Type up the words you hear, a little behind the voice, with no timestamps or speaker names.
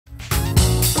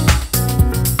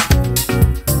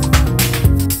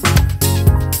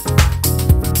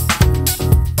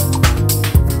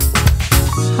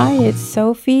Hi, it's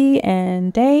Sophie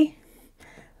and Day.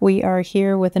 We are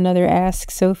here with another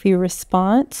Ask Sophie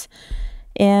response.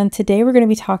 And today we're going to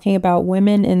be talking about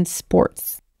women in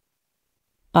sports.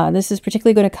 This is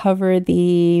particularly going to cover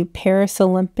the Paris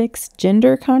Olympics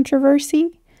gender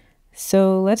controversy.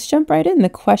 So let's jump right in. The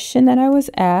question that I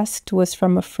was asked was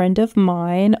from a friend of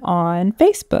mine on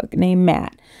Facebook named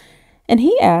Matt. And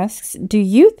he asks, do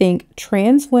you think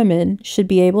trans women should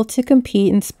be able to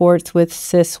compete in sports with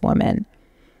cis women?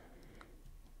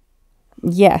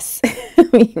 Yes. I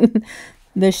mean,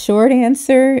 the short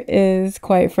answer is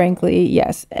quite frankly,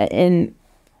 yes. In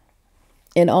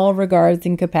all regards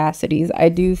and capacities, I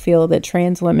do feel that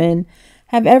trans women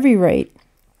have every right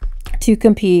to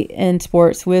compete in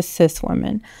sports with cis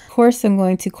women. Of course, I'm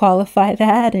going to qualify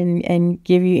that and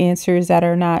give you answers that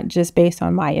are not just based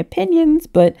on my opinions,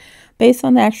 but based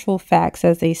on the actual facts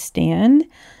as they stand.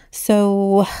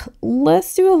 So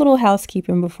let's do a little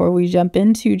housekeeping before we jump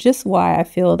into just why I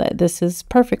feel that this is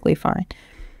perfectly fine.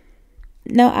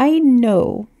 Now, I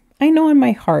know in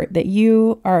my heart that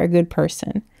you are a good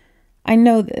person. I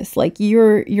know this, like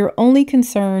you're only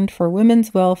concerned for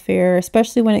women's welfare,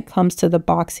 especially when it comes to the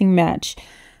boxing match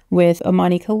with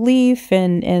Imane Khelif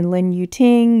and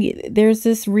Yu-ting. There's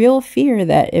this real fear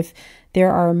that if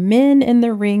there are men in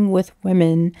the ring with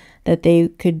women, that they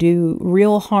could do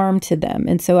real harm to them.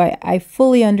 And so I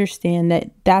fully understand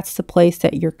that that's the place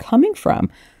that you're coming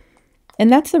from. And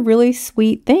that's a really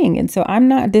sweet thing. And so I'm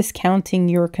not discounting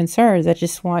your concerns. I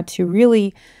just want to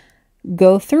really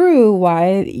go through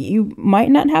why you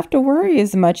might not have to worry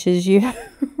as much as you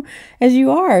as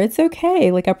you are. It's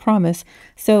okay, like I promise.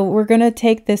 So we're going to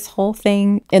take this whole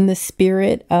thing in the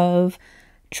spirit of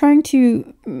trying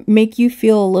to make you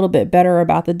feel a little bit better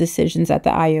about the decisions that the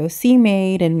IOC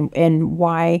made and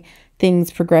why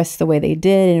things progressed the way they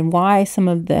did and why some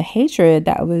of the hatred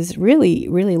that was really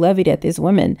levied at these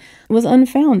women was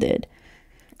unfounded.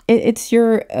 It's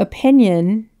your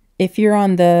opinion. If you're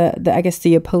on the I guess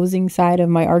the opposing side of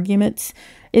my arguments,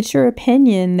 it's your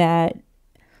opinion that,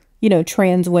 you know,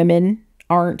 trans women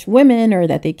aren't women, or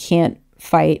that they can't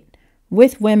fight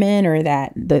with women, or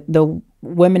that the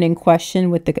women in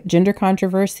question with the gender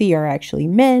controversy are actually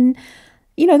men.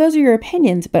 You know, those are your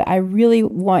opinions, but I really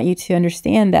want you to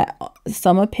understand that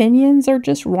some opinions are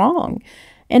just wrong,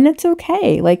 and it's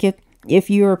okay. Like if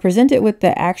you are presented with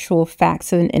the actual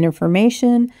facts and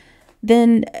information,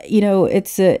 then, you know,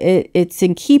 it's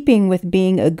in keeping with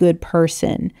being a good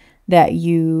person that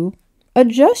you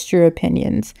adjust your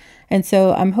opinions. And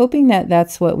so I'm hoping that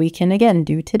that's what we can, again,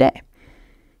 do today.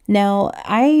 Now,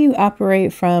 I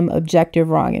operate from objective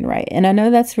wrong and right. And I know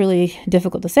that's really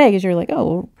difficult to say because you're like,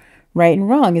 oh, right and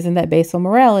wrong, isn't that based on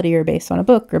morality or based on a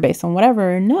book or based on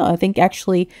whatever? No, I think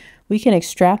actually we can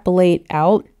extrapolate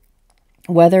out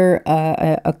whether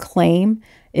a claim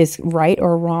is right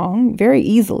or wrong very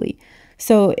easily.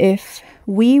 So if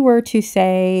we were to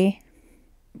say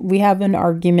we have an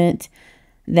argument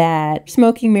that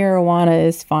smoking marijuana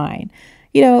is fine,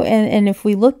 you know, and if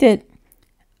we looked at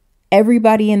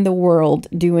everybody in the world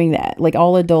doing that, like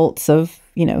all adults of,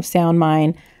 you know, sound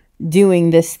mind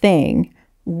doing this thing,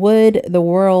 would the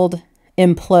world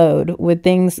implode? Would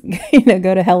things, you know,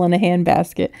 go to hell in a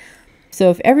handbasket? So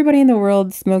if everybody in the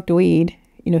world smoked weed,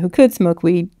 you know, who could smoke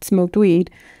weed, smoked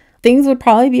weed, things would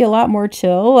probably be a lot more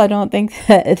chill. I don't think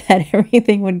that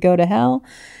everything would go to hell.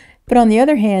 But on the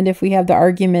other hand, if we have the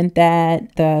argument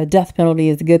that the death penalty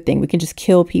is a good thing, we can just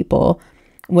kill people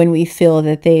when we feel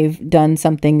that they've done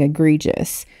something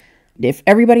egregious. If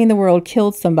everybody in the world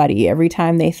killed somebody every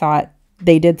time they thought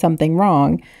they did something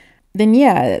wrong, then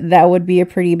yeah, that would be a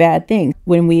pretty bad thing.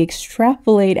 When we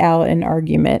extrapolate out an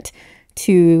argument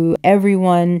to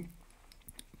everyone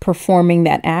performing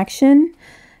that action,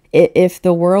 if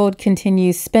the world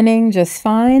continues spinning just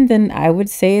fine, then I would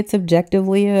say it's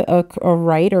objectively a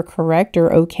right or correct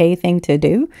or okay thing to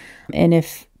do. And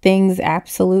if things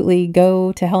absolutely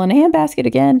go to hell in a handbasket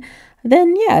again,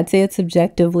 then yeah, I'd say it's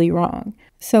objectively wrong.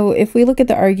 So if we look at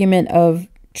the argument of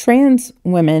trans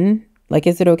women, like,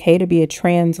 is it okay to be a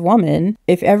trans woman?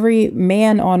 If every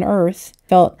man on earth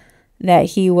felt that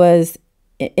he was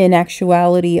in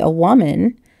actuality a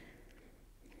woman,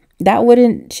 that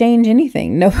wouldn't change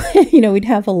anything. No, you know, we'd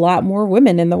have a lot more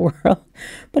women in the world,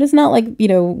 but it's not like, you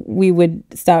know, we would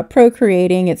stop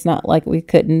procreating. It's not like we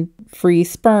couldn't free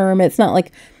sperm. It's not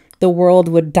like the world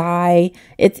would die.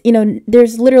 It's, you know,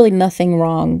 there's literally nothing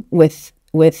wrong with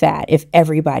that if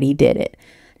everybody did it.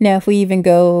 Now, if we even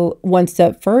go one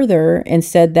step further and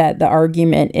said that the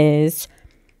argument is,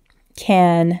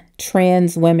 can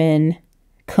trans women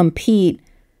compete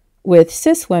with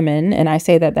cis women? And I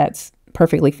say that that's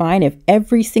perfectly fine. If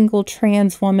every single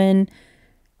trans woman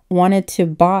wanted to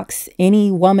box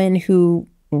any woman who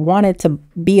wanted to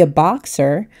be a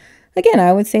boxer, again,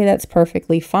 I would say that's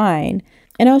perfectly fine.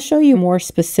 And I'll show you more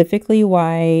specifically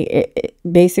why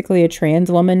basically a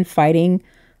trans woman fighting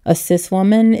a cis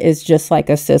woman is just like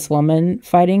a cis woman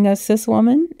fighting a cis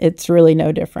woman. It's really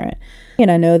no different. And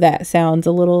I know that sounds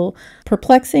a little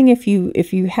perplexing if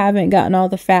you haven't gotten all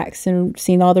the facts and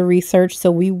seen all the research. So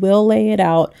we will lay it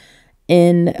out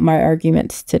in my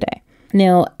arguments today.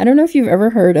 Now, I don't know if you've ever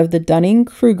heard of the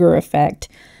Dunning-Kruger effect,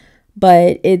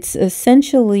 but it's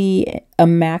essentially a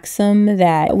maxim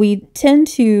that we tend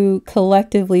to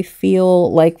collectively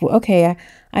feel like, okay,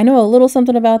 I know a little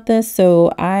something about this,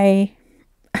 so I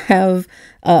have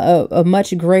a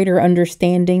much greater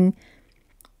understanding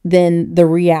than the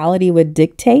reality would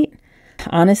dictate.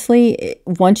 Honestly,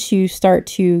 once you start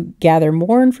to gather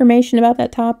more information about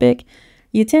that topic,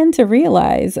 you tend to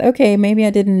realize, okay, maybe I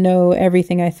didn't know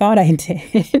everything I thought I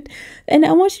did. And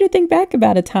I want you to think back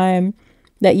about a time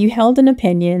that you held an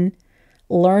opinion,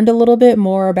 learned a little bit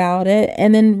more about it,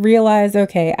 and then realized,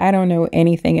 okay, I don't know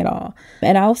anything at all.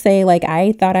 And I'll say, like,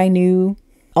 I thought I knew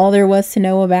all there was to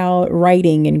know about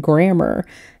writing and grammar.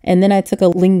 And then I took a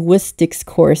linguistics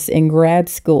course in grad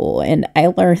school, and I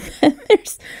learned that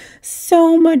there's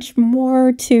so much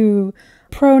more to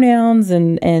pronouns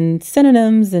and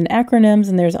synonyms and acronyms,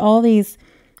 and there's all these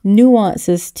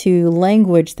nuances to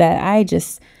language that I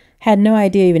just had no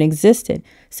idea even existed.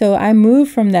 So I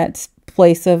moved from that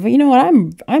place of, you know what,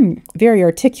 I'm very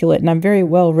articulate and I'm very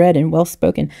well read and well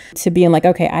spoken, to being like,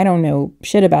 okay, I don't know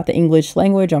shit about the English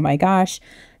language. Oh my gosh.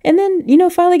 And then, you know,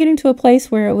 finally getting to a place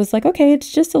where it was like, okay,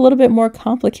 it's just a little bit more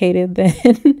complicated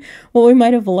than what we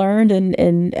might have learned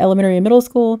in elementary and middle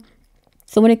school.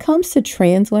 So when it comes to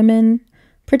trans women,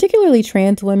 particularly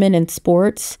trans women in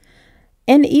sports,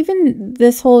 and even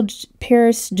this whole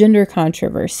Paris gender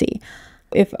controversy,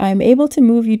 if I'm able to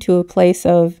move you to a place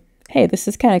of, hey, this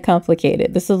is kind of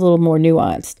complicated, this is a little more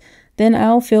nuanced, then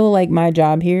I'll feel like my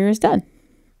job here is done.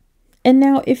 And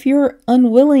now, if you're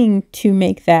unwilling to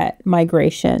make that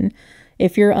migration,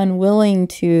 if you're unwilling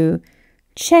to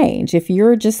change, if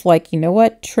you're just like, you know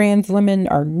what, trans women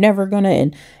are never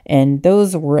gonna, and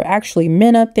those were actually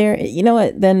men up there, you know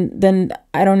what, then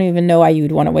I don't even know why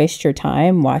you'd want to waste your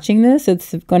time watching this.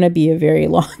 It's going to be a very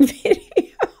long video.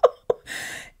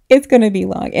 It's going to be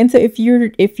long. And so if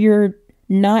you're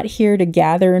not here to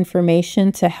gather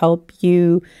information to help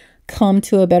you come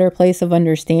to a better place of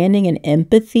understanding and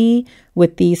empathy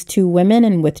with these two women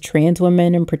and with trans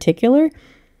women in particular,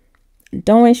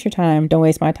 don't waste your time. Don't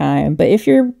waste my time. But if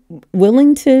you're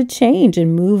willing to change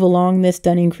and move along this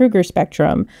Dunning-Kruger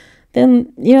spectrum,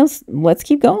 then, you know, let's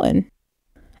keep going.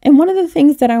 And one of the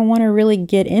things that I want to really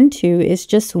get into is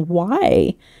just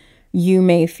why you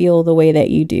may feel the way that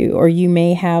you do, or you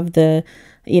may have the,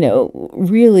 you know,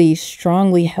 really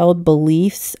strongly held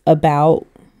beliefs about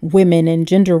women and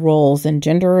gender roles and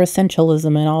gender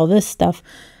essentialism and all this stuff.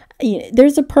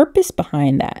 There's a purpose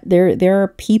behind that. There are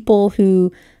people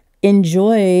who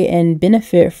enjoy and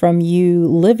benefit from you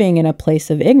living in a place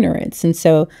of ignorance. And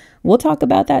so we'll talk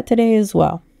about that today as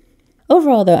well.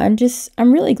 Overall, though,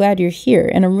 I'm really glad you're here,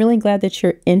 and I'm really glad that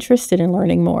you're interested in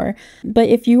learning more. But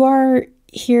if you are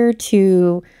here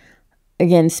to,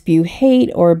 again, spew hate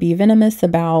or be venomous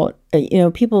about, you know,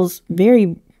 people's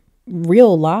very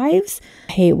real lives,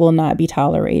 hate will not be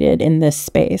tolerated in this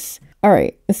space. All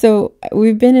right. So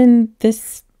we've been in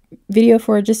this video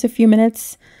for just a few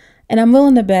minutes, and I'm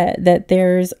willing to bet that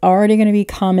there's already going to be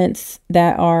comments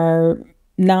that are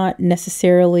not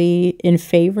necessarily in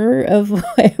favor of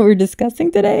what we're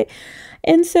discussing today.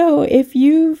 And so if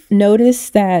you've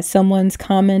noticed that someone's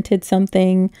commented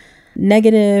something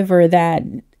negative, or that,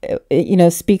 you know,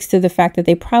 speaks to the fact that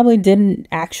they probably didn't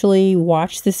actually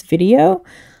watch this video,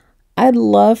 I'd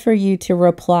love for you to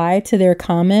reply to their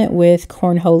comment with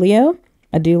cornholio.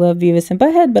 I do love Beavis and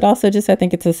Butthead, but also just I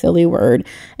think it's a silly word.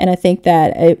 And I think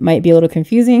that it might be a little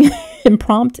confusing and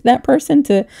prompt that person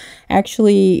to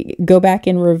actually go back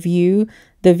and review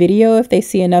the video if they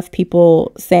see enough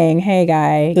people saying, hey,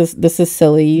 guy, this is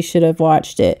silly, you should have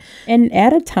watched it. And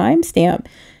add a timestamp,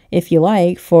 if you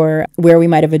like, for where we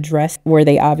might have addressed where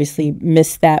they obviously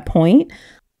missed that point.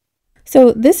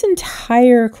 So this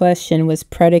entire question was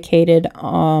predicated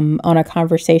on a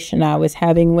conversation I was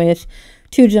having with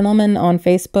two gentlemen on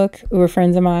Facebook who were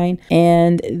friends of mine,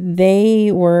 and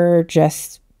they were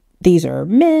just, these are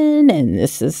men and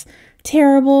this is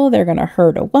terrible, they're gonna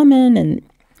hurt a woman. And,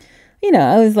 you know,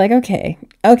 I was like, okay,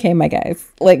 my guys,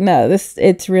 like, no,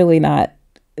 it's really not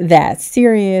that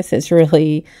serious. It's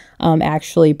really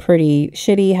actually pretty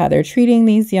shitty how they're treating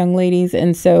these young ladies.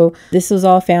 And so this was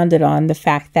all founded on the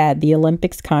fact that the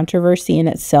Olympics controversy in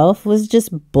itself was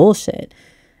just bullshit,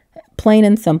 plain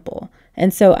and simple.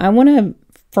 And so I want to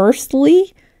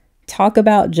firstly talk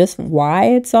about just why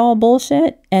it's all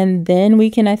bullshit. And then we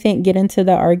can, I think, get into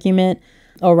the argument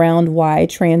around why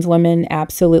trans women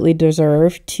absolutely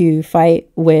deserve to fight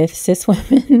with cis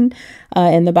women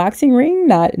in the boxing ring,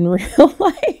 not in real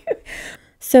life.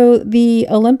 So the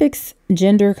Olympics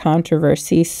gender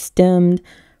controversy stemmed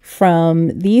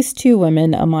from these two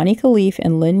women, Imane Khelif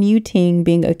and Yu-ting,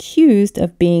 being accused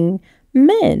of being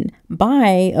men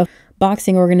by a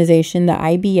boxing organization, the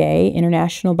IBA,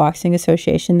 International Boxing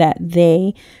Association, that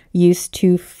they used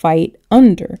to fight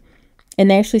under. And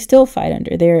they actually still fight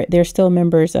under. They're still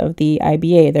members of the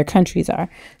IBA. Their countries are.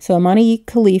 So Imane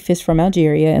Khelif is from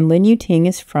Algeria and Yu-ting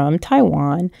is from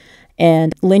Taiwan.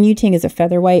 And Yu-ting is a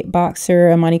featherweight boxer.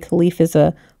 Imane Khelif is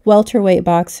a welterweight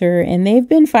boxer. And they've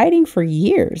been fighting for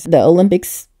years. The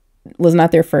Olympics was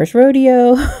not their first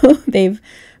rodeo. They've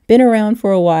been around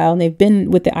for a while, and they've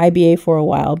been with the IBA for a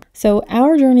while. So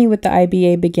our journey with the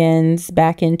IBA begins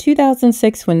back in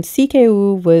 2006 when CK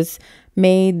Wu was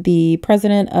made the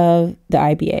president of the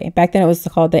IBA. Back then it was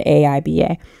called the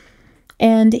AIBA.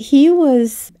 And he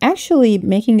was actually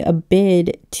making a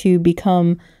bid to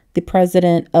become the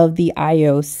president of the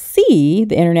IOC,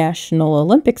 the International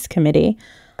Olympics Committee,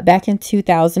 back in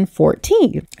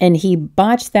 2014. And he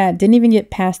botched that, didn't even get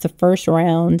past the first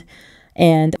round,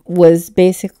 and was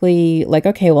basically like,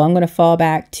 okay, well, I'm going to fall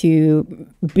back to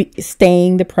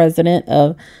staying the president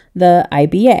of the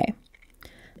IBA.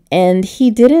 And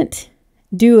he didn't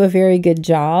do a very good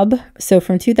job. So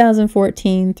from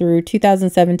 2014 through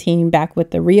 2017, back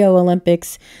with the Rio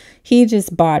Olympics, he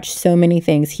just botched so many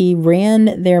things. He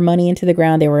ran their money into the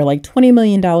ground. They were like $20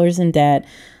 million in debt.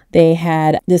 They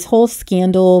had this whole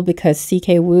scandal because CK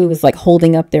Wu was like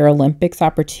holding up their Olympics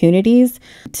opportunities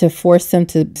to force them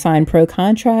to sign pro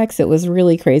contracts. It was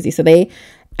really crazy. So they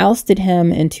ousted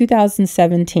him in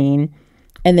 2017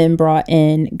 and then brought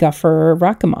in Gafur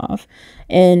Rakhimov.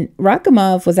 And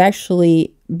Rakhimov was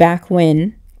actually back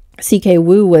when CK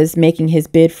Wu was making his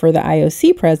bid for the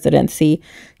IOC presidency.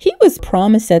 He was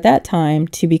promised at that time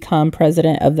to become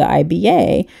president of the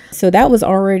IBA. So that was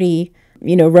already,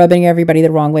 rubbing everybody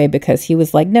the wrong way, because he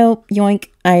was like, no, yoink,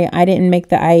 I didn't make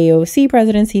the IOC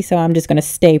presidency, so I'm just going to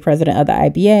stay president of the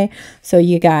IBA. So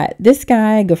you got this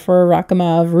guy, Gafur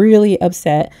Rakhimov, really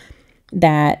upset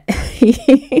that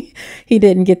he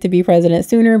didn't get to be president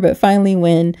sooner. But finally,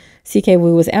 when CK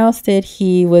Wu was ousted,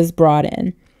 he was brought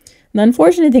in. The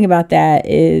unfortunate thing about that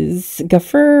is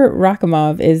Gafur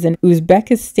Rakhimov is an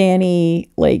Uzbekistani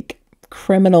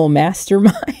criminal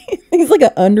mastermind. He's like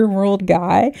an underworld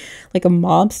guy, like a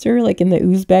mobster, like in the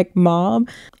Uzbek mob.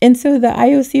 And so the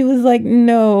IOC was like,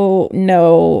 no,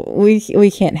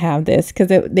 we can't have this, because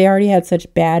they already had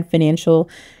such bad financial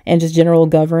and just general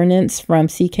governance from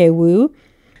CK Wu.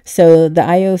 So the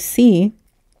IOC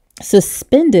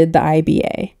suspended the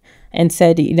IBA and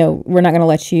said, we're not going to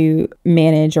let you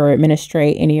manage or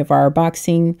administrate any of our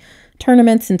boxing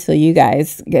tournaments until you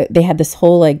guys they had this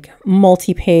whole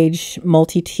multi-page,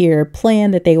 multi-tier plan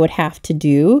that they would have to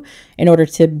do in order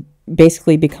to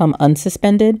basically become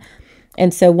unsuspended.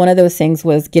 And so one of those things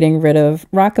was getting rid of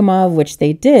Rakhimov, which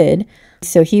they did.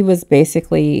 So he was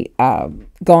basically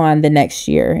gone the next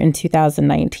year in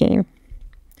 2019.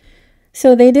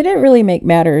 So they didn't really make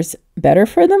matters better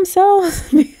for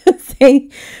themselves because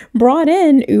they brought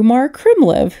in Umar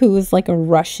Kremlev, who was like a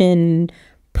Russian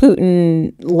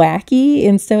Putin lackey.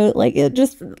 And so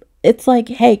it's like,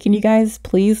 hey, can you guys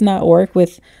please not work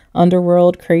with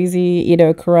underworld, crazy,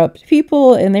 corrupt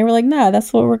people? And they were like, nah,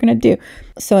 that's what we're going to do.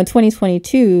 So in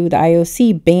 2022, the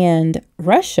IOC banned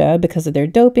Russia because of their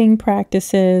doping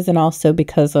practices and also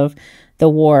because of the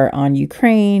war on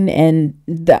Ukraine. And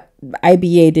the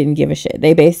IBA didn't give a shit.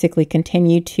 They basically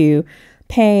continued to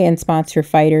pay and sponsor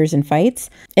fighters and fights.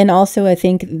 And also, I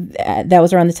think that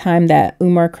was around the time that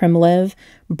Umar Kremlev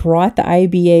brought the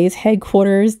IBA's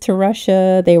headquarters to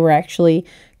Russia. They were actually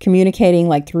communicating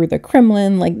through the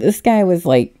Kremlin. This guy was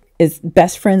is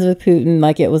best friends with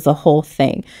Putin. It was a whole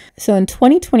thing. So in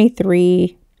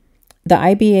 2023, the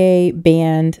IBA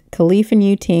banned Khelif and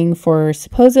Yu-ting for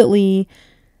supposedly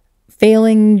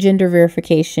failing gender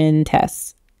verification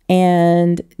tests.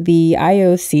 And the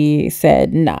IOC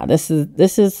said, nah, this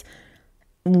is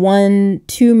one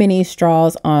too many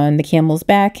straws on the camel's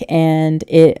back, and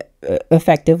it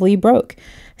effectively broke.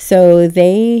 So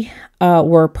they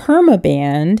were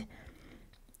perma-banned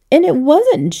And it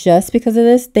wasn't just because of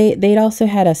this. They'd also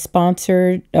had a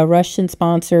sponsor, a Russian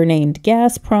sponsor named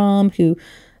Gazprom, who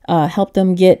helped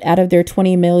them get out of their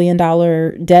 $20 million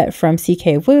debt from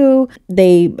CK Wu.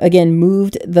 They, again,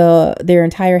 moved their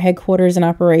entire headquarters and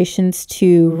operations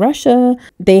to Russia.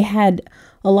 They had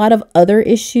a lot of other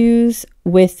issues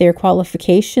with their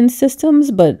qualification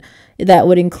systems, but that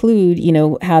would include, you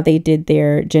know, how they did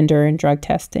their gender and drug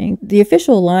testing. The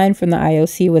official line from the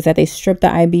IOC was that they stripped the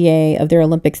IBA of their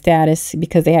Olympic status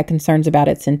because they had concerns about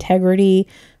its integrity,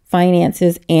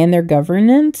 finances, and their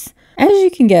governance. As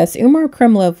you can guess, Umar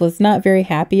Kremlov was not very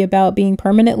happy about being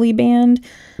permanently banned.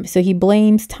 So he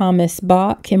blames Thomas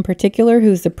Bach in particular,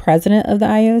 who's the president of the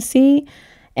IOC.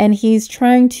 And he's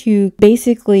trying to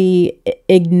basically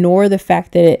ignore the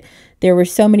fact that there were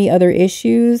so many other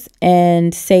issues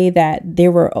and say that they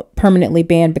were permanently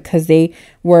banned because they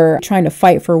were trying to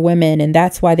fight for women. And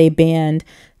that's why they banned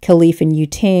Khelif and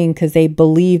Yu-ting, because they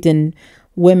believed in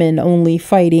women only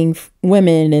fighting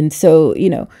women. And so, you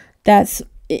know,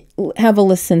 have a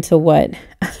listen to what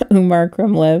Umar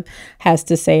Kremlov has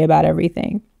to say about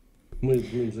everything.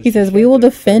 He says, "We will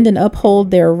defend and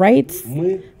uphold their rights.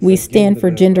 We stand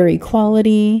for gender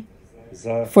equality,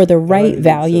 for the right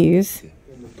values.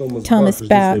 Thomas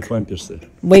Bach,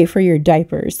 wait for your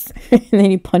diapers." And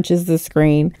then he punches the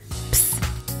screen. Psst,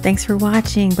 thanks for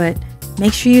watching, but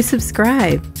make sure you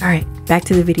subscribe. All right, back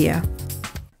to the video.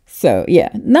 So yeah,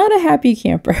 not a happy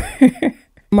camper.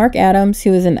 Mark Adams,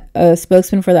 who is a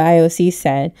spokesman for the IOC,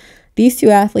 said, "These two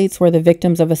athletes were the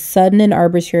victims of a sudden and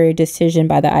arbitrary decision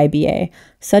by the IBA.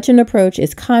 Such an approach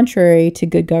is contrary to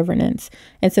good governance."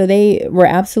 And so they were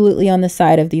absolutely on the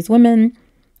side of these women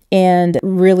and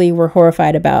really were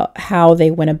horrified about how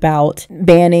they went about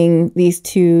banning these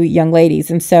two young ladies.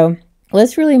 And so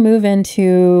let's really move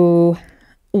into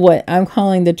what I'm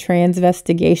calling the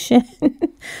transvestigation.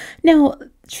 Now,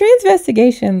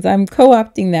 transvestigations, I'm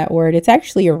co-opting that word. It's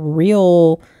actually a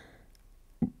real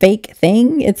fake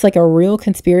thing. It's like a real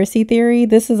conspiracy theory.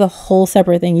 This is a whole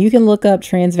separate thing. You can look up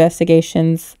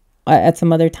transvestigations at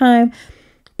some other time.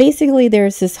 Basically,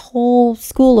 there's this whole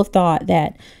school of thought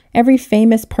that every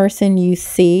famous person you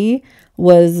see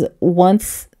was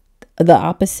once the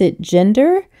opposite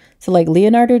gender. So like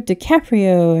Leonardo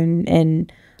DiCaprio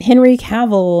and Henry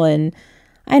Cavill and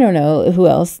I don't know who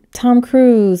else, Tom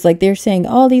Cruise. Like they're saying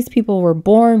all these people were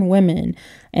born women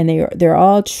and they're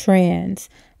all trans.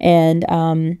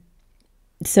 And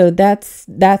so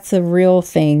that's a real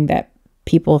thing that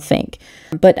people think.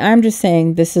 But I'm just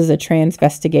saying this is a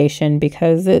transvestigation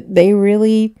because they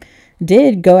really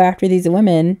did go after these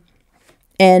women.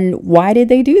 And why did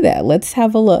they do that? Let's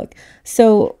have a look.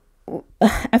 So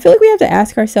I feel like we have to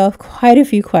ask ourselves quite a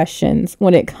few questions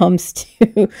when it comes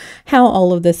to how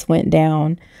all of this went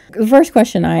down. The first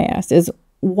question I asked is,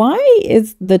 why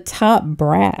is the top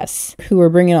brass who are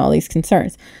bringing all these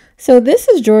concerns? So this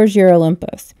is George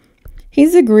Eurolimpos.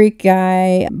 He's a Greek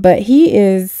guy, but he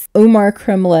is Umar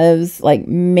Kremlov's like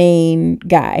main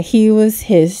guy. He was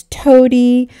his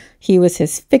toady. He was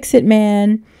his fix-it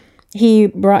man. He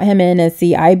brought him in as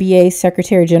the IBA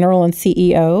Secretary General and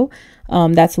CEO.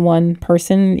 That's one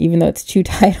person, even though it's two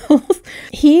titles.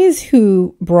 He's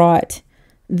who brought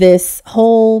this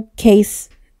whole case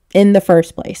in the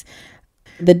first place.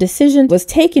 The decision was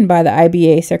taken by the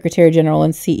IBA Secretary General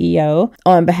and CEO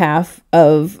on behalf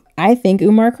of, I think,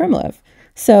 Umar Kremlov.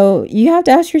 So you have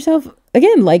to ask yourself,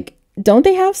 again, like, don't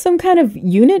they have some kind of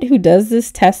unit who does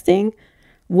this testing?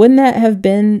 Wouldn't that have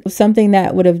been something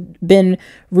that would have been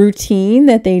routine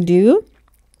that they do?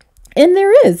 And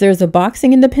there's a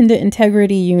boxing independent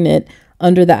integrity unit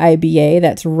under the IBA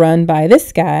that's run by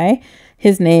this guy.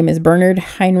 His name is Bernard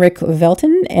Heinrich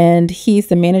Velten, and he's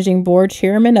the managing board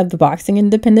chairman of the Boxing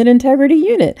Independent Integrity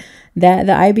Unit that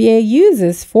the IBA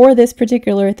uses for this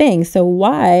particular thing. So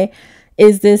why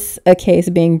is this a case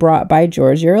being brought by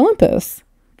George Eurolimpos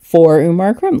for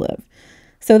Umar Kremlov?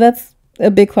 So that's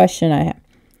a big question I have.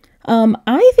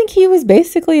 I think he was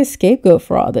basically a scapegoat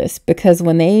for all this because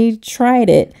when they tried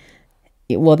it,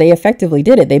 well, they effectively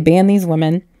did it. They banned these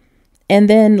women. And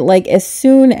then, like, as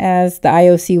soon as the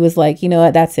IOC was like, you know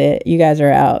what, that's it, you guys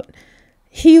are out,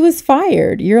 he was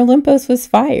fired. Eurolimpos was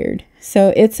fired.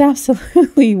 So it's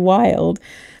absolutely wild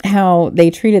how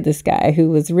they treated this guy who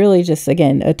was really just,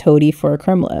 again, a toady for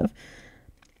Kremlov.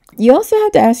 You also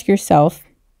have to ask yourself,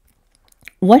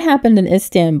 what happened in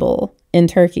Istanbul in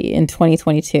Turkey in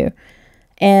 2022?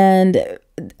 And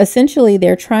essentially,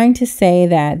 they're trying to say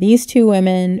that these two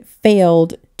women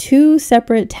failed two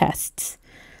separate tests.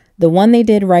 The one they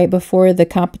did right before the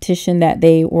competition that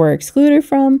they were excluded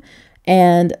from,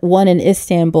 and one in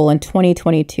Istanbul in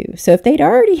 2022. So if they'd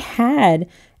already had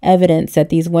evidence that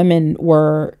these women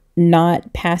were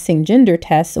not passing gender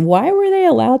tests, why were they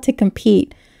allowed to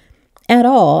compete at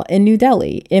all in New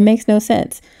Delhi? It makes no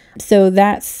sense. So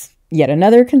that's yet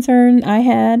another concern I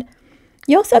had.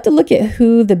 You also have to look at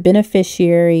who the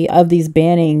beneficiary of these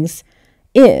bannings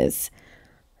is.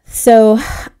 So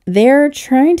they're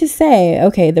trying to say,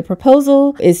 okay, the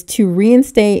proposal is to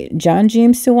reinstate Janjim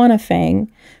Suwanafeng,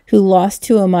 who lost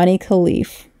to Imane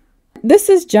Khelif. This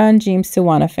is Janjim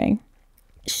Suwanafeng.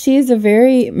 She's a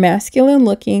very masculine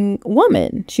looking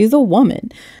woman. She's a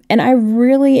woman. And I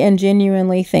really and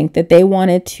genuinely think that they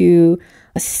wanted to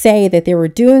say that they were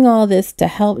doing all this to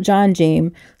help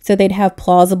Janjim so they'd have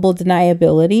plausible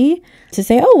deniability to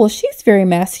say, oh, well, she's very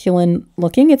masculine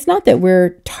looking. It's not that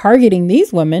we're targeting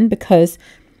these women because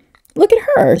look at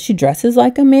her. She dresses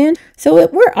like a man. So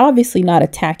we're obviously not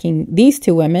attacking these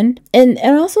two women. And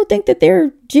I also think that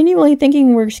they're genuinely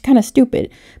thinking we're kind of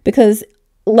stupid because,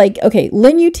 like, okay,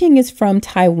 Lin Yu-ting is from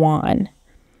Taiwan.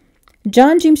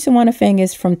 Janjim Suwanafeng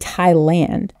is from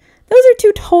Thailand. Those are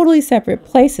two totally separate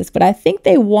places, but I think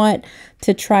they want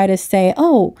to try to say,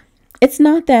 oh, it's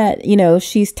not that, you know,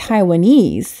 she's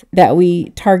Taiwanese that we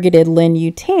targeted Lin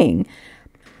Yu-ting.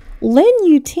 Lin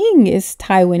Yu-ting is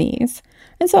Taiwanese.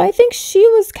 And so I think she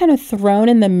was kind of thrown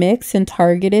in the mix and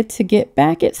targeted to get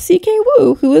back at CK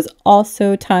Wu, who is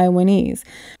also Taiwanese.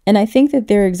 And I think that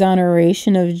their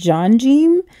exoneration of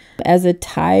Janjim as a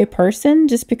Thai person,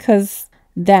 just because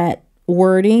that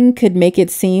wording could make it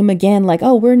seem again like,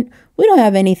 oh, we don't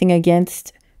have anything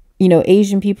against, you know,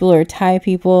 Asian people or Thai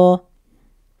people,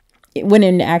 when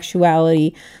in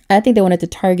actuality I think they wanted to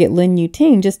target Lin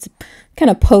Yu-ting just to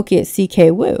kind of poke at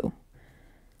CK Wu.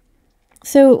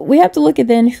 So we have to look at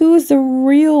then who is the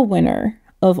real winner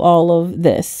of all of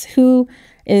this. Who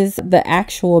is the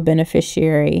actual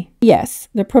beneficiary? Yes,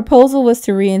 the proposal was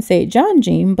to reinstate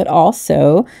Janjim, but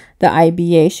also the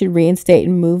IBA should reinstate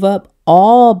and move up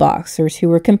all boxers who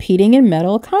were competing in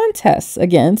medal contests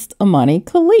against Imane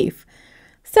Khelif.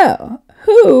 So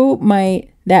who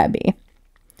might that be?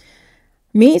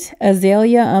 Meet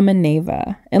Azalea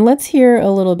Amaneva, and let's hear a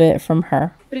little bit from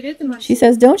her. She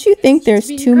says, don't you think there's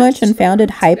too much unfounded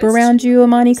hype around you,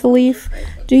 Imane Khelif?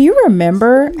 Do you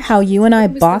remember how you and I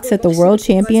boxed at the World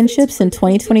Championships in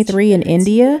 2023 in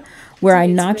India, where I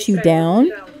knocked you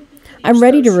down? I'm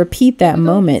ready to repeat that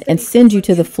moment and send you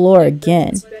to the floor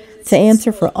again to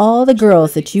answer for all the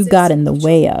girls that you got in the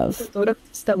way of.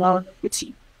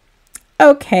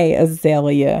 Okay,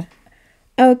 Azalea.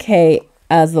 Okay,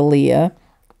 Azalea.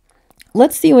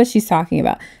 Let's see what she's talking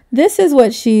about. This is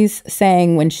what she's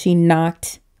saying when she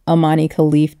knocked Imane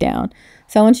Khelif down.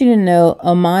 So I want you to know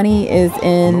Imane is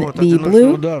in the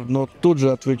blue.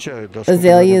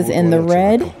 Azalea is in the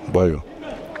red. All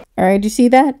right, do you see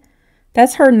that?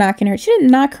 That's her knocking her. She didn't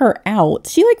knock her out.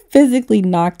 She like physically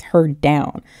knocked her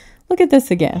down. Look at this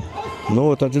again.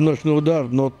 That's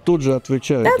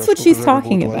what she's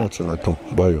talking about.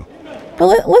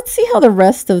 But let's see how the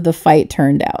rest of the fight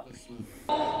turned out.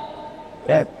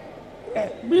 Да.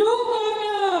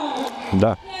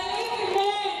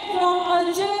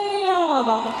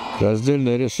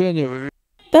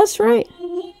 That's right.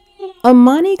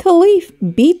 Imane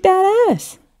Khelif beat that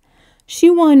ass. She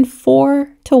won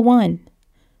 4-1.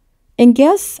 And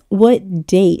guess what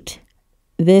date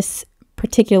this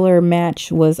particular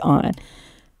match was on?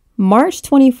 March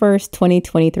 21st,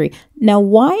 2023. Now,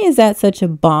 why is that such a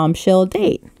bombshell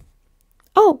date?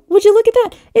 Oh, would you look at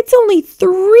that? It's only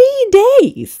 3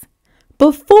 days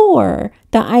before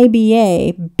the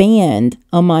IBA banned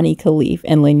Imane Khelif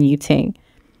and Lin Yu-ting.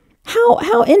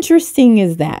 How interesting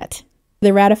is that?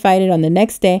 They ratified it on the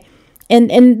next day, and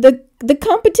the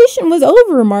competition was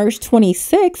over March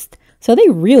 26th. So they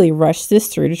really rushed this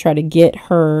through to try to get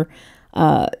her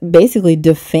basically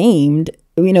defamed,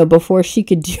 you know, before she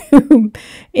could do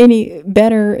any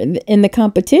better in the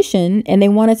competition. And they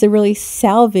wanted to really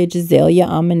salvage Azalea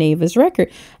Amaneva's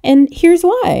record. And here's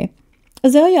why.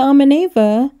 Azalea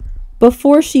Amaneva,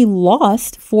 before she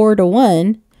lost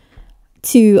 4-1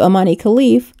 to Imane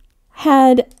Khelif,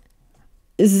 had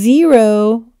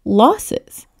 0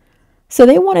 losses. So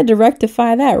they wanted to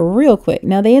rectify that real quick.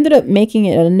 Now, they ended up making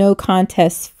it a no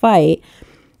contest fight.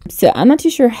 So I'm not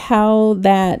too sure how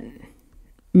that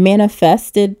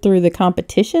manifested through the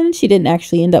competition. She didn't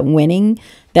actually end up winning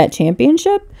that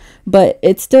championship, but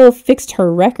it still fixed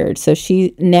her record. So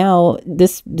she now,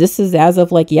 this is as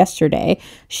of like yesterday,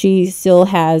 she still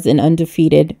has an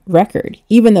undefeated record,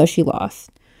 even though she lost.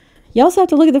 You also have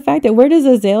to look at the fact that where does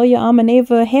Azalea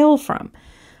Amaneva hail from?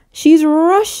 She's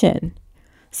Russian.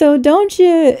 So don't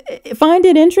you find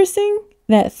it interesting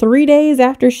that 3 days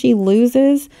after she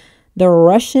loses the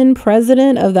Russian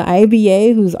president of the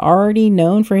IBA, who's already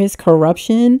known for his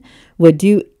corruption, would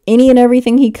do any and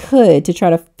everything he could to try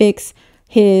to fix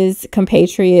his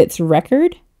compatriots'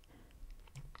 record?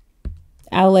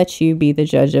 I'll let you be the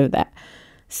judge of that.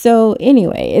 So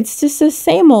anyway, it's just the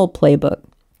same old playbook.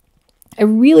 I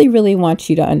really, really want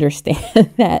you to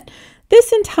understand that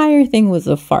this entire thing was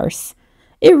a farce.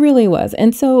 It really was.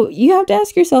 And so you have to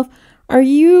ask yourself, are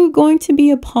you going to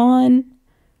be a pawn?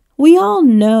 We all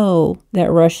know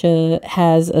that Russia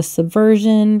has a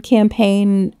subversion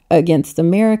campaign against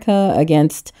America,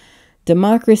 against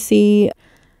democracy.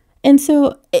 And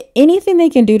so anything they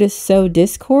can do to sow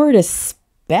discord,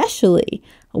 especially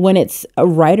when it's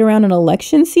right around an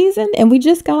election season. And we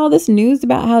just got all this news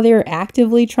about how they're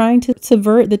actively trying to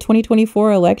subvert the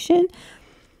 2024 election.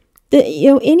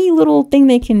 Any little thing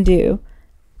they can do.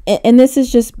 And this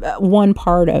is just one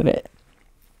part of it.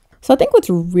 So I think what's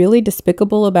really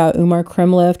despicable about Umar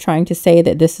Khelif trying to say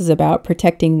that this is about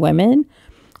protecting women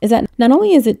is that not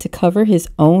only is it to cover his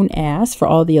own ass for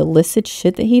all the illicit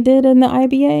shit that he did in the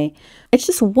IBA, it's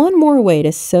just one more way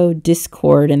to sow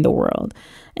discord in the world.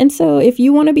 And so if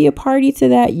you want to be a party to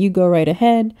that, you go right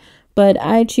ahead. But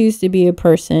I choose to be a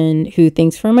person who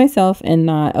thinks for myself and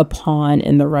not a pawn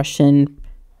in the Russian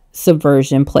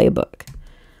subversion playbook.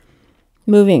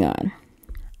 Moving on.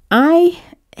 I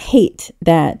hate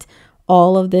that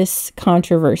all of this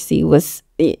controversy was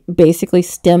basically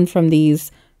stemmed from these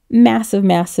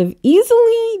massive,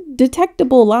 easily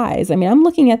detectable lies. I mean, I'm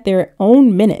looking at their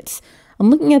own minutes. I'm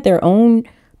looking at their own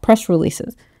press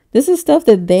releases. This is stuff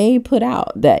that they put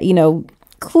out that,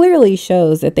 clearly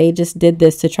shows that they just did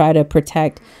this to try to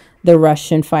protect the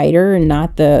Russian fighter and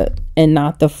not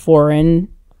the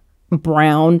foreign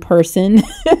brown person.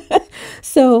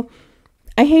 So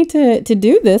I hate to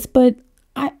do this, but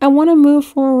I want to move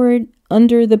forward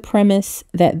under the premise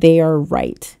that they are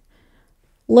right.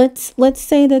 Let's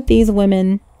say that these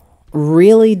women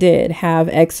really did have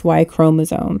XY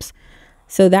chromosomes.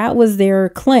 So that was their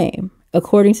claim.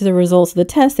 According to the results of the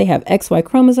test, they have XY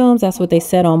chromosomes. That's what they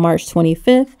said on March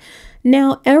 25th.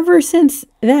 Now, ever since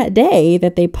that day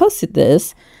that they posted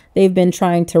this, they've been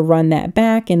trying to run that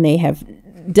back, and they have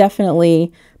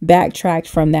definitely backtracked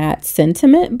from that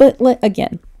sentiment. But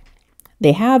again,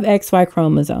 they have XY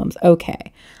chromosomes.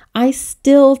 Okay. I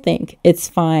still think it's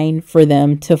fine for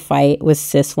them to fight with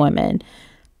cis women.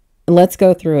 Let's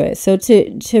go through it. So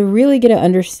to really get an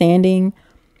understanding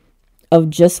of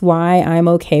just why I'm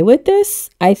okay with this,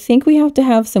 I think we have to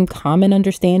have some common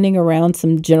understanding around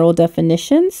some general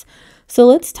definitions. So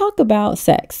let's talk about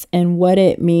sex and what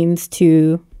it means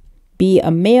to be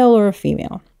a male or a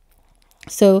female.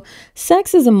 So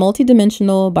sex is a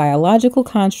multidimensional biological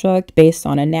construct based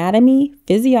on anatomy,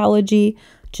 physiology,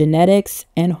 genetics,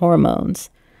 and hormones.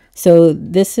 So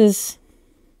this is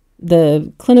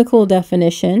the clinical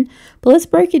definition, but let's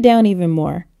break it down even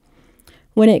more.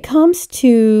 When it comes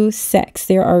to sex,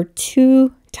 there are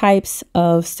two types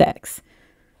of sex.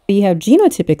 You have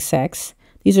genotypic sex.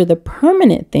 These are the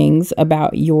permanent things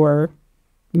about your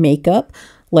makeup,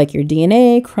 like your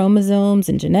DNA, chromosomes,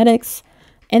 and genetics.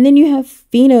 And then you have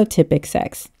phenotypic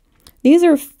sex. These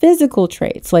are physical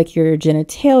traits like your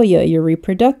genitalia, your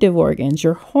reproductive organs,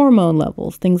 your hormone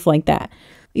levels, things like that.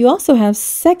 You also have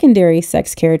secondary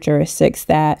sex characteristics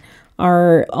that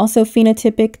are also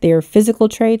phenotypic. They're physical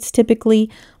traits typically,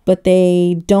 but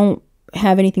they don't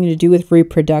have anything to do with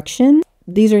reproduction.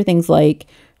 These are things like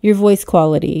your voice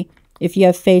quality, if you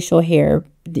have facial hair,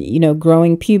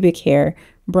 growing pubic hair,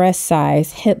 breast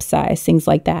size, hip size, things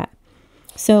like that.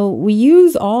 So we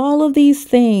use all of these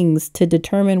things to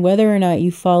determine whether or not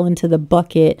you fall into the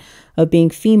bucket of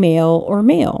being female or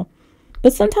male.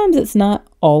 But sometimes it's not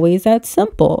always that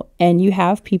simple. And you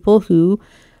have people who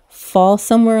fall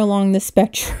somewhere along the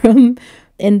spectrum.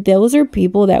 And those are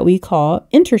people that we call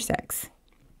intersex.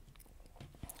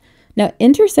 Now,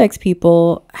 intersex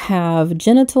people have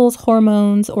genitals,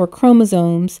 hormones, or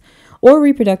chromosomes, or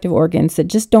reproductive organs that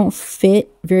just don't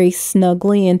fit very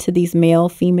snugly into these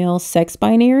male-female sex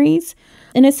binaries.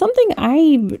 And it's something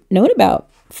I've known about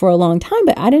for a long time,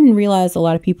 but I didn't realize a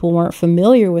lot of people weren't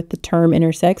familiar with the term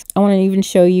intersex. I want to even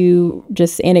show you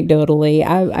just anecdotally.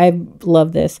 I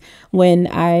love this. When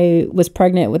I was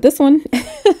pregnant with this one,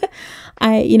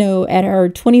 at our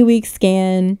 20-week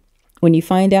scan, when you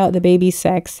find out the baby's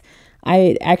sex,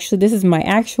 this is my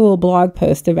actual blog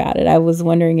post about it. I was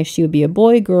wondering if she would be a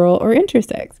boy, girl, or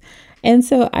intersex. And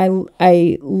so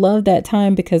I love that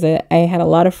time because I had a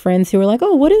lot of friends who were like,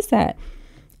 oh, what is that?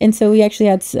 And so we actually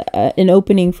had an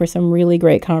opening for some really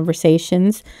great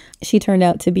conversations. She turned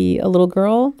out to be a little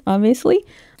girl, obviously.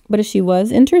 But if she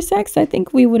was intersex, I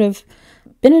think we would have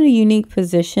been in a unique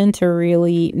position to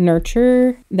really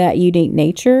nurture that unique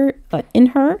nature in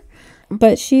her.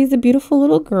 But she's a beautiful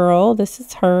little girl. This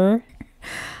is her.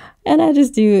 And I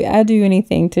do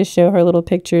anything to show her little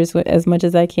pictures as much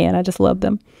as I can. I just love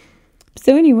them.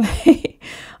 So anyway,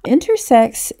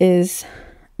 intersex is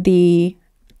the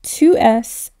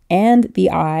 2S and the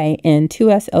I in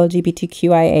 2S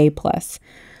LGBTQIA+.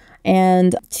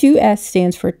 And 2S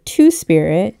stands for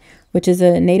Two-Spirit, which is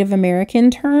a Native American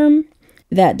term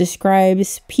that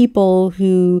describes people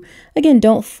who, again,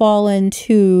 don't fall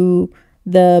into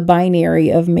the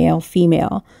binary of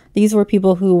male-female. These were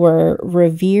people who were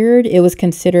revered. It was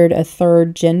considered a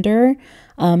third gender.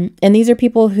 And these are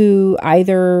people who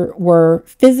either were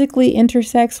physically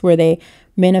intersex, where they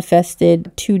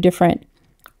manifested two different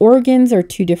organs or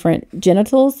two different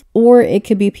genitals, or it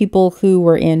could be people who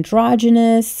were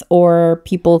androgynous, or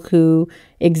people who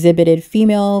exhibited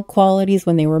female qualities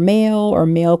when they were male, or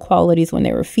male qualities when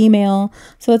they were female.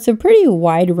 So it's a pretty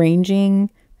wide-ranging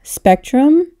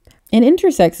spectrum, and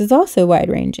intersex is also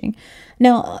wide-ranging.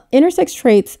 Now, intersex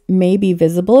traits may be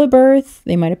visible at birth,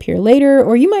 they might appear later,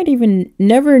 or you might even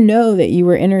never know that you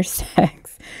were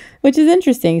intersex, which is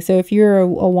interesting. So if you're a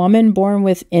woman born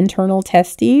with internal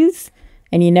testes,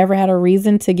 and you never had a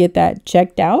reason to get that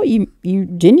checked out, you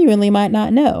genuinely might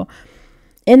not know.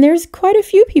 And there's quite a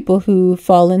few people who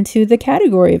fall into the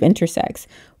category of intersex.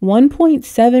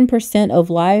 1.7% of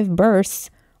live births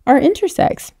are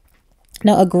intersex.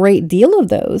 Now, a great deal of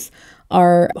those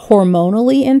are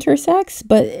hormonally intersex,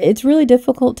 but it's really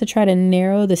difficult to try to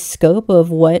narrow the scope of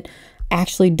what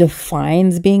actually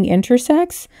defines being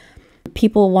intersex.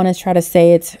 People want to try to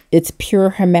say it's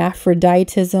pure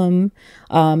hermaphroditism,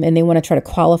 and they want to try to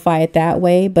qualify it that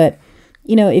way. But,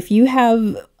 if you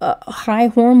have high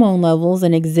hormone levels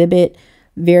and exhibit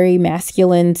very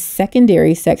masculine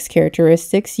secondary sex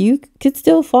characteristics, you could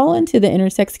still fall into the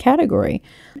intersex category.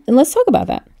 And let's talk about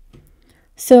that.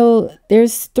 So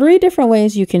there's 3 different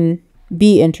ways you can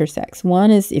be intersex.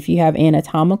 One is if you have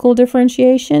anatomical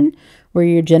differentiation, where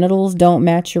your genitals don't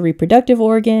match your reproductive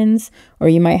organs, or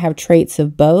you might have traits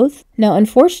of both. Now,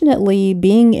 unfortunately,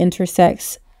 being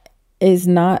intersex is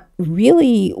not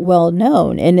really well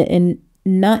known, and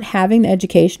not having the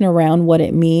education around what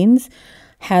it means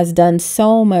has done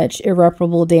so much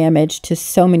irreparable damage to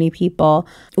so many people.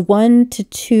 1 to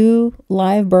 2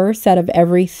 live births out of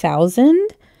every 1,000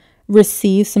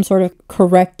 receive some sort of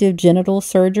corrective genital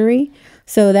surgery.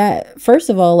 So that, first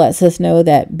of all, lets us know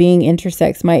that being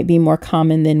intersex might be more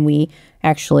common than we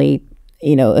actually,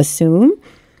 assume.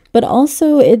 But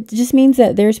also, it just means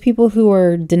that there's people who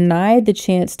are denied the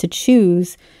chance to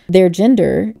choose their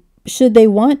gender should they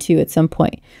want to at some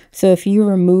point. So if you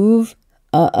remove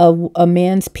a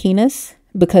man's penis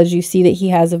because you see that he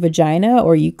has a vagina,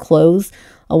 or you close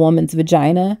a woman's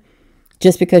vagina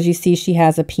just because you see she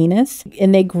has a penis,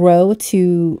 and they grow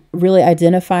to really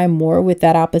identify more with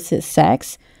that opposite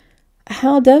sex,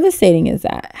 how devastating is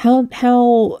that? How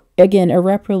again,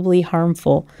 irreparably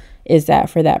harmful is that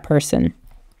for that person?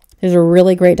 There's a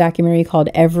really great documentary called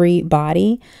Every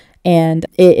Body, and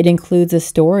it includes a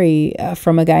story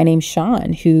from a guy named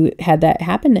Sean who had that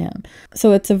happen to him.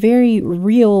 So it's a very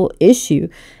real issue.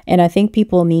 And I think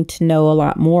people need to know a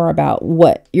lot more about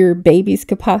what your babies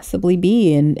could possibly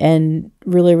be, and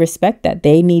really respect that.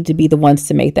 They need to be the ones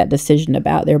to make that decision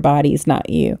about their bodies, not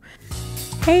you.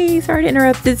 Hey, sorry to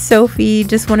interrupt. It's Sophie.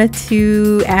 Just wanted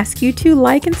to ask you to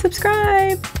like and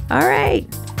subscribe. All right,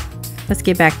 let's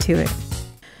get back to it.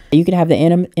 You could have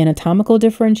the anatomical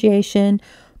differentiation,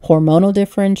 hormonal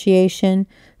differentiation.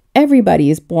 Everybody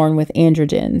is born with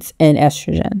androgens and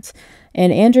estrogens.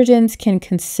 And androgens can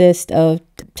consist of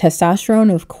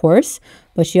testosterone, of course,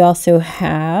 but you also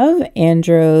have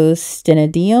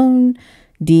androstenedione,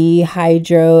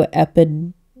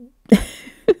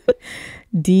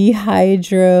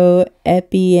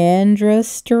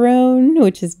 dehydroepiandrosterone,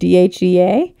 which is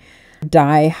DHEA,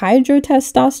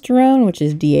 dihydrotestosterone, which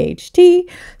is DHT.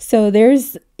 So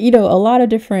there's, a lot of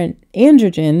different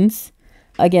androgens.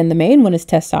 Again, the main one is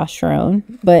testosterone,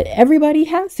 but everybody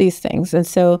has these things. And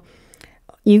so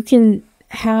you can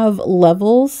have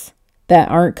levels that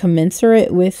aren't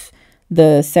commensurate with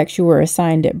the sex you were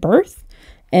assigned at birth,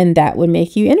 and that would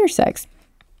make you intersex.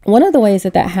 One of the ways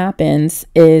that happens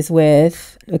is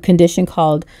with a condition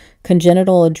called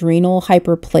congenital adrenal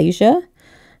hyperplasia.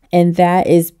 And that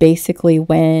is basically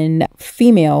when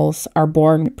females are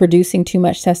born producing too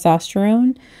much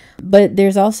testosterone. But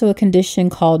there's also a condition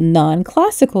called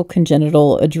non-classical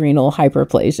congenital adrenal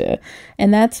hyperplasia.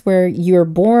 And that's where you're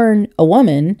born a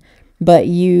woman, but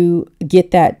you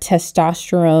get that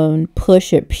testosterone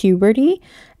push at puberty,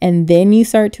 and then you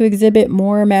start to exhibit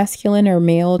more masculine or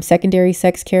male secondary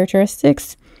sex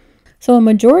characteristics. So a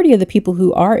majority of the people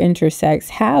who are intersex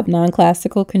have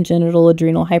non-classical congenital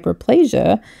adrenal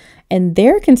hyperplasia, and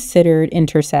they're considered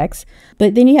intersex.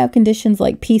 But then you have conditions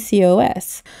like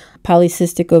PCOS,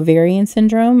 polycystic ovarian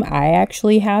syndrome. I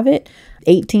actually have it.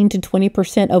 18 to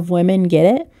 20% of women get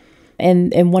it.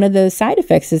 And one of those side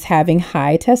effects is having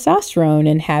high testosterone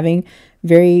and having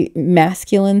very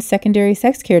masculine secondary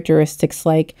sex characteristics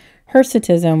like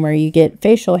hirsutism, where you get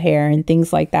facial hair and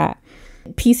things like that.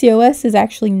 PCOS is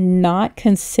actually not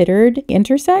considered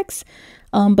intersex,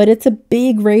 but it's a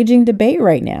big raging debate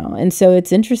right now. And so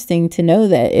it's interesting to know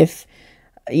that if,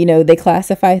 they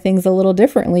classify things a little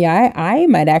differently, I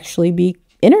might actually be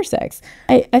intersex.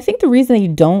 I think the reason they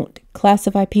don't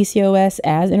classify PCOS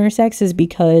as intersex is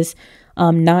because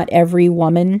not every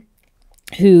woman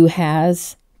who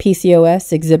has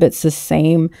PCOS exhibits the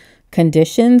same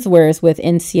conditions, whereas with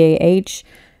NCAH,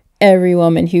 every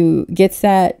woman who gets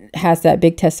that has that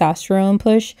big testosterone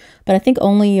push. But I think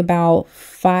only about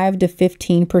 5 to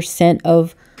 15%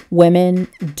 of women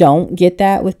don't get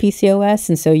that with PCOS.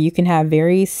 And so you can have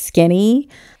very skinny,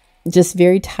 just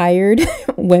very tired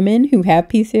women who have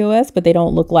PCOS, but they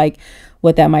don't look like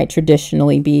what that might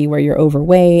traditionally be, where you're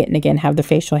overweight and again have the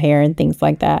facial hair and things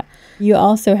like that. You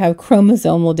also have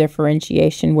chromosomal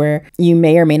differentiation, where you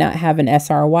may or may not have an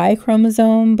SRY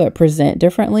chromosome but present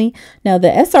differently. Now the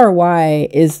SRY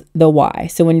is the Y.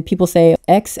 So when people say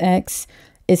XX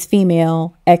is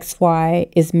female,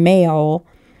 XY is male,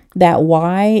 that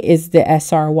Y is the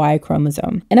SRY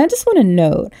chromosome. And I just want to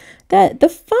note that the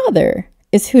father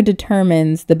is who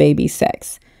determines the baby's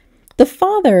sex. The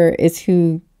father is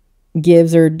who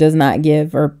gives or does not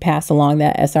give or pass along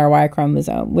that SRY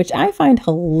chromosome, which I find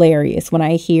hilarious when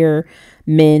I hear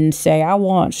men say, I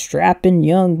want strapping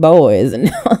young boys. And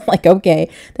I'm like, okay,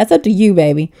 that's up to you,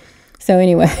 baby. So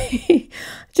anyway,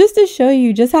 just to show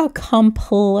you just how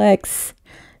complex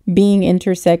being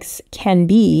intersex can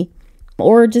be,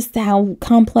 or just how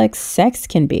complex sex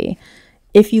can be.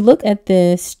 If you look at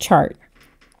this chart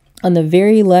on the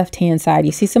very left-hand side,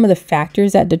 you see some of the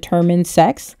factors that determine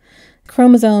sex: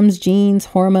 chromosomes, genes,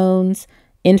 hormones,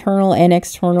 internal and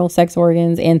external sex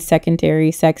organs, and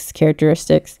secondary sex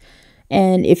characteristics.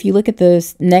 And if you look at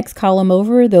this next column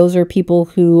over, those are people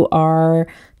who are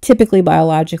typically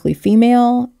biologically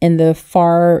female, and the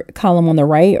far column on the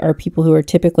right are people who are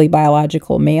typically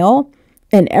biological male.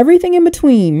 And everything in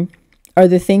between are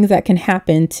the things that can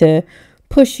happen to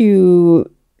push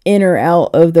you in or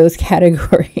out of those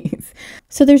categories.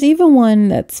 So there's even one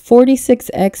that's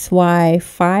 46XY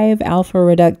 5 alpha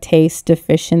reductase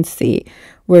deficiency,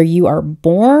 where you are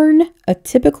born a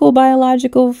typical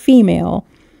biological female.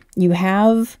 You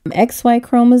have XY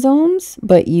chromosomes,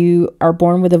 but you are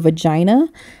born with a vagina.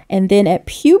 And then at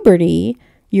puberty,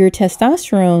 your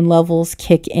testosterone levels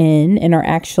kick in and are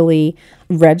actually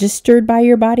registered by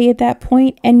your body at that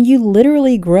point, and you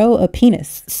literally grow a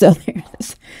penis. So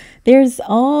there's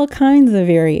all kinds of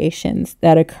variations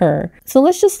that occur. So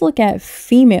let's just look at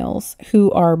females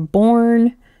who are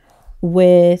born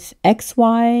with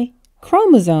XY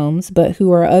chromosomes, but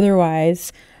who are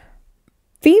otherwise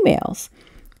females.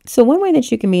 So one way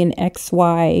that you can be an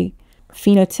XY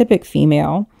phenotypic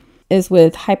female is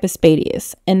with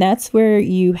hypospadias. And that's where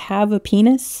you have a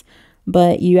penis,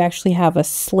 but you actually have a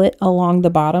slit along the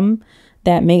bottom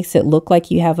that makes it look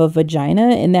like you have a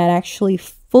vagina. And that actually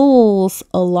fools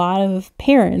a lot of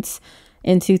parents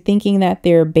into thinking that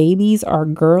their babies are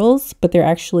girls, but they're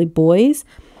actually boys.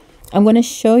 I'm going to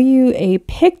show you a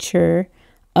picture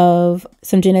of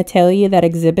some genitalia that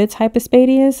exhibits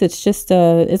hypospadias.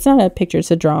 It's not a picture,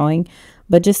 it's a drawing,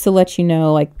 but just to let you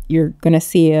know, like, you're going to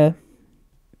see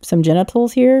some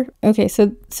genitals here. Okay,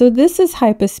 so this is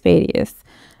hypospadias,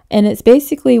 and it's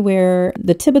basically where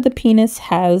the tip of the penis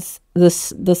has the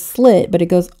slit, but it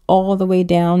goes all the way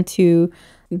down to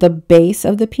the base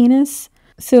of the penis.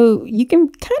 So you can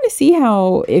kind of see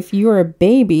how, if you're a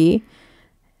baby,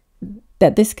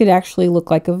 that this could actually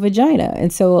look like a vagina.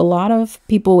 And so a lot of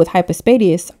people with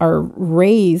hypospadias are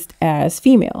raised as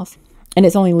females, and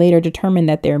it's only later determined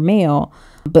that they're male,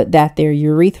 but that their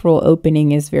urethral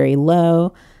opening is very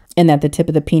low and that the tip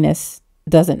of the penis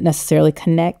doesn't necessarily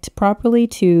connect properly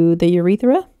to the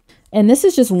urethra. And this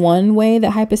is just one way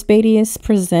that hypospadias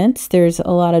presents. There's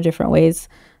a lot of different ways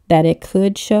that it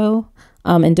could show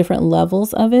and different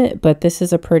levels of it, but this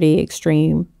is a pretty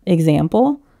extreme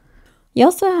example. You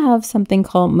also have something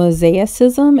called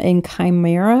mosaicism and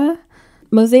chimera.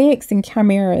 Mosaics and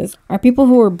chimeras are people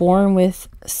who are born with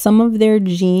some of their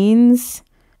genes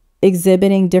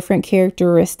exhibiting different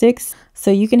characteristics.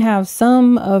 So you can have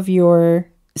some of your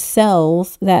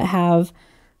cells that have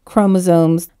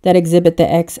chromosomes that exhibit the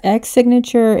XX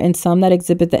signature and some that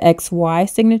exhibit the XY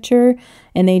signature,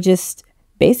 and they just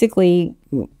basically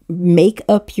make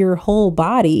up your whole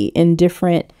body in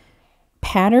different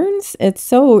patterns. It's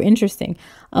so interesting.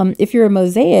 If you're a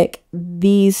mosaic,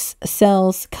 these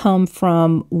cells come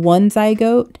from one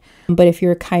zygote, but if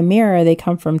you're a chimera, they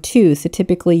come from two. So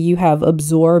typically you have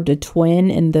absorbed a twin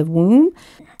in the womb.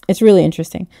 It's really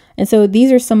interesting. And so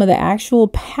these are some of the actual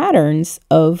patterns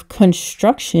of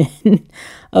construction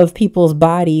of people's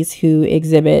bodies who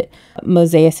exhibit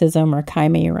mosaicism or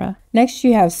chimera. Next,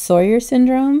 you have Sawyer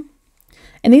syndrome.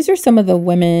 And these are some of the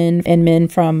women and men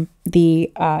from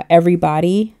the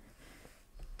Everybody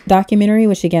documentary,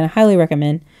 which again, I highly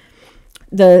recommend.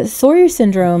 The Sawyer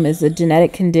syndrome is a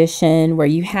genetic condition where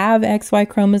you have XY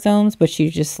chromosomes, but you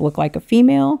just look like a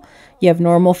female. You have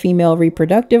normal female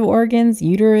reproductive organs,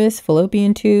 uterus,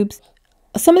 fallopian tubes.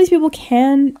 Some of these people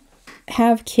can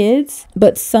have kids,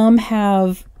 but some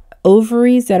have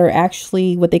ovaries that are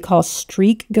actually what they call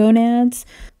streak gonads.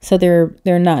 So they're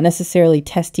not necessarily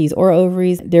testes or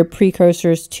ovaries. They're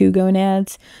precursors to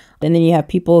gonads. And then you have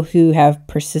people who have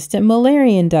persistent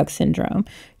Mullerian duct syndrome.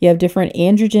 You have different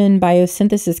androgen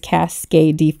biosynthesis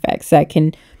cascade defects that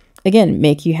can, again,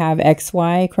 make you have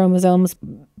XY chromosomes,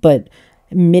 but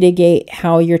mitigate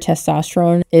how your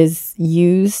testosterone is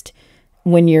used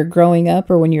when you're growing up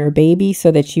or when you're a baby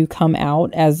so that you come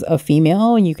out as a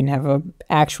female and you can have an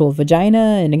actual vagina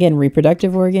and, again,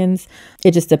 reproductive organs.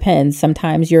 It just depends.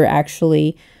 Sometimes you're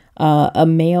actually a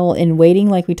male in waiting,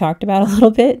 like we talked about a little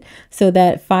bit. So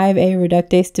that 5A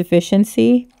reductase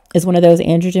deficiency is one of those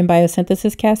androgen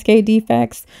biosynthesis cascade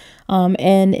defects.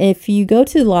 And if you go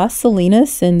to Las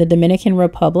Salinas in the Dominican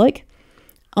Republic,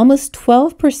 almost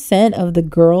 12% of the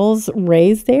girls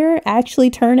raised there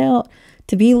actually turn out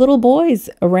to be little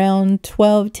boys around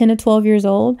 10 to 12 years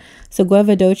old. So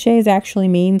Guevadoches actually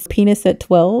means penis at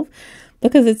 12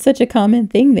 because it's such a common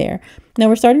thing there. Now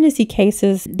we're starting to see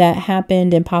cases that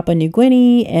happened in Papua New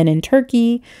Guinea and in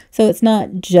Turkey. So it's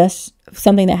not just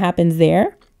something that happens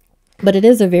there, but it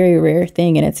is a very rare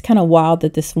thing. And it's kind of wild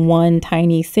that this one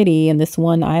tiny city and this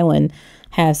one island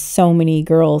has so many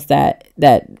girls that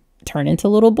turn into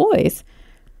little boys.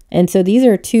 And so these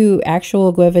are two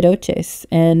actual Guevadoches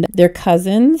and they're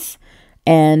cousins.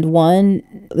 And one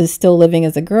is still living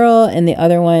as a girl and the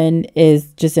other one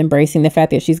is just embracing the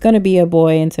fact that she's going to be a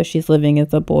boy. And so she's living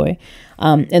as a boy.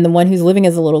 And the one who's living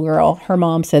as a little girl, her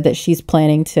mom said that she's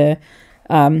planning to,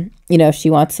 if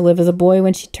she wants to live as a boy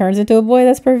when she turns into a boy,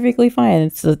 that's perfectly fine.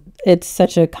 It's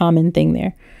such a common thing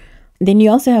there. Then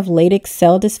you also have latex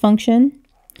cell dysfunction.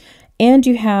 And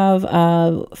you have,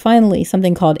 finally,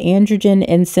 something called androgen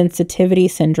insensitivity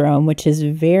syndrome, which is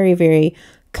very, very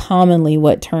commonly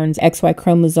what turns XY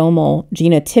chromosomal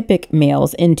genotypic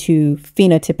males into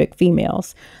phenotypic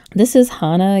females. This is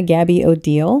Hannah Gabby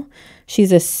O'Deal.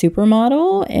 She's a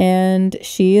supermodel and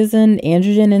she is an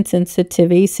androgen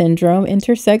insensitivity syndrome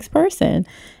intersex person.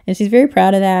 And she's very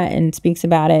proud of that and speaks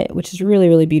about it, which is really,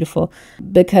 really beautiful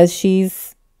because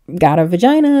she's got a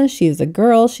vagina. She's a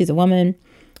girl. She's a woman.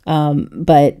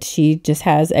 But she just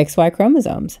has XY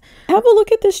chromosomes. Have a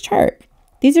look at this chart.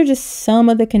 These are just some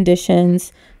of the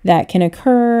conditions that can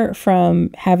occur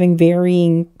from having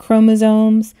varying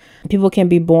chromosomes. People can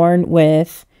be born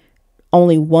with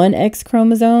only one X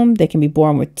chromosome. They can be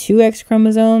born with two X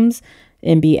chromosomes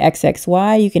and be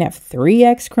XXY. You can have three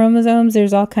X chromosomes.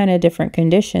 There's all kind of different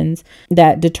conditions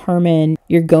that determine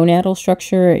your gonadal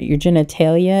structure, your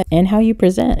genitalia, and how you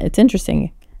present. It's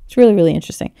interesting. It's really, really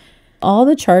interesting. All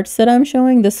the charts that I'm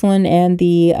showing, this one and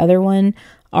the other one,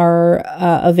 are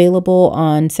available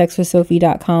on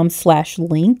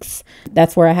sexwithsophie.com/links.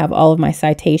 That's where I have all of my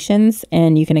citations.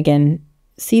 And you can, again,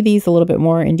 see these a little bit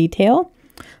more in detail.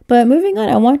 But moving on,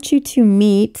 I want you to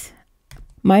meet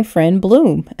my friend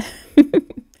Bloom.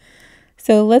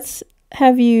 So let's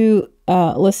have you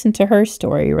listen to her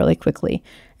story really quickly.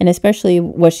 And especially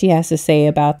what she has to say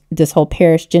about this whole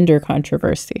parish gender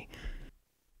controversy.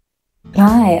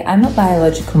 Hi, I'm a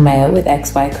biological male with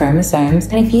XY chromosomes,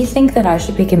 and if you think that I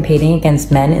should be competing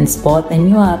against men in sport, then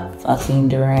you are fucking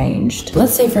deranged.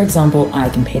 Let's say, for example, I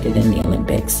competed in the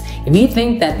Olympics. If you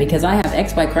think that because I have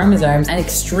XY chromosomes and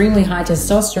extremely high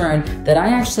testosterone that I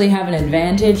actually have an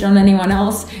advantage on anyone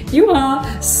else, you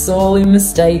are sorely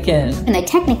mistaken. And though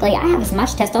technically I have as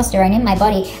much testosterone in my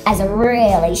body as a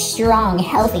really strong,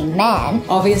 healthy man,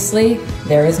 obviously,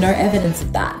 there is no evidence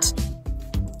of that.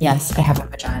 Yes, I have a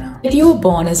vagina. If you were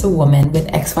born as a woman with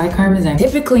XY chromosome,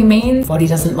 typically means body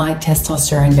doesn't like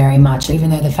testosterone very much,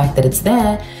 even though the fact that it's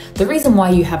there The reason why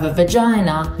you have a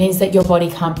vagina means that your body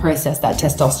can't process that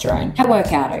testosterone. I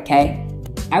work out, okay?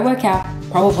 I work out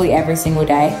probably every single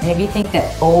day. And if you think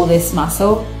that all this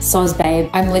muscle, soz babe,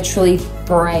 I'm literally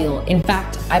frail. In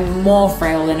fact, I'm more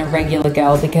frail than a regular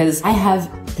girl because I have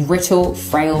brittle,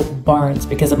 frail bones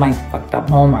because of my fucked up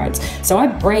hormones. So I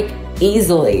break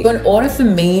easily. So in order for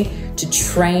me to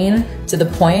train to the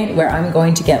point where I'm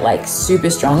going to get like super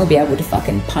strong and be able to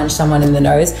fucking punch someone in the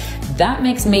nose, that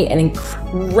makes me an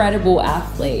incredible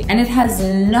athlete. And it has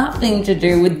nothing to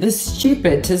do with the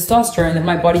stupid testosterone that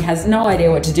my body has no idea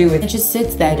what to do with. It just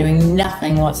sits there doing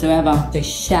nothing whatsoever. So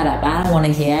shut up, I don't want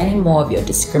to hear any more of your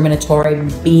discriminatory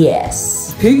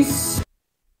BS. Peace.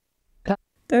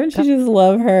 Don't you just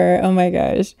love her? Oh my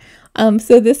gosh.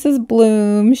 So this is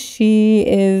Bloom. She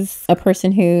is a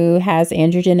person who has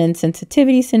androgen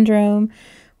insensitivity syndrome,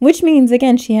 which means,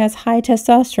 again, she has high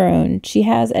testosterone. She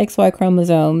has XY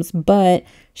chromosomes, but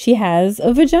she has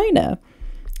a vagina.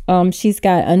 She's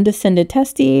got undescended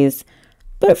testes,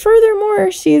 but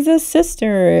furthermore, she's a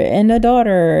sister and a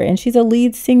daughter, and she's a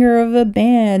lead singer of a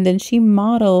band, and she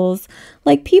models.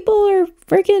 Like, people are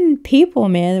freaking people,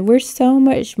 man. We're so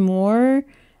much more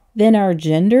than our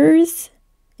genders.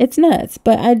 It's nuts.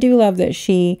 But I do love that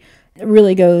she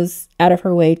really goes out of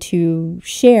her way to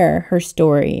share her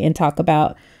story and talk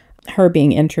about her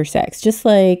being intersex, just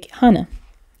like Hannah.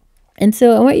 And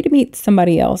so I want you to meet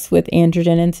somebody else with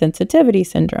androgen insensitivity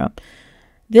syndrome.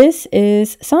 This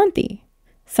is Santi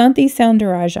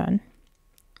Soundarajan.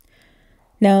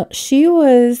 Now, she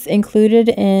was included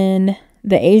in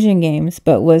the Asian Games,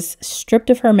 but was stripped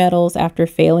of her medals after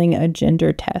failing a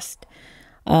gender test.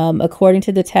 According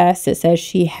to the test, it says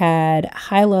she had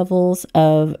high levels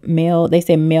of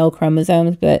male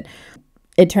chromosomes, but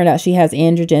it turned out she has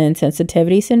androgen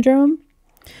insensitivity syndrome.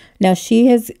 Now, she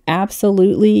has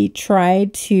absolutely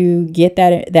tried to get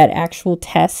that actual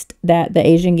test that the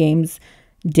Asian Games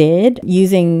did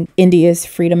using India's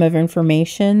Freedom of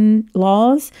Information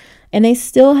laws, and they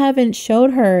still haven't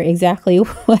showed her exactly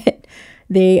what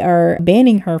they are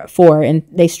banning her for, and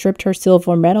they stripped her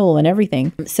silver medal and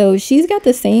everything. So she's got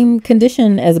the same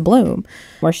condition as Bloom,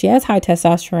 where she has high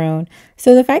testosterone.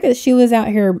 So the fact that she was out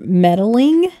here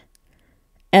medaling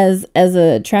as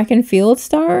a track and field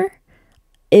star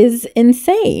is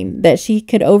insane, that she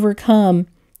could overcome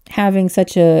having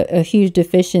such a huge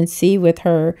deficiency with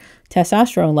her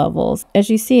testosterone levels. As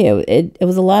you see, it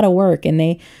was a lot of work, and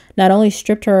they not only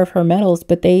stripped her of her medals,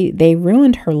 but they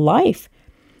ruined her life.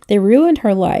 They ruined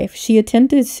her life. She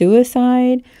attempted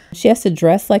suicide. She has to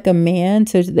dress like a man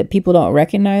so that people don't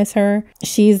recognize her.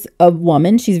 She's a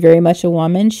woman. She's very much a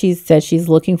woman. She said she's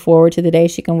looking forward to the day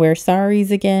she can wear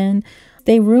saris again.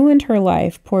 They ruined her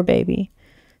life. Poor baby.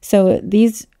 So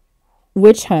these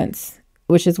witch hunts,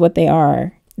 which is what they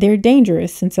are, they're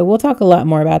dangerous. And so we'll talk a lot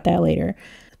more about that later.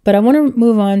 But I want to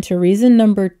move on to reason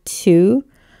number 2,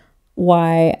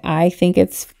 why I think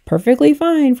it's perfectly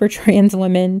fine for trans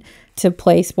women to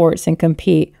play sports and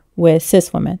compete with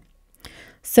cis women.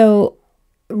 So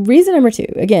reason number 2,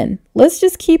 again, let's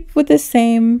just keep with the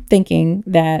same thinking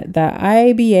that the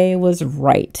IABA was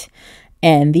right,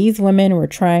 and these women were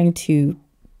trying to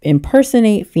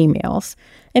impersonate females.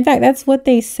 In fact, that's what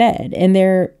they said in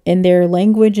their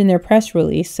language in their press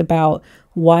release about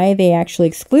why they actually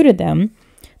excluded them.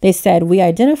 They said, "We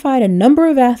identified a number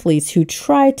of athletes who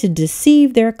tried to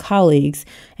deceive their colleagues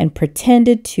and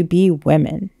pretended to be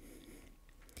women."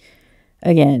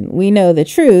 Again, we know the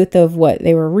truth of what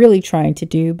they were really trying to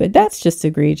do, but that's just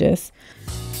egregious.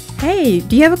 Hey,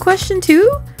 do you have a question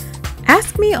too?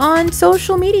 Ask me on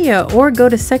social media or go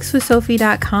to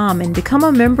sexwithsophie.com and become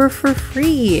a member for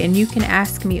free. And you can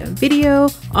ask me a video,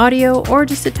 audio, or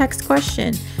just a text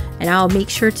question. And I'll make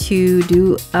sure to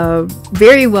do a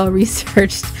very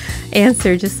well-researched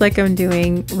answer just like I'm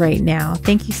doing right now.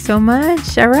 Thank you so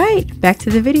much. All right, back to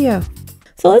the video.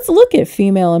 So let's look at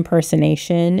female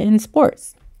impersonation in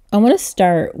sports. I want to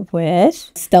start with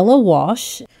Stella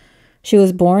Walsh. She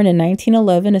was born in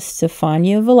 1911 as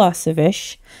Stefania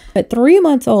Velasevich. At 3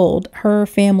 months old, her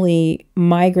family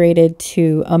migrated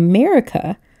to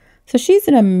America. So she's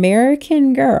an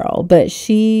American girl, but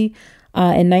she,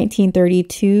 in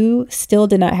 1932, still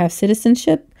did not have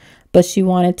citizenship, but she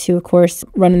wanted to, of course,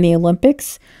 run in the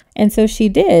Olympics. And so she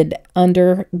did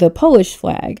under the Polish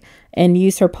flag and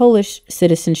used her Polish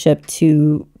citizenship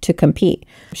to compete.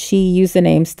 She used the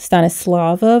name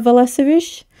Stanislava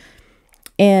Velasevich,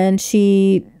 and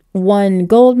she won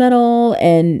gold medal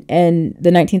in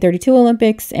the 1932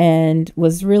 Olympics and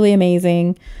was really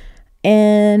amazing.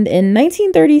 And in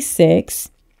 1936,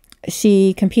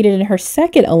 she competed in her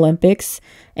second Olympics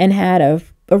and had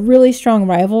a really strong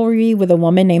rivalry with a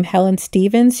woman named Helen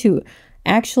Stevens, who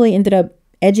actually ended up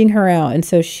edging her out. And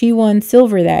so she won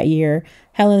silver that year.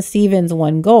 Helen Stevens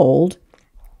won gold.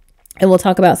 And we'll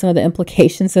talk about some of the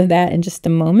implications of that in just a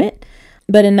moment.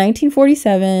 But in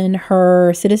 1947,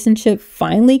 her citizenship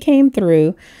finally came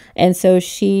through. And so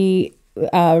she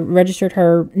registered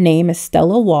her name as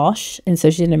Stella Walsh. And so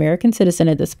she's an American citizen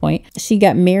at this point. She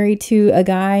got married to a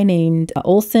guy named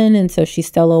Olson. And so she's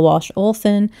Stella Walsh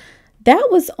Olson. That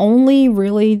was only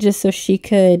really just so she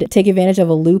could take advantage of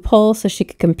a loophole so she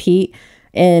could compete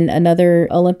in another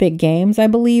Olympic Games, I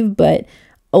believe. But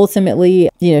ultimately,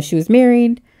 she was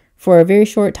married for a very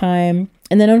short time.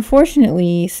 And then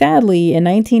unfortunately, sadly, in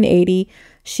 1980,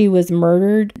 she was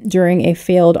murdered during a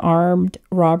failed armed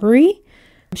robbery.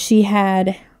 She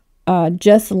had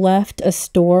just left a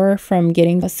store from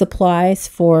getting supplies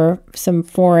for some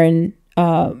foreign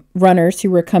runners who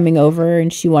were coming over,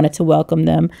 and she wanted to welcome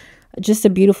them. Just a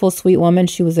beautiful, sweet woman.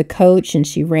 She was a coach and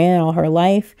she ran all her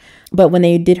life. But when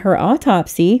they did her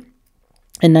autopsy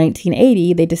in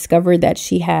 1980, they discovered that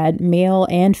she had male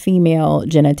and female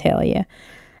genitalia.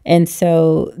 And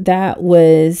so that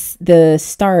was the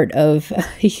start of a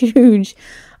huge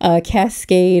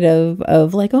cascade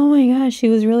of like, oh my gosh, she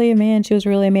was really a man. She was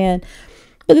really a man.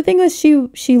 But the thing was,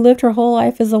 she lived her whole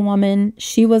life as a woman.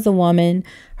 She was a woman.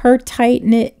 Her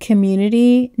tight-knit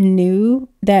community knew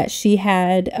that she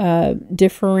had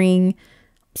differing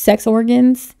sex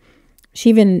organs. She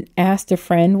even asked a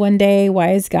friend one day, why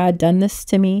has God done this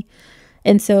to me?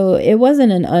 And so it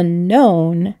wasn't an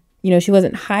unknown, she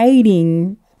wasn't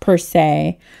hiding per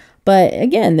se. But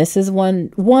again, this is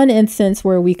one instance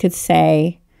where we could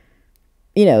say,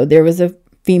 there was a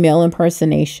female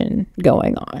impersonation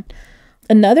going on.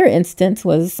 Another instance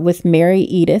was with Mary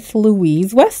Edith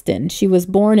Louise Weston. She was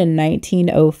born in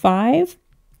 1905.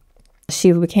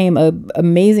 She became an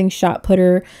amazing shot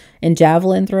putter and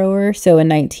javelin thrower. So in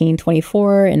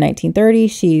 1924 and 1930,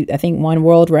 she, I think, won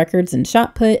world records in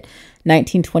shot put.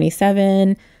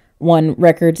 1927, won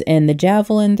records in the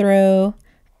javelin throw.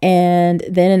 And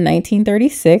then in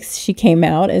 1936, she came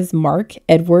out as Mark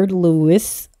Edward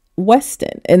Lewis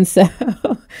Weston. And so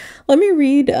let me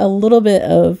read a little bit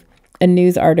of a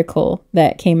news article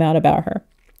that came out about her.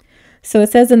 So it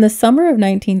says, in the summer of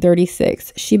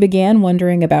 1936, she began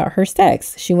wondering about her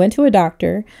sex. She went to a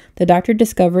doctor. The doctor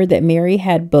discovered that Mary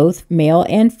had both male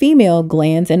and female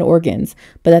glands and organs,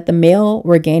 but that the male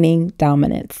were gaining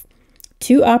dominance.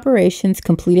 2 operations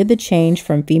completed the change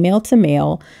from female to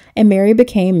male, and Mary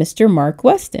became Mr. Mark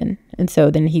Weston. And so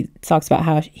then he talks about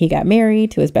how he got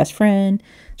married to his best friend.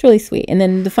 It's really sweet. And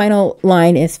then the final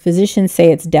line is, physicians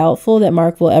say it's doubtful that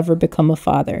Mark will ever become a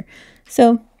father.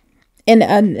 So,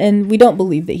 and we don't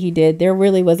believe that he did. There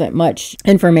really wasn't much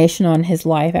information on his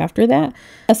life after that.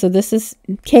 So this is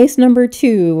case number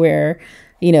 2 where,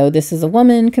 this is a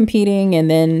woman competing and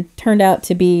then turned out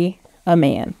to be a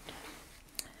man.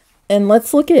 And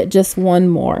let's look at just one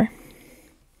more.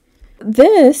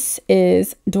 This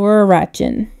is Dora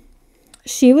Ratjen.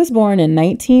 She was born in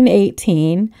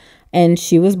 1918, and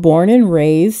she was born and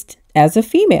raised as a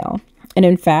female. And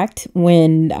in fact,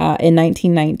 when in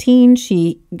 1919,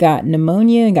 she got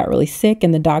pneumonia and got really sick,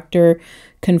 and the doctor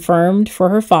confirmed for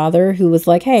her father, who was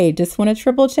like, hey, just want to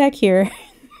triple check here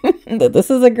that this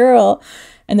is a girl.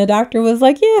 And the doctor was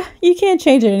like, yeah, you can't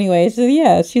change it anyway. She said,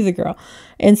 yeah, she's a girl.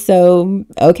 And so,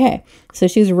 okay. So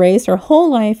she's raised her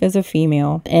whole life as a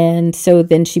female. And so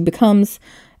then she becomes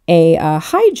a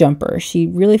high jumper. She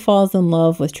really falls in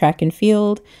love with track and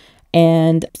field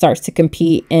and starts to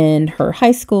compete in her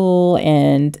high school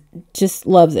and just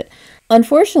loves it.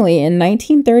 Unfortunately, in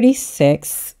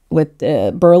 1936, with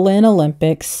the Berlin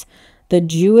Olympics, the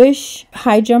Jewish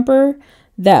high jumper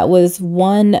that was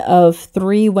one of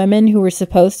 3 women who were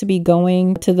supposed to be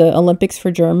going to the Olympics for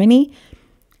Germany,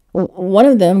 one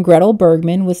of them, Gretel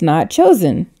Bergman, was not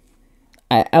chosen.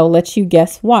 I'll let you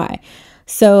guess why.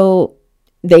 So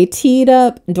they teed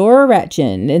up Dora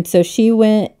Ratjen, and so she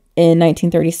went in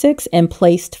 1936 and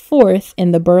placed 4th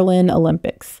in the Berlin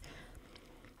Olympics.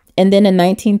 And then in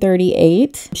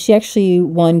 1938, she actually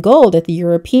won gold at the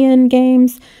European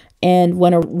Games and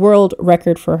won a world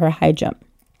record for her high jump.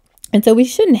 And so we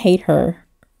shouldn't hate her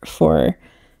for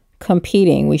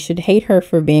competing. We should hate her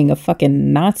for being a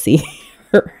fucking Nazi,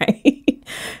 right?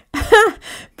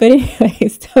 But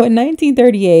anyways, so in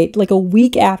 1938, like a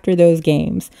week after those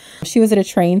games, she was at a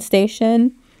train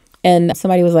station and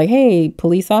somebody was like, hey,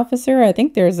 police officer, I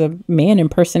think there's a man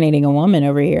impersonating a woman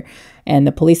over here. And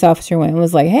the police officer went and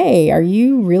was like, hey, are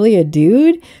you really a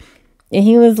dude? And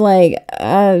he was like,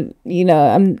 I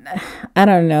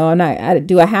don't know.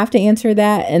 Do I have to answer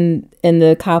that? And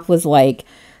the cop was like,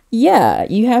 yeah,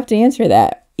 you have to answer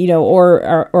that,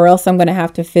 or else I'm going to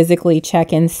have to physically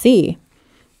check and see.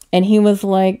 And he was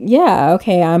like, yeah,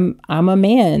 okay, I'm a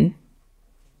man.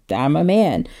 I'm a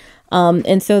man.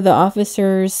 And so the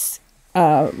officers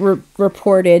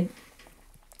reported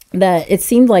that it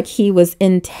seemed like he was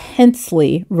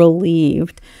intensely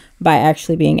relieved by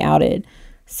actually being outed.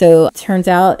 So it turns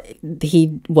out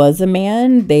he was a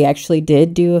man. They actually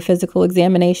did do a physical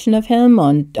examination of him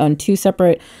on 2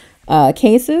 separate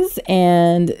cases,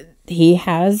 and he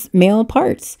has male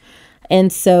parts.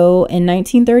 And so in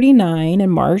 1939, in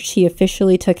March, he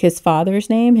officially took his father's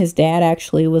name. His dad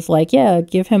actually was like, yeah,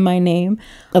 give him my name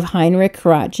of Heinrich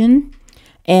Ratjen.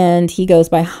 And he goes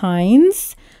by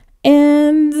Heinz.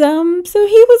 And so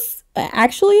he was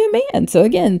actually a man. So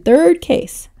again, 3rd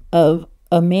case of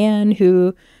a man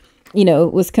who,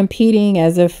 was competing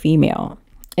as a female.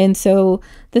 And so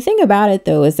the thing about it,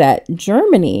 though, is that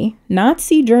Germany,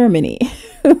 Nazi Germany,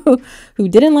 who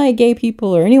didn't like gay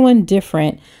people or anyone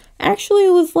different, actually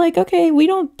was like, okay, we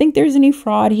don't think there's any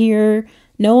fraud here.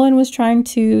 No one was trying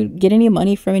to get any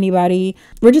money from anybody.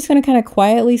 We're just going to kind of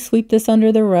quietly sweep this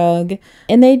under the rug.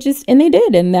 And they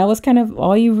did. And that was kind of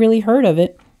all you really heard of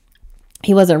it.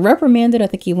 He wasn't reprimanded. I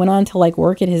think he went on to like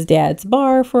work at his dad's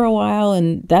bar for a while.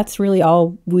 And that's really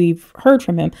all we've heard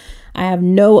from him. I have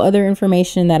no other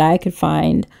information that I could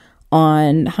find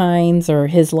on Heinz or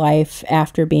his life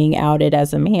after being outed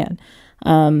as a man.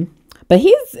 But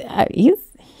he's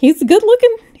a good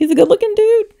looking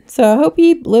dude. So I hope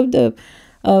he lived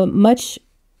a much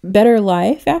better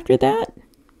life after that.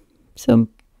 So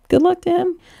good luck to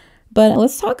him. But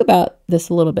let's talk about this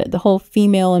a little bit. The whole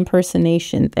female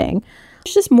impersonation thing.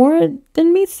 It's just more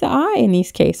than meets the eye in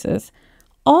these cases.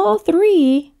 All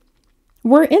 3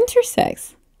 were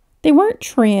intersex. They weren't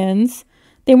trans.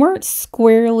 They weren't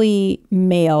squarely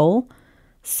male.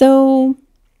 So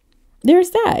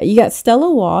there's that. You got Stella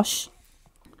Walsh.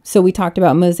 So we talked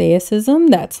about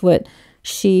mosaicism. That's what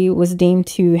she was deemed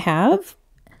to have.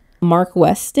 Mark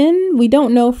Weston, we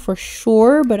don't know for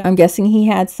sure, but I'm guessing he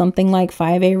had something like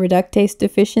 5A reductase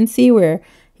deficiency where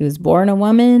he was born a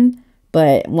woman,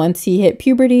 but once he hit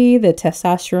puberty, the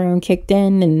testosterone kicked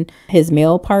in and his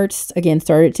male parts again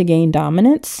started to gain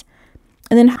dominance.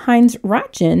 And then Heinz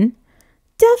Ratjen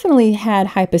definitely had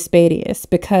hypospadias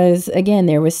because, again,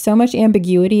 there was so much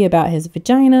ambiguity about his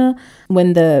vagina.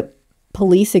 When the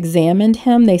police examined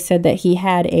him, they said that he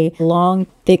had a long,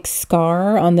 thick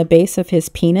scar on the base of his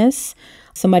penis.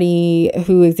 Somebody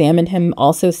who examined him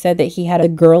also said that he had a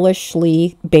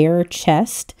girlishly bare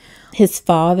chest. His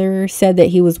father said that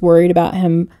he was worried about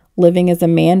him living as a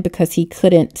man because he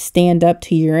couldn't stand up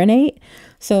to urinate.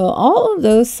 So all of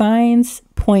those signs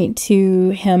point to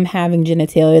him having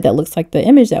genitalia that looks like the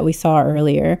image that we saw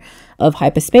earlier of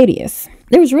hypospadias.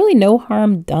 There was really no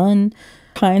harm done.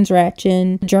 Heinz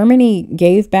Ratjen. Germany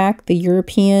gave back the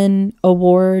European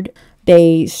award.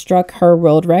 They struck her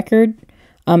world record.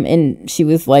 And she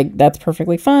was like, that's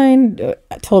perfectly fine.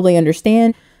 I totally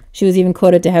understand. She was even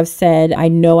quoted to have said, I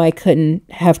know I couldn't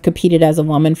have competed as a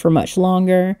woman for much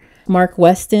longer. Mark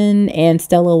Weston and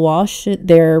Stella Walsh,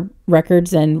 their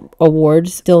records and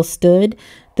awards still stood.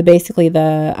 Basically,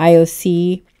 the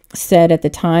IOC said at the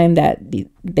time that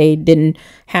they didn't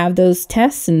have those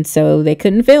tests, and so they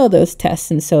couldn't fail those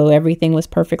tests, and so everything was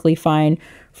perfectly fine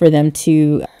for them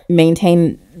to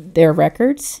maintain their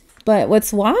records. But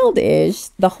what's wild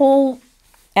is the whole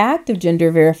act of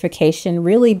gender verification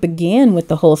really began with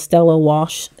the whole Stella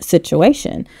Walsh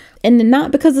situation. And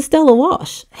not because of Stella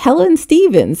Walsh. Helen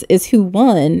Stevens is who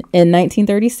won in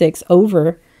 1936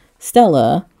 over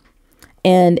Stella.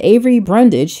 And Avery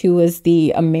Brundage, who was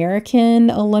the American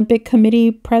Olympic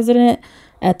Committee president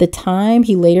at the time,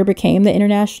 he later became the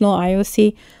International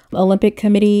IOC Olympic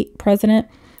Committee president.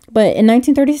 But in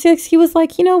 1936, he was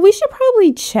like, we should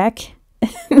probably check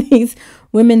these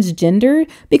women's gender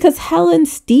because Helen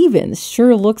Stevens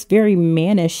sure looks very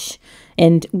mannish.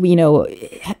 And,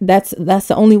 that's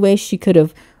the only way she could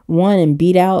have won and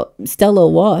beat out Stella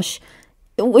Walsh,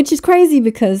 which is crazy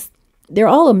because they're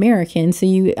all American. So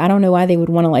I don't know why they would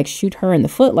want to like shoot her in the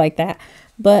foot like that.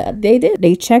 But they did.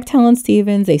 They checked Helen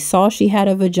Stevens. They saw she had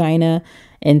a vagina.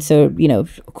 And so,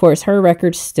 of course, her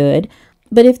record stood.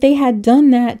 But if they had done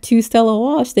that to Stella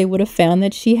Walsh, they would have found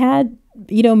that she had,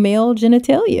 male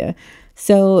genitalia.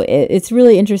 So it's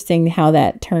really interesting how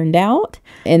that turned out,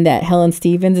 and that Helen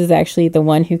Stevens is actually the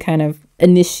one who kind of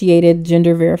initiated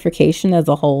gender verification as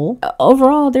a whole.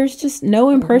 Overall, there's just no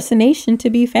impersonation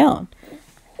to be found.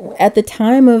 At the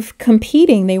time of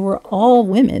competing, they were all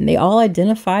women. They all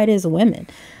identified as women.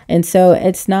 And so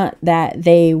it's not that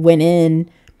they went in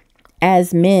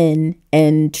as men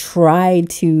and tried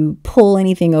to pull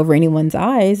anything over anyone's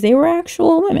eyes, they were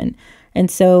actual women. And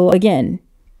so again,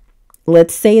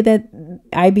 let's say that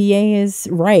IBA is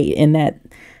right in that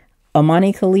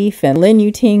Imane Khelif and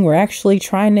Yu-ting were actually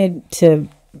trying to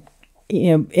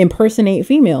impersonate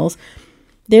females.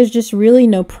 There's just really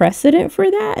no precedent for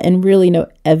that and really no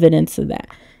evidence of that.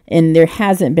 And there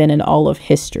hasn't been in all of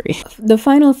history. The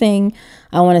final thing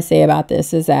I want to say about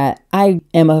this is that I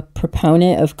am a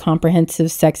proponent of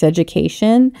comprehensive sex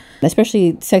education,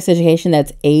 especially sex education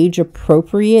that's age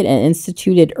appropriate and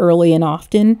instituted early and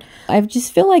often. I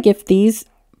just feel like if these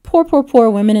poor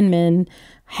women and men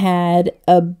had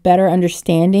a better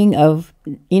understanding of,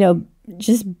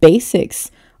 just basics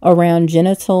around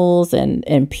genitals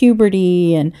and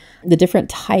puberty and the different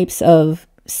types of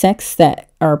sexes that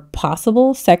are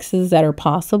possible,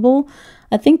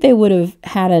 I think they would have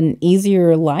had an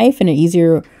easier life and an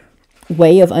easier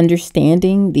way of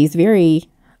understanding these very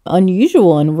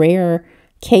unusual and rare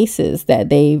cases that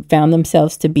they found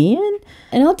themselves to be in.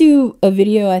 And I'll do a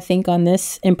video, I think, on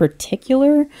this in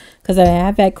particular, because I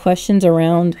have had questions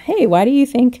around, hey, why do you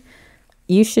think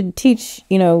you should teach,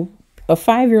 a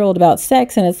 5-year-old about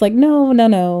sex? And it's like,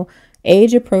 no.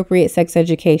 Age appropriate sex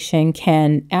education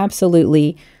can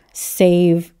absolutely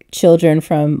save children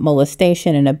from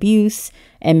molestation and abuse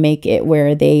and make it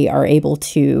where they are able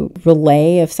to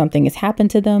relay if something has happened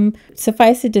to them.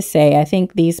 Suffice it to say, I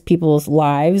think these people's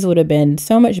lives would have been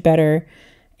so much better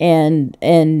and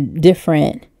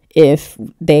different if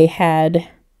they had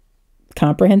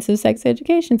comprehensive sex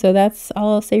education. So that's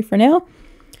all I'll say for now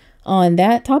on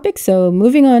that topic. So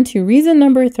moving on to reason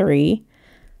number 3,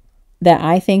 that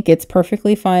I think it's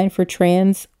perfectly fine for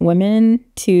trans women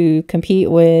to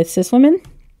compete with cis women.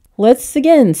 Let's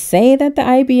again say that the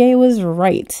IBA was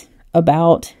right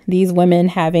about these women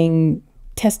having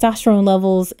testosterone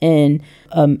levels in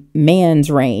a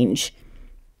man's range.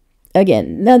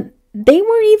 Again, now, they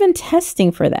weren't even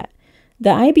testing for that. The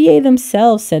IBA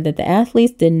themselves said that the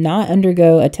athletes did not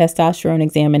undergo a testosterone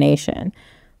examination.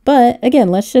 But again,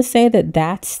 let's just say that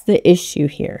that's the issue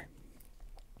here.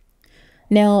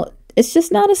 Now, it's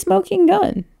just not a smoking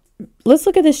gun. Let's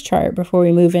look at this chart before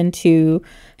we move into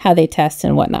how they test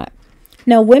and whatnot.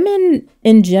 Now, women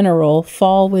in general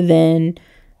fall within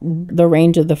the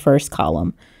range of the first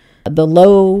column. The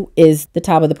low is the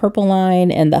top of the purple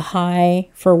line, and the high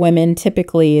for women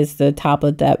typically is the top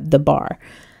of the bar.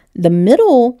 The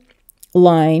middle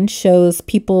line shows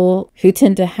people who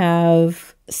tend to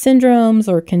have syndromes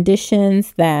or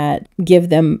conditions that give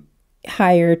them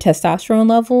higher testosterone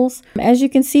levels. As you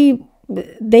can see,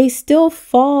 they still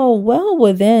fall well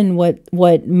within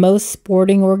what most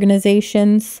sporting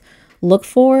organizations look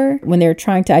for when they're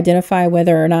trying to identify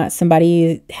whether or not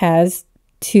somebody has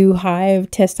too high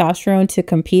of testosterone to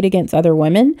compete against other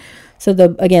women. So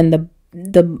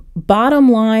the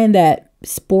bottom line that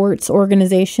sports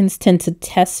organizations tend to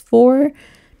test for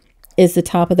is the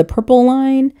top of the purple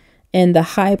line, and the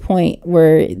high point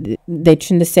where they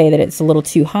tend to say that it's a little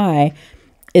too high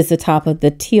is the top of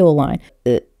the teal line.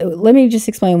 Let me just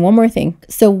explain one more thing.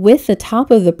 So with the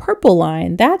top of the purple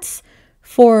line, that's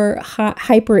for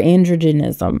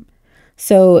hyperandrogenism.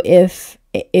 So if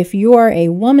you are a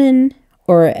woman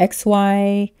or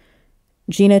XY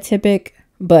genotypic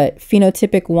but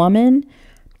phenotypic woman,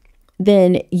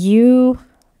 then you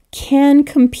can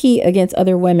compete against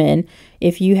other women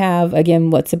if you have, again,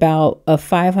 what's about a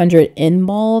 500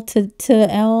 nmol to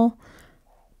L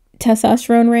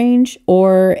testosterone range,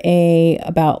 or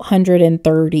about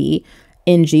 130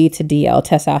 ng to DL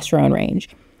testosterone range.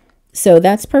 So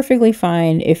that's perfectly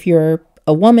fine if you're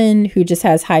a woman who just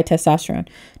has high testosterone.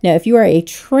 Now, if you are a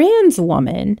trans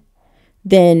woman,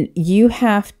 then you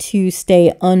have to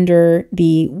stay under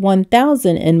the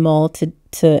 1000 nmol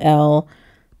to L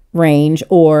range,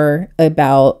 or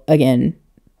about, again,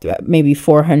 maybe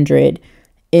 400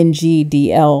 ng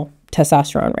DL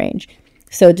testosterone range.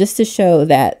 So just to show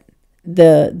that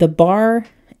the bar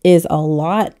is a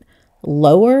lot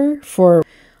lower for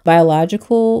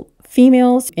biological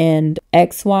females and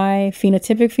XY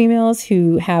phenotypic females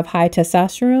who have high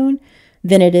testosterone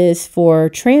than it is for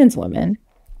trans women,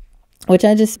 which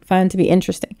I just find to be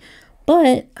interesting.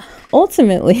 But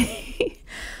ultimately,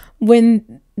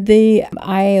 when the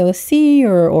IOC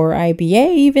or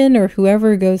IBA even, or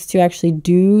whoever goes to actually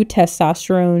do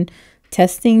testosterone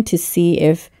testing to see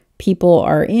if people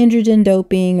are androgen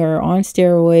doping or on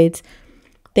steroids,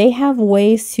 they have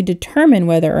ways to determine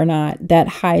whether or not that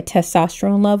high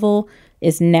testosterone level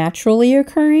is naturally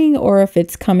occurring or if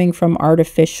it's coming from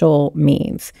artificial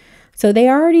means. So they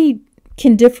already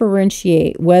can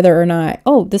differentiate whether or not,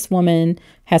 oh, this woman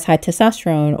has high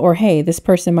testosterone, or hey, this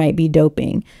person might be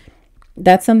doping.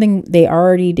 That's something they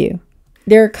already do.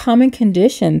 There are common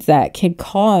conditions that could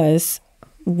cause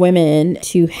women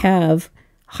to have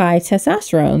high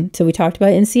testosterone. So we talked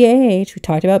about NCAH, we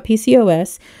talked about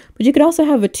PCOS, but you could also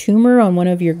have a tumor on one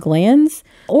of your glands.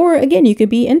 Or again, you could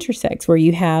be intersex, where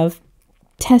you have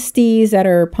testes that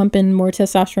are pumping more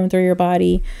testosterone through your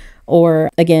body, or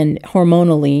again,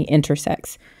 hormonally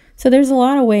intersex. So there's a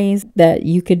lot of ways that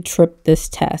you could trip this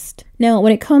test. Now,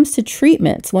 when it comes to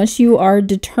treatments, once you are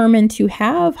determined to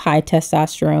have high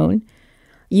testosterone,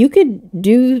 you could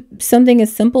do something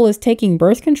as simple as taking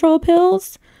birth control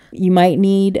pills. You might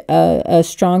need a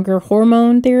stronger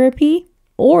hormone therapy.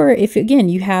 Or if, again,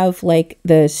 you have like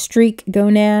the streak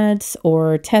gonads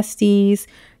or testes,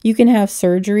 you can have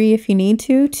surgery if you need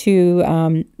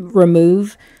to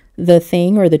remove the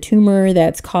thing or the tumor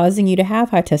that's causing you to have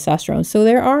high testosterone. So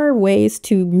there are ways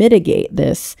to mitigate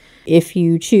this if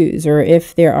you choose, or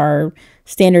if there are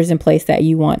standards in place that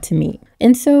you want to meet.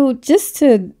 And so just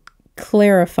to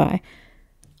clarify,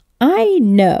 I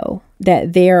know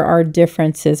that there are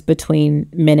differences between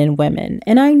men and women.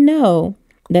 And I know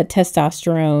that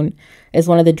testosterone is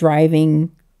one of the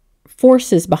driving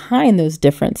forces behind those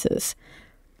differences.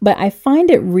 But I find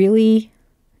it really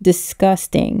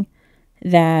disgusting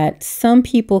that some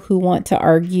people who want to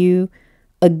argue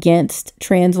against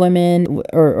trans women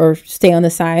or stay on the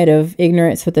side of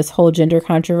ignorance with this whole gender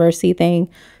controversy thing,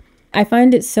 I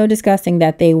find it so disgusting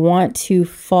that they want to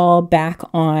fall back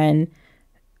on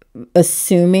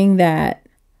assuming that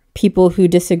people who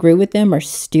disagree with them are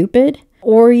stupid,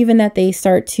 or even that they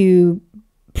start to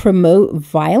promote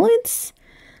violence.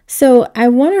 So I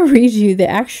want to read you the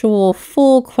actual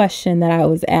full question that I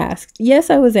was asked. Yes,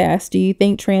 I was asked, do you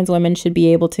think trans women should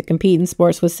be able to compete in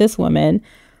sports with cis women?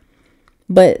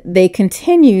 But they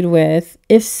continued with,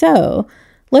 if so,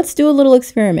 let's do a little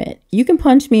experiment. You can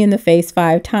punch me in the face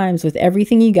 5 times with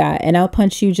everything you got, and I'll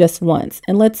punch you just once,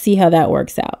 and let's see how that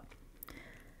works out.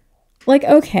 Like,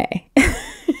 okay.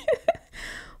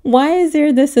 Why is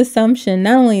there this assumption,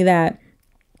 not only that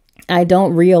I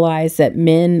don't realize that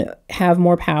men have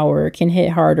more power, can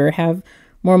hit harder, have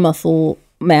more muscle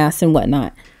mass and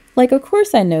whatnot. Like, of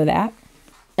course I know that.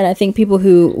 And I think people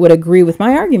who would agree with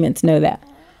my arguments know that.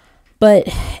 But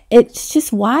it's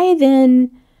just, why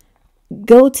then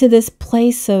go to this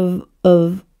place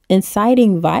of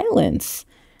inciting violence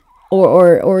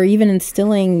or even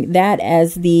instilling that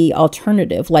as the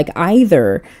alternative? Like,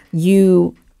 either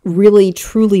you really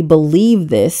truly believe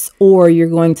this, or you're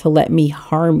going to let me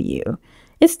harm you.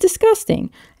 It's disgusting.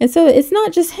 And so it's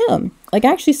not just him. Like,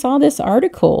 I actually saw this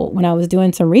article when I was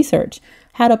doing some research,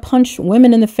 how to punch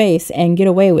women in the face and get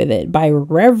away with it, by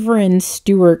Reverend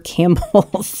Stuart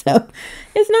Campbell. So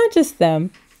it's not just them,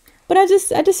 but I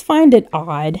just find it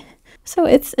odd. So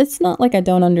it's not like I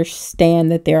don't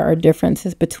understand that there are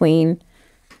differences between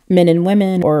men and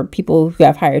women, or people who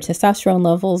have higher testosterone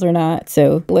levels or not.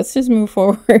 So let's just move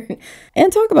forward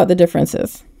and talk about the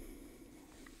differences.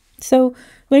 So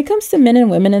when it comes to men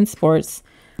and women in sports,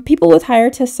 people with higher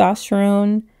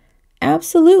testosterone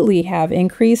absolutely have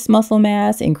increased muscle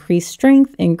mass, increased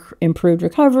strength, improved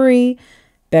recovery,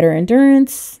 better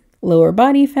endurance, lower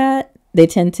body fat. They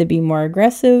tend to be more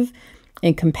aggressive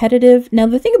and competitive. Now,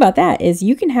 the thing about that is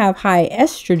you can have high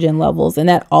estrogen levels, and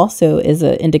that also is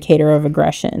an indicator of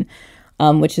aggression,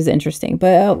 which is interesting.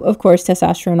 But of course,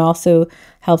 testosterone also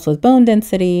helps with bone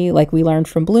density, like we learned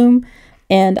from Bloom,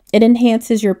 and it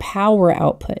enhances your power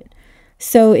output.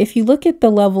 So if you look at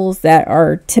the levels that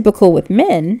are typical with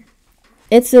men,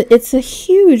 it's a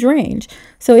huge range.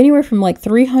 So anywhere from like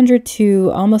 300 to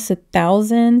almost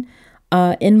 1,000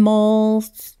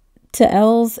 nmols to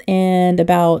L's, and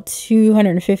about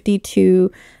 250 to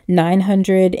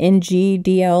 900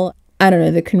 NG/DL. I don't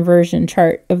know the conversion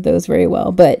chart of those very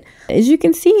well, but as you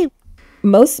can see,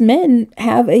 most men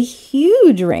have a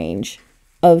huge range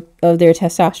of their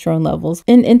testosterone levels.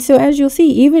 And so as you'll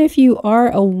see, even if you are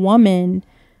a woman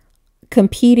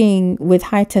competing with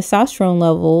high testosterone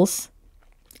levels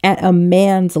at a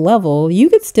man's level, you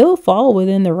could still fall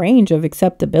within the range of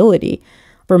acceptability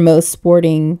for most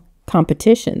sporting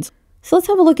competitions. So let's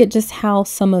have a look at just how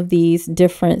some of these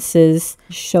differences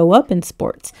show up in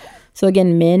sports. So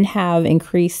again, men have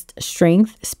increased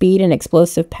strength, speed, and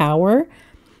explosive power,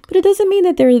 but it doesn't mean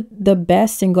that they're the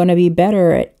best and going to be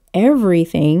better at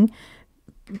everything.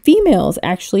 Females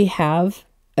actually have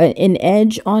an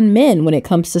edge on men when it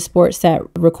comes to sports that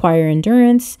require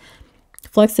endurance,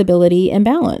 flexibility, and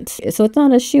balance. So it's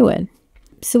not a shoo-in.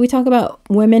 So we talk about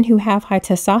women who have high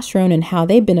testosterone and how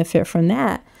they benefit from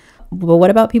that. But what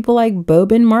about people like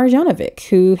Boban Marjanovic,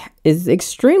 who is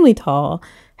extremely tall,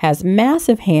 has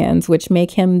massive hands, which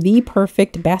make him the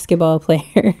perfect basketball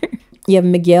player? You have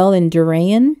Miguel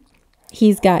Indurain.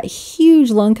 He's got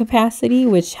huge lung capacity,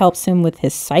 which helps him with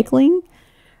his cycling.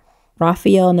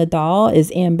 Rafael Nadal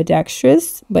is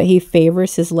ambidextrous, but he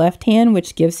favors his left hand,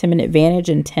 which gives him an advantage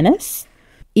in tennis.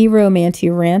 Eero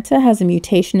Mantiranta has a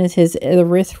mutation in his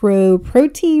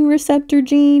erythropoietin receptor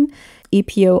gene,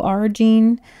 EPOR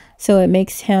gene, so it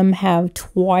makes him have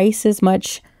twice as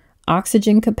much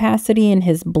oxygen capacity in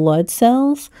his blood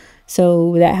cells.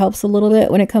 So that helps a little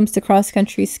bit when it comes to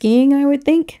cross-country skiing, I would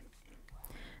think.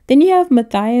 Then you have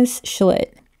Matthias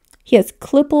Schlitt. He has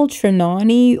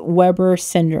Klippel-Trenaunay-Weber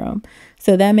syndrome.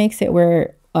 So that makes it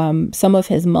where some of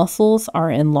his muscles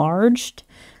are enlarged.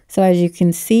 So as you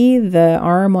can see, the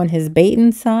arm on his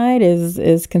baton side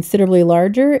is considerably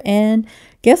larger. And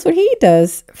guess what he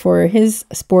does for his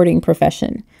sporting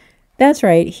profession? That's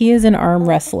right. He is an arm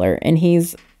wrestler, and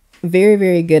he's very,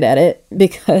 very good at it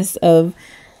because of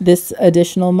this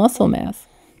additional muscle mass.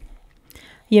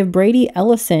 You have Brady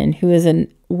Ellison, who is a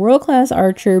world-class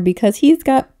archer because he's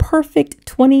got perfect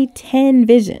 20/10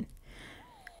 vision.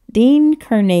 Dean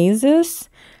Karnazes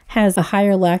has a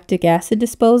higher lactic acid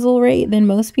disposal rate than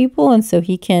most people, and so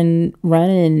he can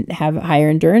run and have higher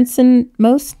endurance than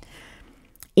most.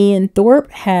 Ian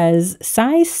Thorpe has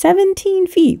size 17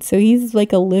 feet, so he's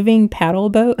like a living paddle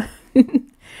boat.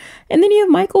 And then you have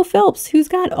Michael Phelps, who's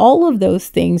got all of those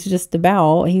things just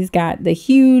about. He's got the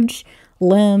huge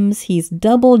limbs, he's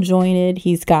double jointed,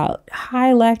 he's got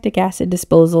high lactic acid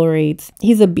disposal rates.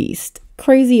 He's a beast.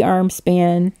 Crazy arm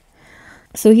span.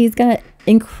 So he's got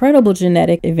incredible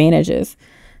genetic advantages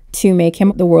to make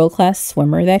him the world-class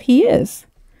swimmer that he is.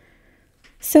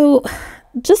 So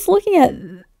just looking at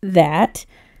that,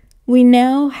 we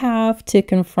now have to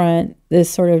confront this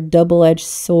sort of double-edged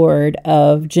sword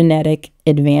of genetic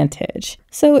advantage.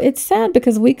 So it's sad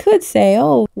because we could say,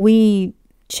 oh, we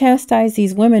chastise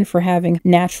these women for having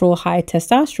natural high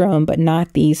testosterone, but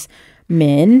not these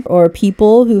men or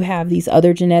people who have these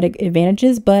other genetic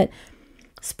advantages. But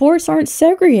sports aren't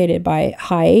segregated by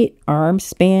height, arm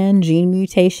span, gene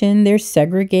mutation. They're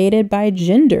segregated by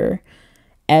gender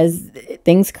as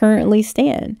things currently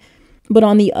stand. But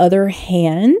on the other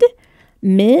hand,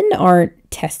 men aren't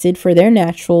tested for their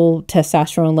natural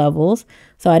testosterone levels.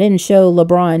 So I didn't show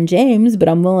LeBron James, but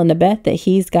I'm willing to bet that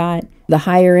he's got the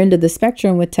higher end of the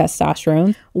spectrum with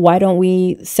testosterone. Why don't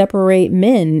we separate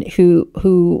men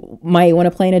who might want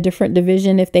to play in a different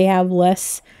division if they have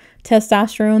less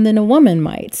testosterone than a woman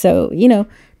might? So, you know,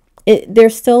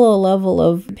 there's still a level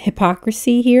of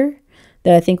hypocrisy here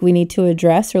that I think we need to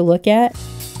address or look at.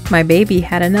 My baby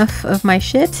had enough of my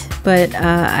shit, but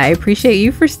I appreciate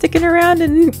you for sticking around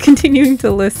and continuing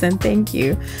to listen. Thank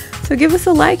you. So give us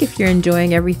a like if you're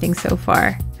enjoying everything so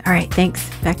far. All right, thanks.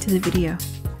 Back to the video.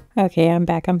 Okay, I'm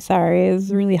back. I'm sorry. It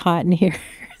was really hot in here.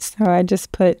 So I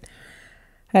just put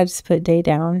day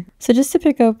down. So just to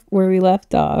pick up where we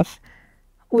left off,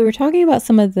 we were talking about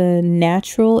some of the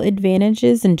natural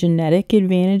advantages and genetic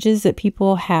advantages that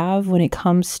people have when it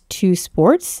comes to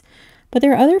sports. But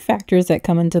there are other factors that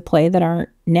come into play that aren't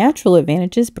natural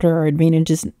advantages, but are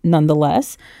advantages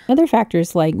nonetheless. Other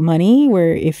factors like money,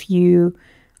 where if you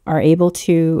are able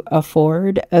to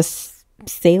afford a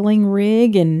sailing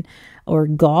rig or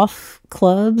golf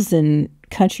clubs and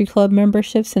country club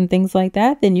memberships and things like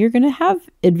that, then you're going to have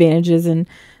advantages in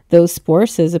those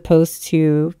sports as opposed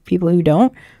to people who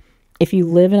don't. If you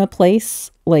live in a place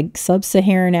like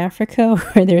sub-Saharan Africa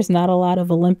where there's not a lot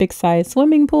of Olympic-sized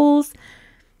swimming pools,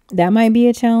 that might be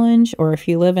a challenge. Or if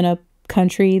you live in a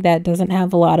country that doesn't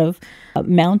have a lot of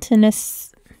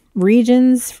mountainous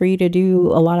regions for you to do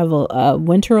a lot of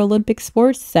winter Olympic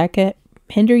sports, that could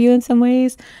hinder you in some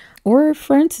ways. Or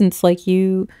for instance, like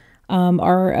you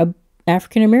are a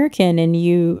African American and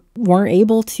you weren't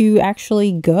able to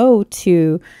actually go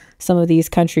to some of these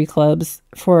country clubs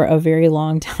for a very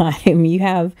long time. You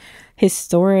have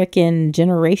historic and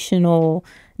generational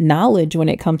knowledge when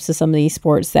it comes to some of these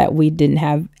sports that we didn't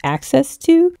have access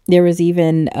to. There was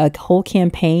even a whole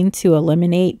campaign to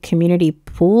eliminate community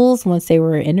pools once they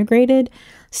were integrated.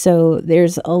 So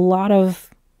there's a lot of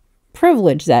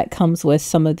privilege that comes with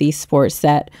some of these sports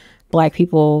that Black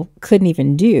people couldn't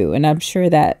even do. And I'm sure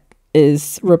that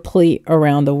is replete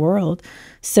around the world.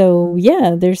 So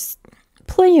yeah, there's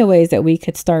plenty of ways that we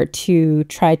could start to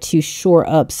try to shore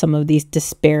up some of these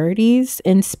disparities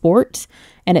in sports.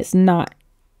 And it's not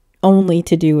only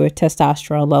to do with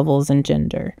testosterone levels and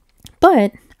gender.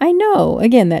 But I know,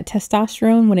 again, that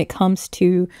testosterone, when it comes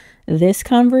to this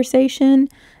conversation,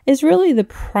 is really the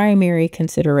primary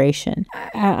consideration.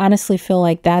 I honestly feel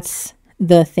like that's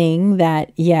the thing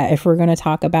that, yeah, if we're going to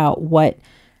talk about what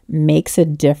makes a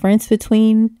difference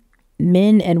between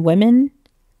men and women,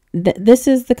 this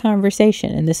is the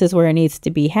conversation and this is where it needs to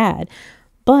be had.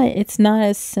 But it's not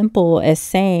as simple as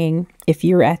saying if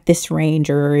you're at this range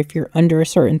or if you're under a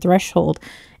certain threshold.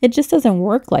 It just doesn't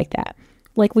work like that.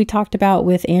 Like we talked about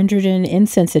with androgen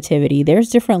insensitivity, there's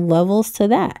different levels to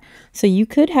that. So you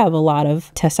could have a lot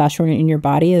of testosterone in your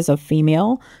body as a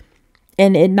female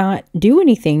and it not do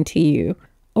anything to you.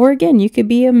 Or again, you could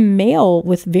be a male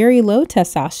with very low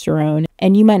testosterone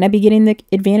and you might not be getting the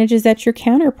advantages that your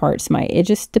counterparts might. It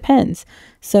just depends.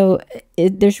 So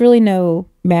there's really no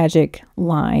magic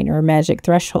line or magic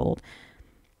threshold.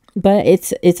 But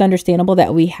it's understandable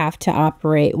that we have to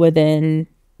operate within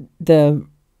the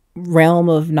realm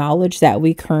of knowledge that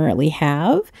we currently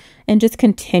have and just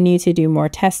continue to do more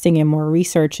testing and more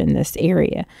research in this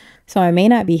area. So I may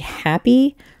not be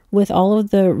happy with all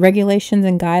of the regulations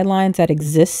and guidelines that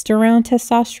exist around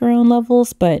testosterone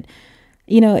levels, but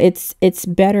it's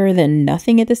better than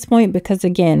nothing at this point, because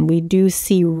again, we do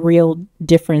see real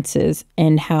differences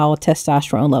in how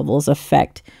testosterone levels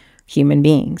affect human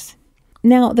beings.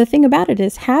 Now, the thing about it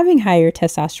is having higher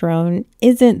testosterone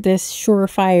isn't this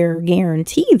surefire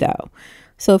guarantee, though.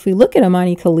 So if we look at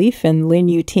Imane Khelif and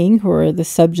Yu-ting, who are the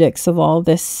subjects of all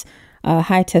this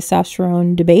high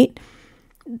testosterone debate,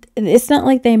 it's not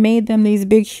like they made them these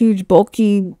big, huge,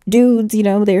 bulky dudes.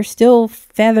 They're still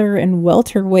feather and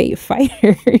welterweight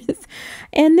fighters.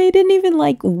 And they didn't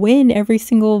even win every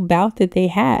single bout that they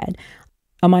had.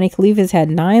 Imane Khelif has had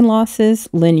 9 losses.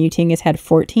 Yu-ting has had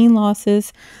 14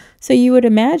 losses. So you would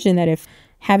imagine that if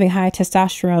having high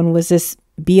testosterone was this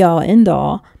be all end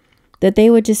all, that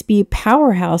they would just be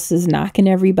powerhouses knocking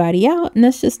everybody out. And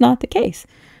that's just not the case.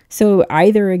 So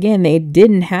either, again, they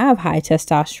didn't have high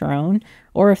testosterone,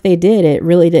 or if they did, it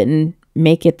really didn't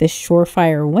make it this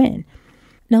surefire win.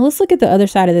 Now let's look at the other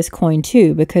side of this coin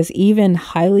too, because even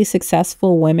highly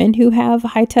successful women who have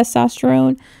high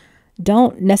testosterone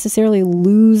don't necessarily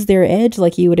lose their edge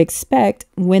like you would expect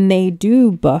when they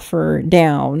do buffer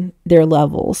down their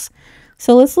levels.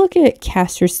 So let's look at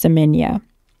Caster Semenya,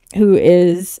 who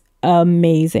is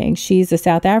amazing. She's a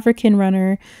South African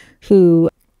runner who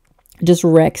just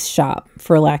wrecks shop,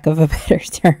 for lack of a better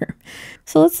term.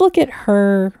 So let's look at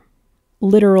her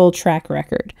literal track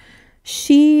record.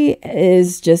 She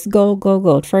is just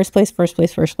gold. First place.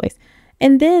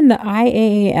 And then the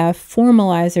IAAF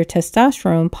formalized their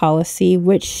testosterone policy,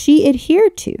 which she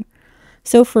adhered to.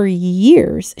 So for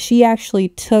years, she actually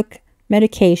took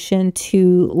medication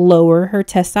to lower her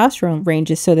testosterone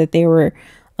ranges so that they were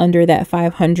under that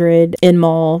 500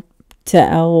 nmol to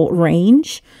L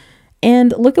range.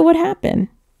 And look at what happened.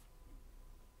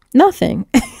 Nothing.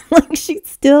 She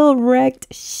still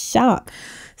wrecked shop.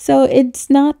 So it's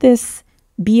not this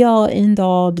be all end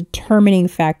all determining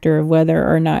factor of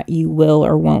whether or not you will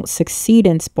or won't succeed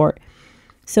in sport.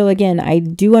 So again, I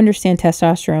do understand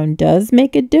testosterone does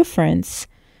make a difference,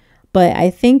 but I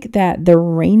think that the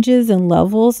ranges and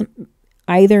levels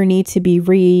either need to be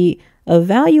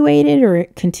re-evaluated or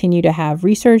continue to have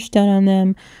research done on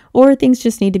them, or things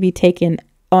just need to be taken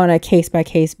on a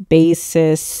case-by-case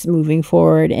basis moving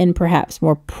forward, and perhaps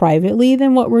more privately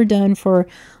than what were done for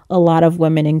a lot of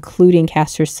women, including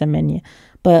Caster Semenya.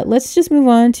 But let's just move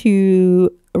on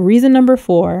to reason number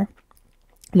 4,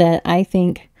 that I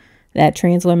think that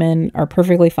trans women are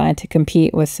perfectly fine to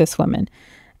compete with cis women.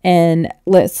 And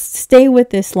let's stay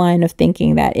with this line of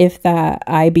thinking that if the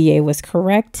IBA was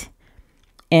correct,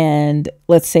 and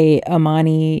let's say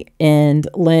Imane and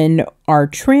Lynn are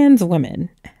trans women,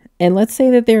 and let's say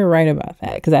that they're right about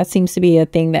that, because that seems to be a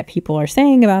thing that people are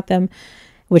saying about them,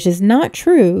 which is not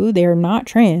true. They're not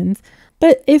trans.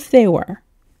 But if they were,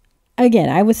 again,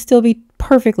 I would still be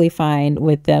perfectly fine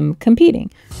with them competing.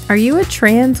 Are you a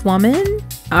trans woman?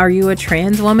 Are you a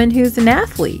trans woman who's an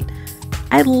athlete?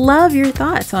 I'd love your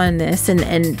thoughts on this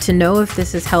and to know if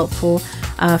this is helpful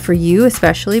for you,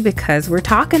 especially because we're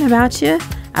talking about you.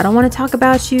 I don't want to talk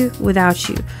about you without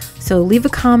you. So leave a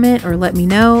comment or let me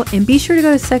know, and be sure to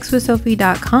go to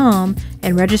sexwithsophie.com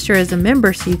and register as a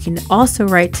member so you can also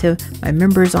write to my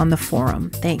members on the forum.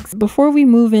 Thanks. Before we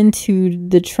move into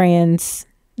the trans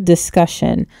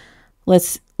discussion,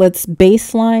 let's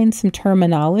baseline some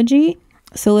terminology.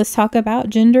 So let's talk about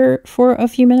gender for a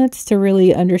few minutes to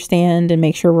really understand and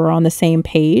make sure we're on the same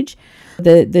page.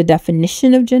 The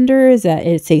definition of gender is that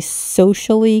it's a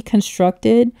socially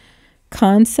constructed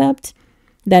concept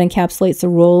that encapsulates the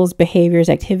roles, behaviors,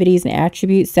 activities, and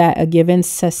attributes that a given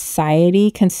society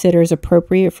considers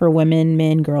appropriate for women,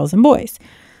 men, girls, and boys.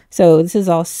 So this is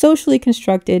all socially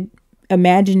constructed,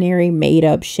 imaginary, made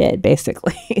up shit,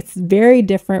 basically. It's very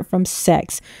different from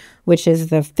sex, which is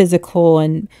the physical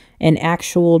and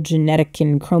actual genetic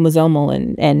and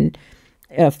chromosomal and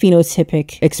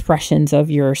phenotypic expressions of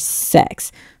your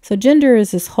sex. So gender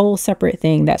is this whole separate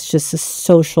thing that's just a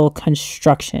social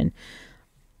construction.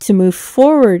 To move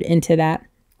forward into that,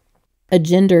 a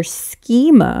gender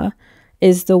schema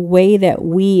is the way that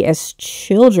we as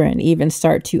children even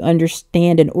start to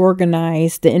understand and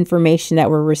organize the information that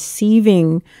we're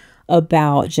receiving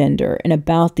about gender and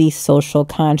about these social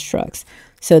constructs.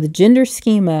 So the gender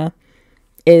schema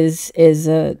is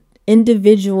a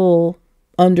individual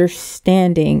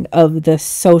understanding of the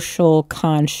social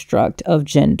construct of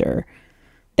gender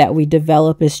that we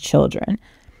develop as children.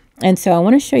 And so I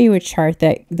want to show you a chart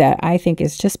that I think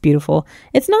is just beautiful.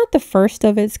 It's not the first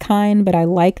of its kind, but I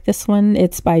like this one.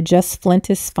 It's by Just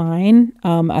Flint is Fine.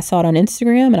 I saw it on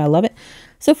Instagram and I love it.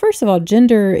 So first of all,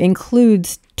 gender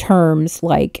includes terms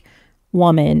like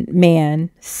woman,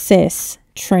 man, cis,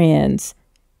 trans,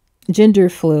 gender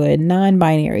fluid,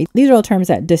 non-binary. These are all terms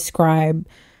that describe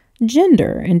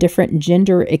gender and different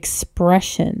gender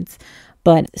expressions.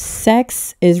 But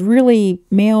sex is really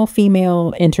male,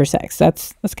 female, intersex.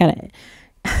 That's kind of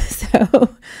it.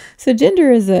 So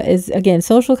gender is again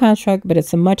social construct, but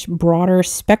it's a much broader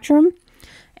spectrum.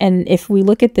 And if we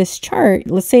look at this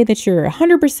chart, let's say that you're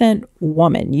 100%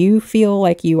 woman. You feel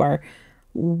like you are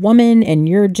woman, and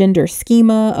your gender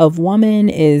schema of woman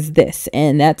is this,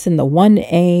 and that's in the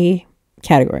 1A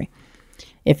category.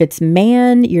 If it's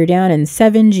man, you're down in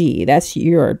 7G. That's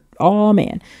you're all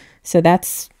man. So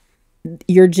that's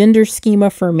your gender schema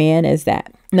for man is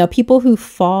that. Now, people who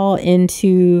fall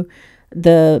into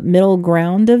the middle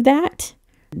ground of that,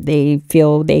 they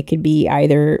feel they could be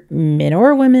either men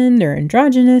or women, they're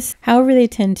androgynous. However, they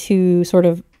tend to sort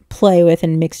of play with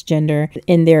and mix gender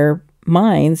in their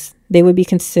minds, they would be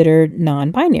considered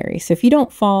non-binary. So if you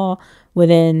don't fall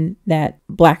within that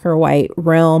black or white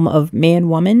realm of man,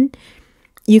 woman,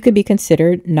 you could be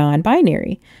considered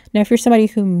non-binary. Now, if you're somebody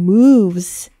who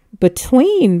moves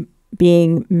between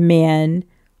being man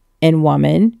and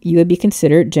woman, you would be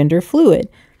considered gender fluid.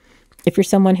 If you're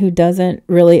someone who doesn't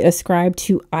really ascribe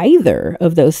to either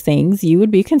of those things, you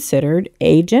would be considered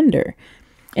agender.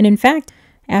 And in fact,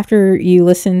 after you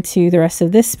listen to the rest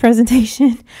of this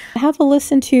presentation, have a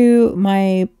listen to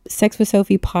my Sex with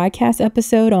Sophie podcast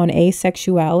episode on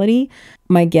asexuality.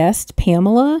 My guest,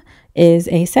 Pamela, is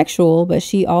asexual, but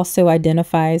she also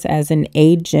identifies as an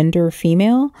agender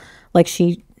female. Like,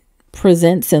 she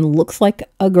presents and looks like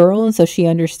a girl, and so she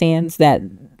understands that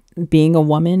being a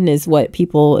woman is what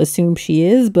people assume she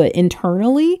is, but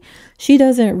internally she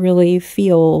doesn't really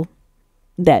feel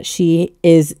that she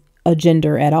is a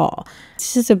gender at all.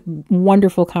 It's just a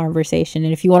wonderful conversation.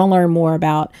 And if you want to learn more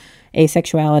about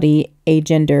asexuality,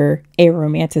 agender,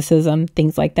 aromanticism,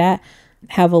 things like that,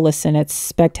 have a listen. It's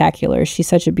spectacular. She's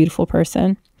such a beautiful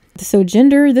person. So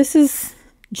gender, this is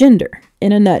gender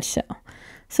in a nutshell.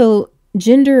 So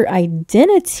gender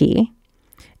identity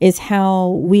is how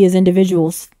we as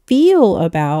individuals feel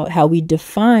about how we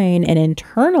define and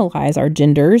internalize our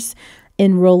genders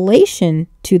in relation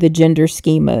to the gender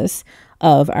schemas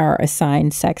of our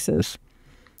assigned sexes.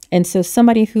 And so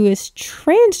somebody who is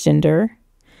transgender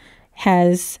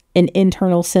has an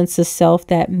internal sense of self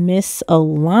that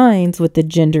misaligns with the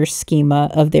gender schema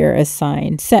of their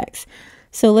assigned sex.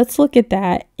 So let's look at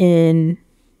that in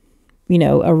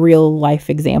a real life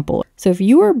example. So if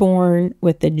you were born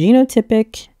with the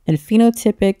genotypic and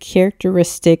phenotypic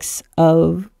characteristics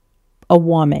of a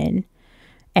woman,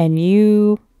 and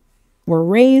you were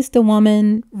raised a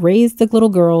woman, raised a little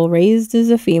girl, raised as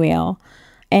a female,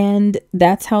 and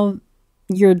that's how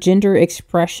your gender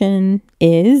expression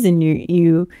is, and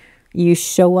you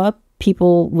show up,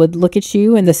 people would look at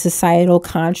you and the societal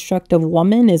construct of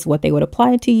woman is what they would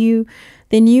apply to you,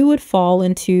 then you would fall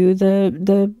into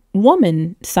the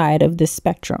woman side of the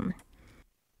spectrum.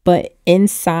 But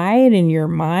inside, in your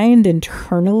mind,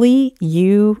 internally,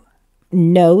 you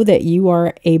know that you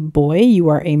are a boy, you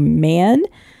are a man,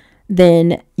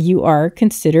 then you are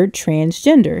considered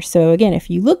transgender. So again, if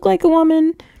you look like a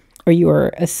woman, or you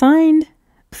are assigned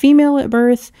female at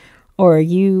birth, or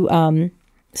you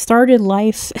started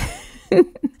life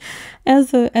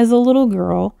as a little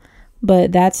girl,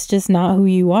 but that's just not who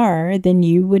you are, then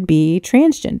you would be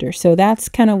transgender. So that's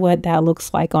kind of what that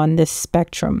looks like on this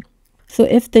spectrum. So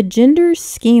if the gender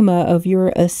schema of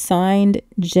your assigned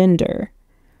gender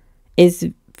is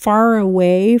far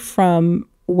away from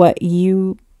what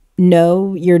you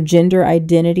know your gender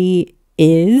identity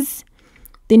is,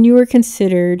 then you are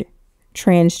considered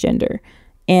transgender.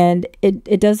 And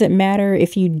it doesn't matter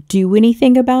if you do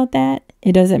anything about that.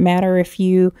 It doesn't matter if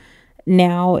you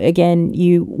now, again,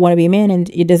 you want to be a man, and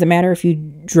it doesn't matter if you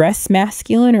dress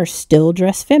masculine or still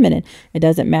dress feminine. It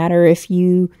doesn't matter if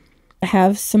you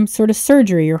have some sort of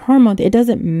surgery or hormone. It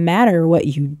doesn't matter what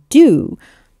you do.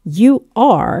 You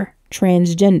are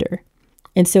transgender.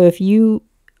 And so if you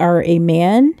are a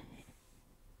man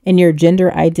and your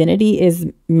gender identity is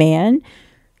man,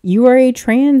 you are a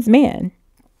trans man.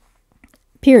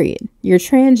 Period. You're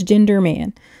transgender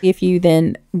man. If you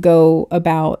then go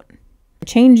about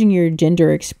changing your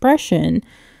gender expression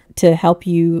to help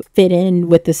you fit in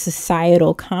with the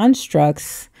societal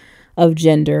constructs of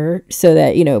gender, so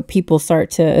that, you know, people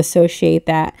start to associate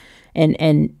that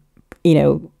and you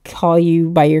know, call you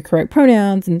by your correct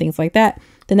pronouns and things like that,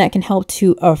 then that can help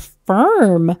to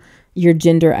affirm your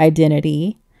gender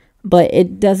identity, but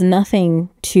it does nothing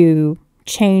to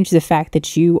change the fact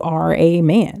that you are a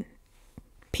man,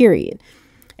 period.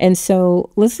 And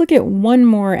so let's look at one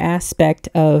more aspect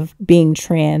of being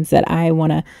trans that I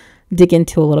want to dig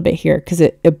into a little bit here, because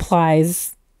it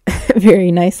applies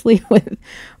very nicely with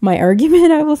my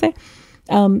argument, I will say.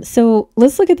 So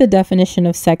let's look at the definition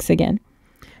of sex again.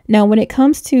 Now, when it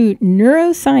comes to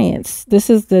neuroscience, this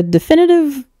is the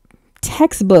definitive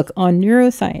textbook on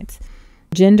neuroscience.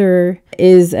 Gender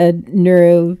is a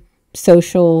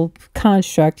neurosocial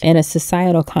construct and a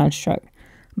societal construct.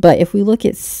 But if we look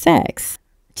at sex,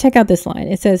 check out this line.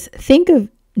 It says, think of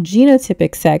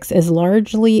genotypic sex as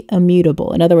largely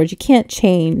immutable. In other words, you can't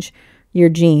change your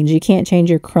genes. You can't change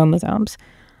your chromosomes.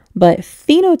 But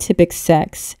phenotypic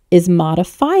sex is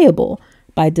modifiable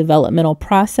by developmental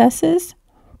processes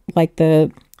like the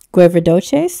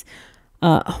guevardoches,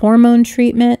 hormone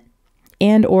treatment,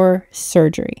 and or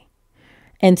surgery.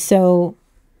 And so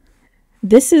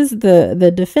this is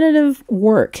the definitive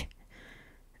work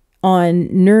on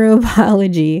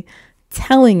neurobiology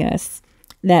telling us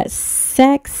that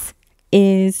sex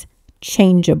is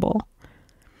changeable.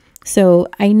 So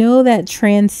I know that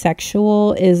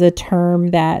transsexual is a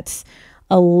term that's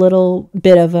a little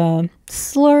bit of a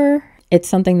slur. It's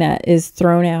something that is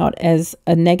thrown out as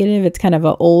a negative. It's kind of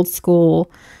an old school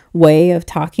way of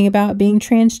talking about being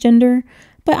transgender.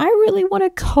 But I really want to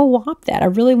co-opt that. I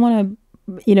really want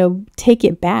to, you know, take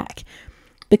it back,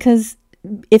 because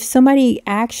if somebody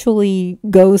actually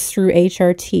goes through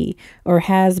HRT or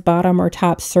has bottom or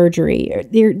top surgery,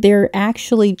 they're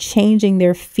actually changing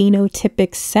their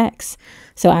phenotypic sex.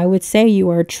 So I would say you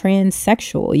are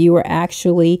transsexual. You are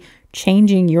actually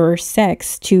changing your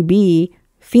sex to be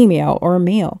female or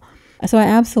male. So I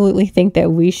absolutely think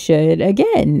that we should,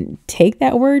 again, take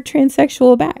that word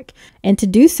transsexual back. And to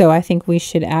do so, I think we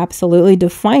should absolutely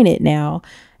define it now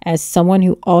as someone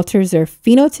who alters their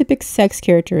phenotypic sex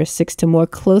characteristics to more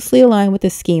closely align with the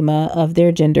schema of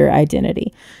their gender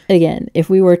identity. Again, if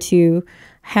we were to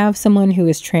have someone who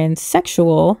is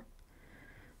transsexual,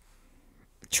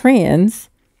 trans,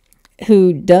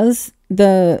 who does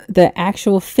the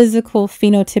actual physical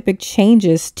phenotypic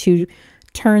changes to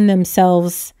turn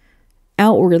themselves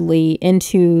outwardly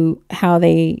into how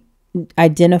they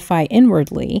identify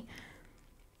inwardly,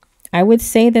 I would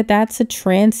say that that's a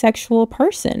transsexual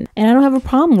person. And I don't have a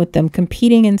problem with them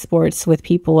competing in sports with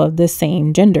people of the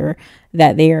same gender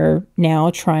that they are now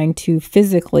trying to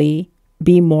physically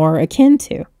be more akin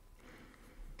to.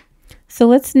 So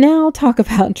let's now talk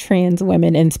about trans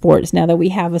women in sports, now that we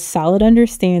have a solid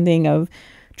understanding of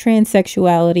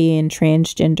transsexuality and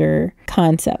transgender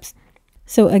concepts.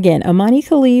 So again, Imane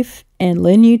Khelif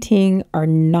and Yu-ting are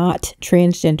not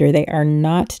transgender. They are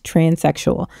not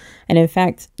transsexual. And in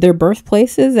fact, their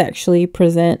birthplaces actually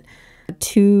present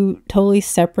two totally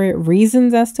separate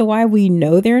reasons as to why we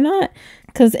know they're not.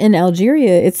 Because in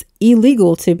Algeria, it's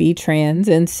illegal to be trans.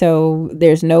 And so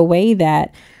there's no way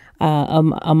that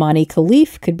Imane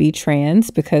Khelif could be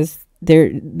trans, because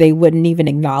they wouldn't even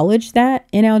acknowledge that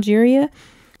in Algeria.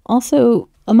 Also,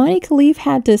 Imane Khelif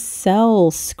had to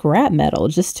sell scrap metal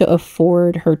just to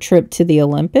afford her trip to the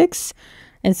Olympics.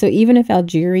 And so even if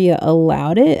Algeria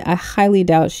allowed it, I highly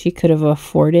doubt she could have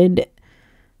afforded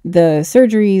the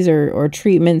surgeries or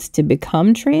treatments to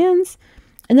become trans.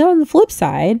 And then on the flip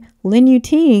side,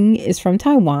 Yu-ting is from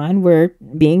Taiwan, where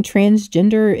being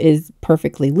transgender is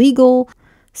perfectly legal.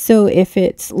 So if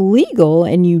it's legal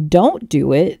and you don't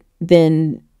do it,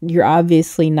 then you're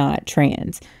obviously not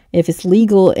trans. If it's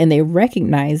legal and they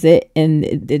recognize it and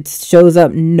it shows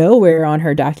up nowhere on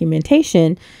her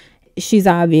documentation, she's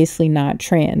obviously not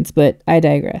trans. But I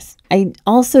digress. I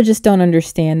also just don't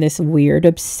understand this weird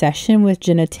obsession with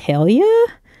genitalia.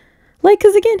 Like,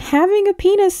 because again, having a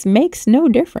penis makes no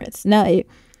difference. Now,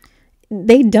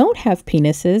 they don't have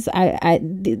penises.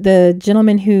 The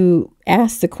gentleman who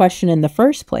asked the question in the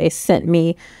first place sent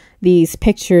me these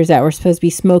pictures that were supposed to be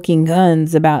smoking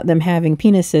guns about them having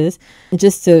penises.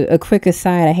 Just a quick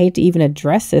aside, I hate to even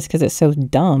address this because it's so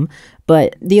dumb,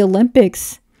 but the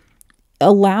Olympics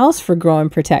allows for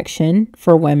growing protection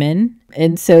for women.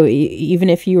 And so even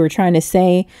if you were trying to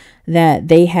say that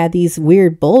they had these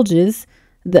weird bulges,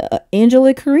 the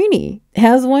Angela Carini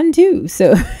has one too.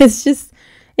 So it's just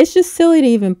silly to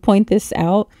even point this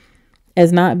out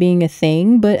as not being a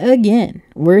thing. But again,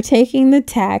 we're taking the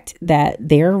tact that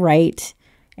they're right,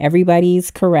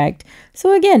 everybody's correct.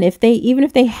 So again, even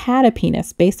if they had a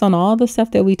penis, based on all the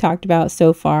stuff that we talked about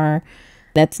so far,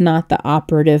 that's not the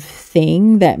operative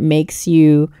thing that makes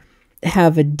you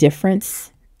have a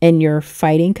difference in your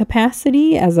fighting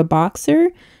capacity as a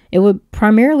boxer. It would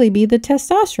primarily be the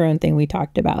testosterone thing we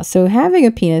talked about. So having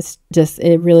a penis,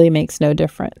 it really makes no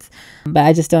difference. But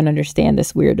I just don't understand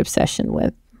this weird obsession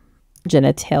with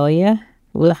genitalia.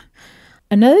 Ugh.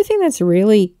 Another thing that's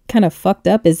really kind of fucked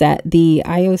up is that the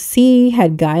IOC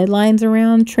had guidelines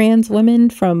around trans women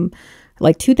from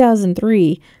like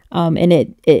 2003,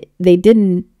 and they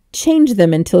didn't change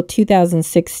them until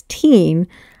 2016.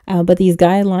 But these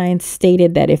guidelines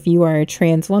stated that if you are a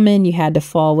trans woman, you had to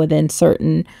fall within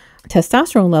certain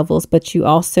testosterone levels, but you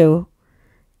also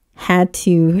had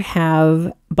to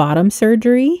have bottom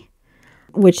surgery,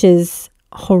 which is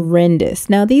horrendous.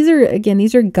 Now, these are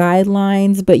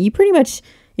guidelines, but you pretty much,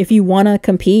 if you want to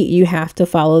compete, you have to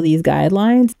follow these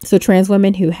guidelines. So trans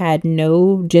women who had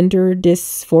no gender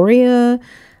dysphoria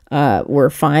were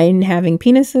fine having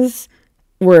penises,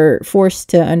 were forced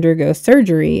to undergo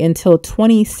surgery until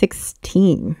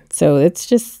 2016. So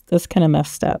that's kind of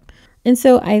messed up. And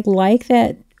so I like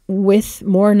that with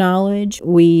more knowledge,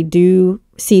 we do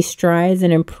see strides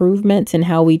and improvements in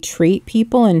how we treat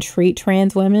people and treat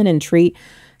trans women and treat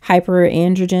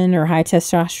hyperandrogen or high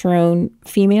testosterone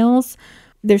females.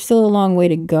 There's still a long way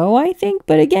to go, I think.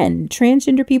 But again,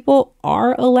 transgender people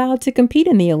are allowed to compete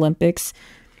in the Olympics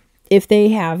if they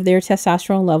have their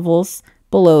testosterone levels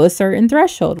below a certain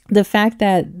threshold. The fact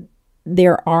that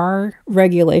there are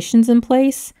regulations in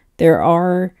place, there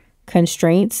are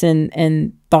constraints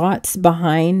and thoughts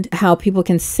behind how people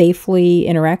can safely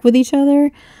interact with each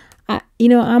other,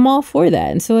 I'm all for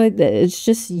that. And so it's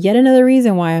just yet another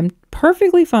reason why I'm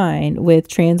perfectly fine with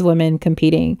trans women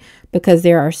competing, because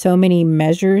there are so many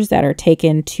measures that are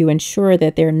taken to ensure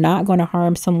that they're not going to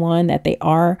harm someone, that they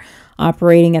are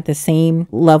operating at the same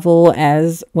level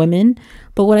as women.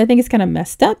 But what I think is kind of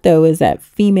messed up, though, is that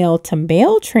female to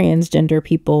male transgender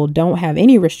people don't have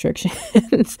any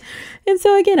restrictions. And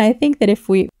so, again, I think that if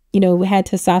we had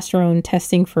testosterone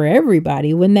testing for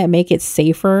everybody, wouldn't that make it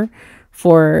safer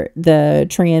for the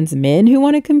trans men who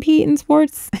want to compete in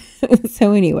sports?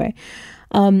 So anyway,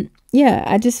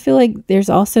 I just feel like there's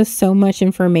also so much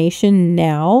information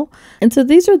now. And so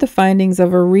these are the findings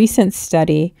of a recent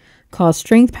study called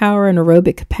Strength, Power, and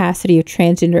Aerobic Capacity of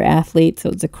Transgender Athletes. So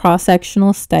it's a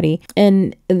cross-sectional study.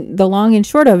 And the long and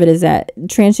short of it is that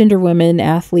transgender women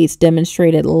athletes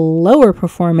demonstrated lower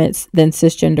performance than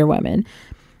cisgender women.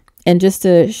 And just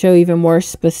to show even more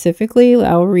specifically,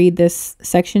 I'll read this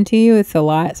section to you. It's a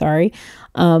lot, sorry.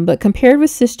 But compared with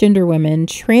cisgender women,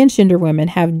 transgender women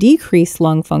have decreased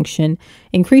lung function,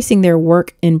 increasing their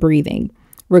work and breathing.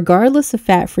 Regardless of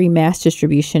fat-free mass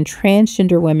distribution,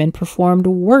 transgender women performed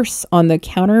worse on the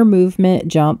counter movement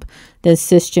jump than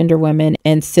cisgender women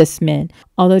and cis men.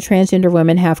 Although transgender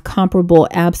women have comparable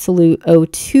absolute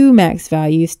O2 max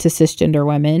values to cisgender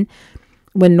women,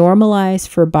 when normalized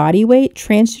for body weight,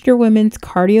 transgender women's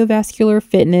cardiovascular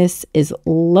fitness is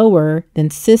lower than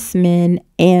cis men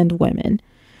and women.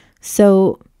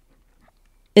 So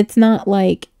it's not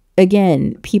like,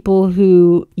 again, people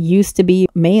who used to be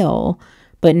male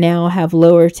but now have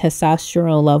lower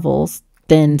testosterone levels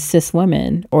than cis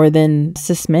women or than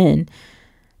cis men.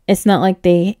 It's not like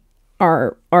they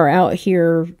are out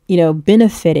here,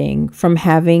 benefiting from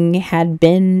having had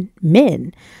been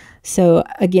men. So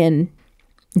again,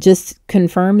 just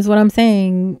confirms what I'm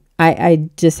saying. I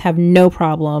just have no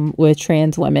problem with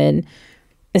trans women,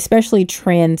 especially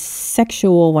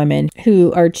transsexual women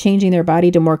who are changing their body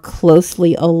to more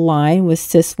closely align with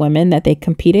cis women that they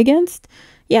compete against.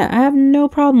 Yeah, I have no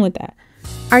problem with that.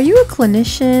 Are you a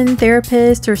clinician,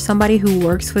 therapist, or somebody who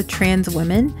works with trans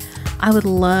women? I would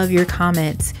love your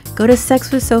comments. Go to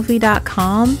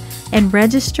sexwithsophie.com and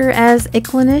register as a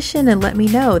clinician and let me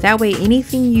know. That way,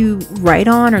 anything you write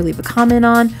on or leave a comment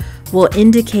on will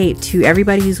indicate to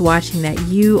everybody who's watching that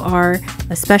you are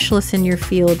a specialist in your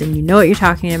field and you know what you're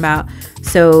talking about.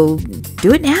 So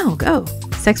do it now. Go.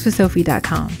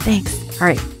 sexwithsophie.com. Thanks. All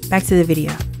right. back to the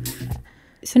video.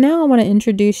 So now I want to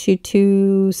introduce you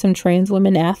to some trans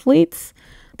women athletes,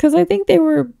 because I think they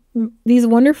were these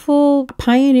wonderful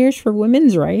pioneers for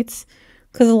women's rights,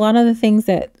 because a lot of the things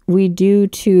that we do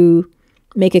to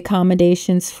make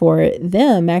accommodations for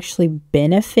them actually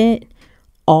benefit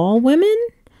all women.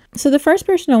 So the first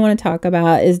person I want to talk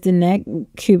about is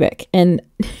Unequivocally, and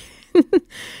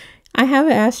I have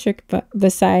an asterisk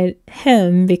beside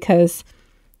him because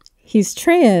he's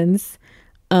trans,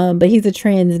 but he's a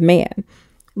trans man.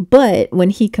 But when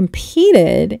he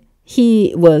competed,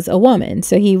 he was a woman.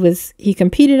 So he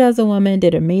competed as a woman,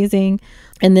 did amazing,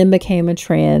 and then became a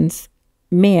trans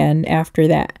man after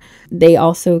that. They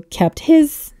also kept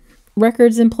his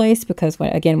records in place because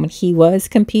when he was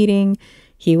competing,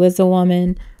 he was a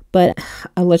woman. But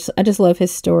I just love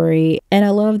his story. And I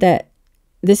love that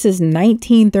this is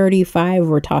 1935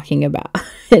 we're talking about.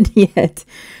 And yet,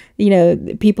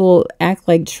 people act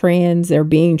like trans or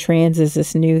being trans is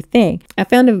this new thing. I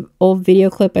found an old video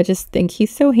clip. I just think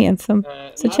he's so handsome.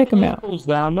 So check him out.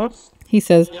 He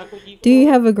says, "Do you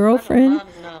have a girlfriend?"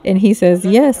 And he says,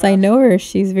 "Yes, I know her.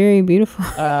 She's very beautiful."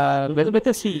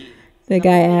 The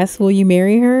guy asks, "Will you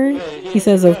marry her?" He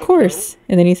says, "Of course."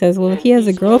 And then he says, "Well, he has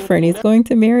a girlfriend. He's going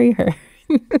to marry her."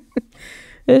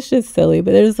 It's just silly,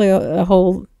 but there's like a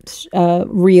whole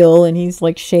reel, and he's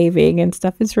like shaving and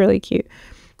stuff. It's really cute.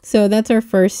 So that's our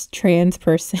first trans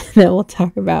person that we'll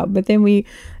talk about. But then we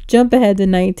jump ahead to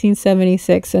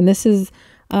 1976, and this is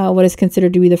what is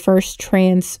considered to be the first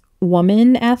trans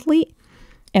woman athlete.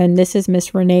 And this is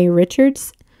Miss Renee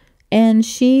Richards. And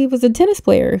she was a tennis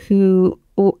player who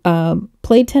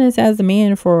played tennis as a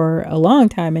man for a long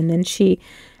time. And then she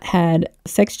had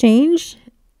sex change,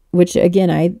 which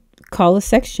again, I call a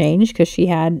sex change because she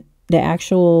had the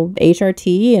actual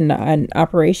HRT and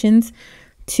operations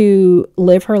to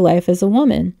live her life as a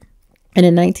woman. And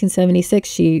in 1976,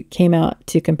 she came out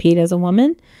to compete as a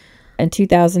woman. In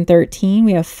 2013,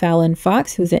 we have Fallon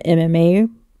Fox, who's an MMA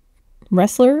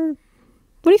wrestler. What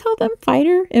do you call them?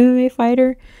 Fighter? MMA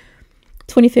fighter.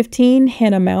 2015,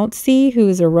 Hannah Mountsie, who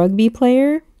is a rugby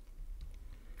player.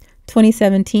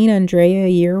 2017, Andrea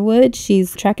Yearwood.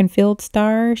 She's a track and field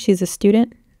star. She's a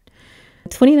student.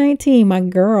 2019, my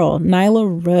girl,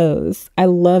 Nyla Rose. I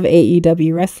love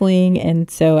AEW wrestling, and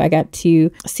so I got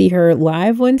to see her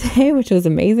live one day, which was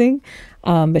amazing.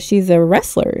 But she's a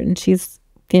wrestler, and she's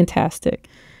fantastic.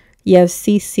 You have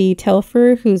CC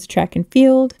Telfer, who's track and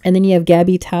field. And then you have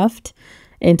Gabby Tuft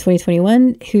in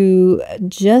 2021, who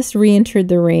just re-entered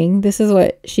the ring. This is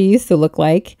what she used to look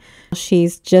like.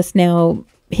 She's just now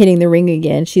hitting the ring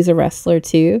again. She's a wrestler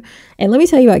too. And let me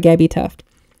tell you about Gabby Tuft.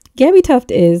 Gabby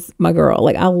Tuft is my girl.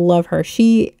 Like, I love her.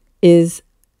 She is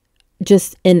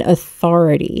just an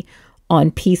authority on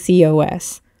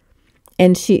PCOS.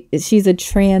 And she's a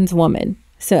trans woman.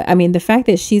 So, I mean, the fact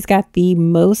that she's got the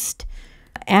most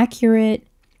accurate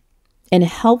and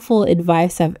helpful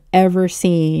advice I've ever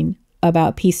seen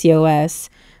about PCOS,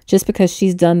 just because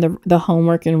she's done the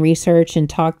homework and research and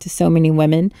talked to so many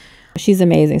women. She's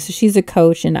amazing. So she's a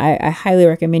coach, and I highly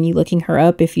recommend you looking her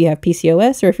up if you have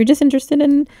PCOS or if you're just interested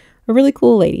in a really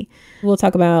cool lady. We'll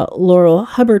talk about Laurel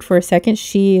Hubbard for a second.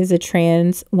 She is a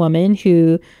trans woman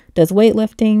who does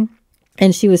weightlifting,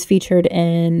 and she was featured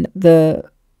in the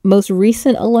most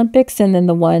recent Olympics, and then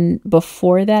the one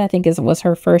before that, I think, was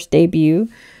her first debut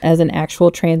as an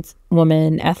actual trans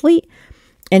woman athlete.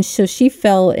 And so she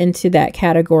fell into that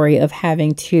category of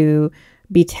having to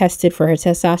be tested for her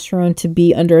testosterone to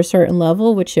be under a certain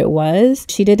level, which it was.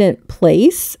 She didn't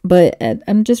place, but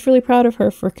I'm just really proud of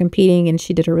her for competing, and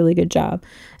she did a really good job.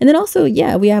 And then also,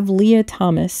 yeah, we have Leah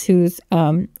Thomas, who's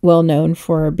well known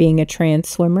for being a trans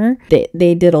swimmer.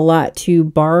 They did a lot to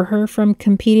bar her from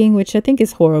competing, which I think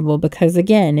is horrible, because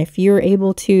again, if you're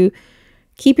able to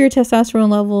keep your testosterone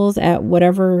levels at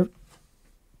whatever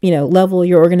level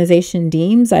your organization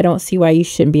deems, I don't see why you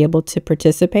shouldn't be able to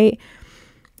participate.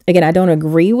 Again, I don't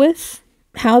agree with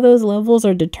how those levels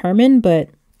are determined, but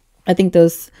I think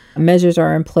those measures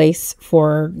are in place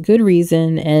for good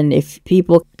reason. And if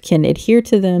people can adhere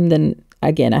to them, then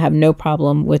again, I have no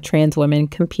problem with trans women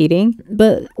competing.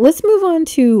 But let's move on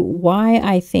to why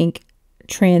I think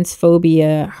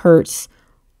transphobia hurts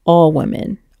all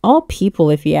women, all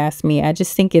people, if you ask me. I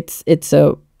just think it's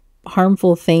a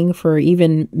harmful thing for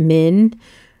even men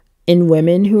and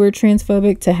women who are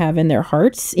transphobic to have in their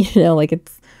hearts.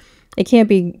 It can't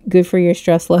be good for your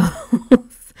stress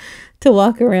levels to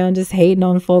walk around just hating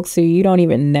on folks who you don't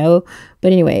even know.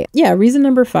 But anyway, yeah, reason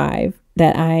number 5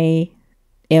 that I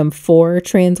am for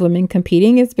trans women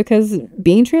competing is because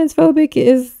being transphobic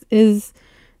is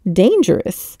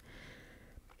dangerous.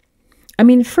 I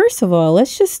mean, first of all,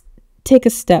 let's just take a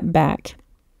step back.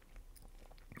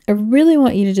 I really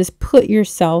want you to just put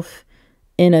yourself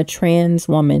in a trans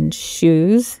woman's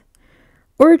shoes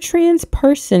or a trans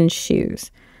person's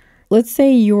shoes. Let's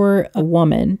say you're a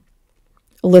woman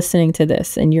listening to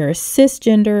this and you're a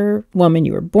cisgender woman.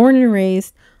 You were born and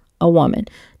raised a woman.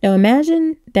 Now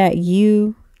imagine that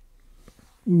you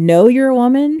know you're a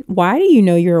woman. Why do you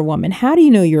know you're a woman? How do you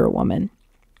know you're a woman?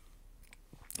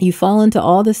 You fall into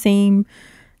all the same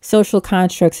social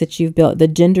constructs that you've built, the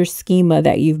gender schema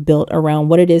that you've built around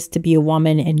what it is to be a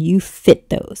woman, and you fit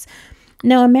those.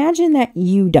 Now imagine that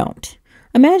you don't.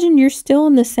 Imagine you're still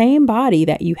in the same body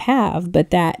that you have, but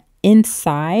that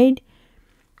inside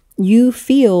you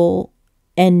feel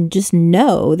and just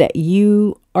know that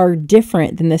you are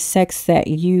different than the sex that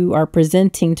you are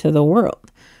presenting to the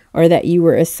world or that you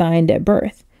were assigned at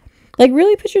birth. Like,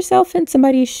 really put yourself in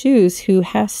somebody's shoes who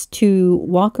has to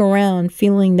walk around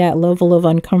feeling that level of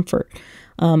uncomfort.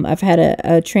 I've had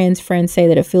a trans friend say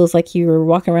that it feels like you're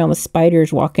walking around with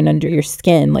spiders walking under your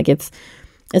skin. Like it's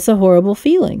a horrible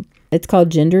feeling. It's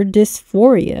called gender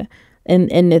dysphoria.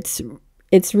 And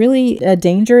it's really a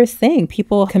dangerous thing.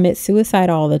 People commit suicide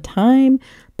all the time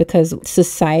because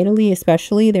societally,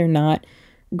 especially, they're not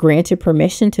granted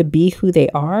permission to be who they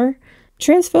are.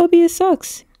 Transphobia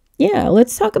sucks. Yeah,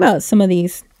 let's talk about some of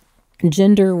these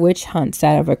gender witch hunts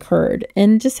that have occurred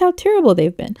and just how terrible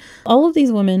they've been. All of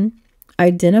these women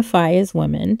identify as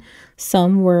women.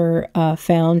 Some were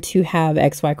found to have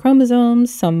XY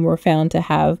chromosomes. Some were found to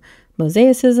have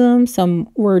mosaicism. Some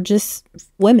were just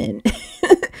women.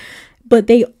 But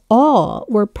they all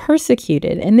were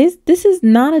persecuted. And this is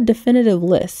not a definitive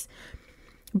list.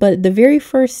 But the very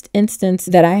first instance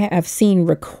that I have seen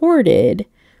recorded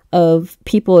of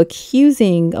people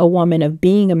accusing a woman of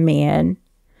being a man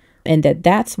and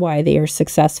that's why they are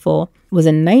successful was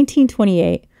in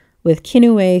 1928 with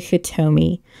Kinue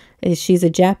Hitomi. She's a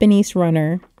Japanese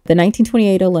runner. The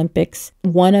 1928 Olympics,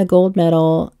 won a gold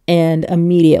medal, and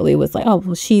immediately was like, oh,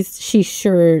 well, she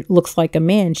sure looks like a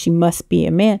man. She must be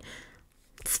a man.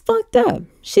 It's fucked up.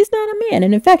 She's not a man.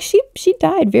 And in fact, she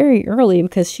died very early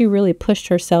because she really pushed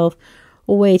herself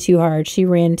way too hard. She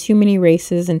ran too many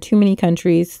races in too many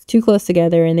countries, too close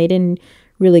together, and they didn't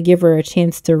really give her a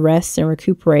chance to rest and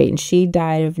recuperate. And she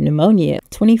died of pneumonia,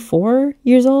 24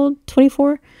 years old,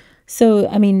 24. So,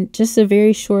 I mean, just a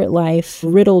very short life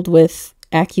riddled with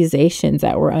accusations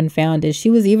that were unfounded. She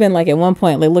was even like at one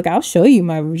point, like, look, I'll show you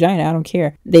my vagina. I don't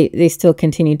care. They still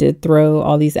continued to throw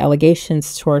all these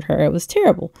allegations toward her. It was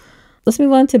terrible. Let's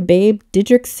move on to Babe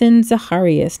Didrikson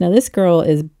Zacharias. Now, this girl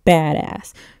is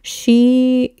badass.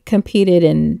 She competed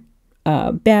in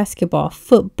basketball,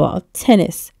 football,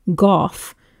 tennis,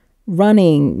 golf,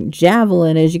 running,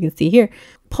 javelin, as you can see here,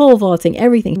 pole vaulting,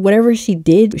 everything. Whatever she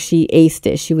did, she aced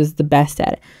it. She was the best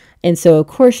at it. And so, of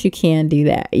course, you can do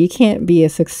that. You can't be a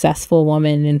successful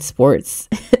woman in sports,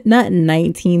 not in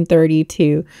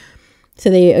 1932. So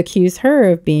they accused her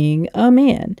of being a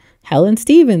man. Helen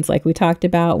Stevens, like we talked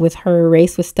about with her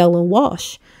race with Stella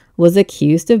Walsh, was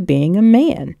accused of being a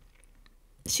man.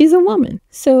 She's a woman.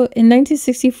 So in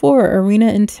 1964, Arena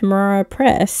and Tamara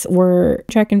Press were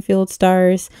track and field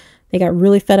stars. They got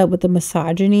really fed up with the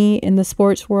misogyny in the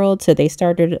sports world. So they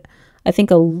started, I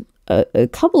think, a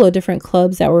couple of different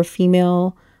clubs that were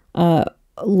female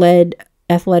led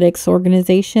athletics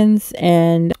organizations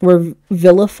and were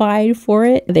vilified for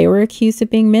it. They were accused of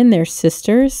being men. They're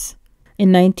sisters. In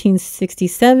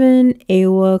 1967,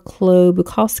 Ewa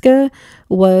Klobukowska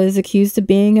was accused of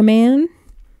being a man.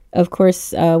 Of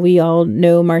course, we all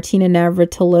know Martina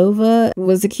Navratilova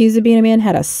was accused of being a man,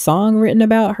 had a song written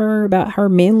about her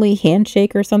manly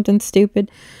handshake or something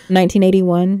stupid.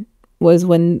 1981 was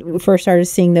when we first started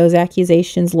seeing those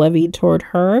accusations levied toward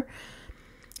her.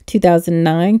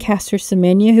 2009, Caster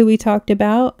Semenya, who we talked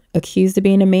about, accused of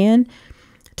being a man.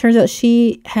 Turns out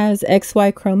she has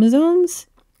XY chromosomes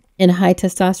and high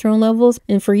testosterone levels.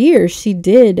 And for years, she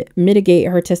did mitigate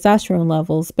her testosterone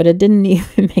levels, but it didn't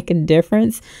even make a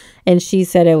difference. And she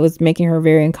said it was making her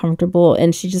very uncomfortable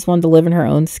and she just wanted to live in her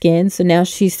own skin. So now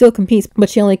she still competes, but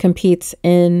she only competes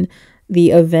in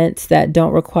the events that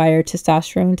don't require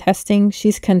testosterone testing.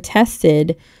 She's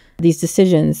contested these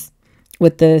decisions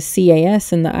with the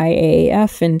CAS and the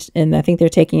IAAF, and I think they're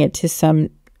taking it to some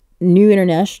new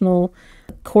international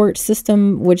court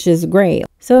system, which is great.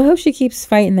 So I hope she keeps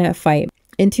fighting that fight.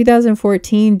 In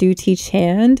 2014, Duty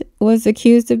Chand was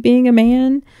accused of being a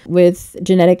man. With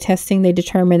genetic testing, they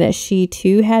determined that she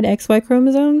too had XY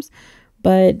chromosomes,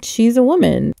 but she's a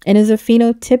woman and is a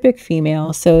phenotypic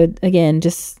female. So again,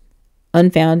 just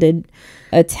unfounded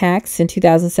attacks. In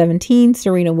 2017,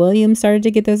 Serena Williams started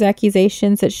to get those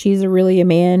accusations that she's really a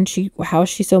man. How is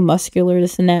she so muscular,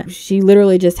 this and that. She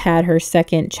literally just had her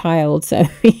second child. So, I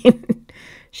mean,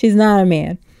 she's not a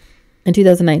man. In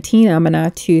 2019,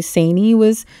 Aminatou Saini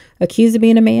was accused of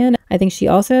being a man. I think she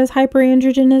also has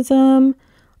hyperandrogenism.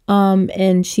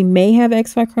 And she may have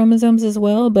XY chromosomes as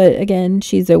well. But again,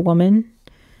 she's a woman.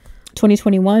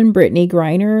 2021, Brittany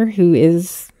Griner, who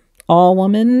is all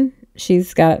woman.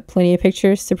 She's got plenty of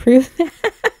pictures to prove that.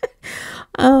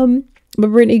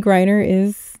 But Brittany Griner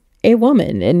is a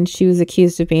woman, and she was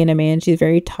accused of being a man. She's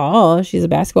very tall. She's a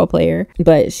basketball player,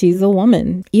 but she's a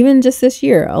woman. Even just this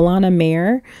year, Alana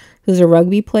Mayer, who's a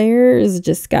rugby player, has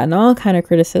just gotten all kind of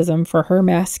criticism for her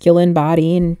masculine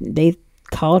body, and they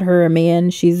called her a man.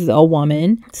 She's a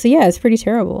woman. So yeah, it's pretty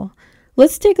terrible.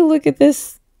 Let's take a look at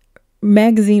this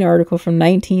magazine article from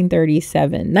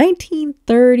 1937.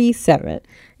 1937.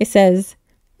 It says,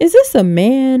 "Is this a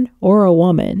man or a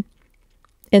woman?"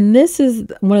 And this is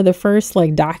one of the first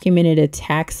documented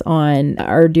attacks on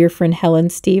our dear friend Helen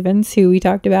Stevens, who we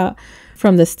talked about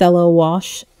from the Stella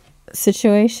Walsh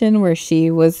situation where she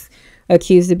was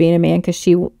accused of being a man because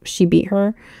she beat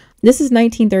her. This is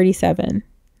 1937.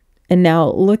 And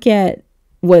now look at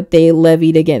what they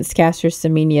levied against Caster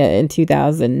Semenya in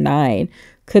 2009.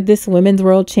 Could this women's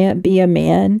world champ be a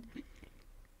man?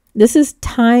 This is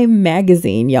Time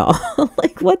magazine, y'all.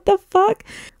 What the fuck?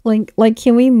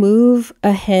 Can we move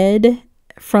ahead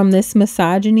from this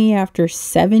misogyny after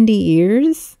 70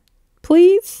 years,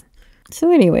 please?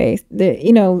 So anyway,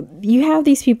 you have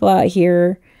these people out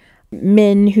here,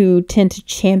 men who tend to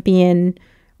champion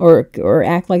or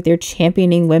act like they're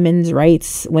championing women's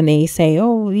rights when they say,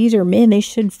 oh, these are men, they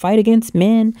should fight against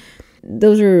men.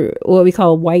 Those are what we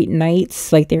call white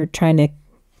knights. They're trying to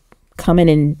come in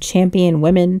and champion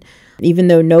women, even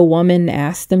though no woman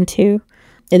asked them to.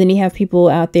 And then you have people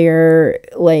out there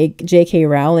like J.K.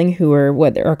 Rowling, who are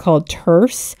what are called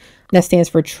TERFs. That stands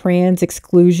for trans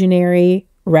exclusionary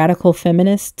radical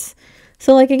feminists.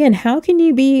 So again, how can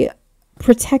you be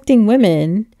protecting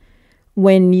women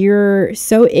when you're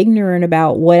so ignorant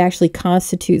about what actually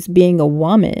constitutes being a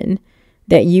woman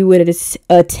that you would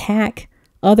attack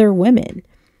other women?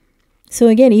 So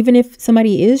again, even if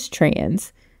somebody is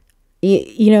trans,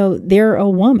 they're a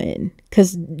woman,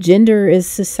 because gender is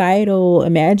societal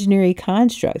imaginary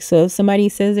construct. So if somebody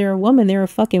says they're a woman, they're a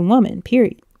fucking woman,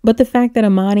 period. But the fact that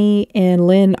Imane and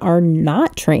Lynn are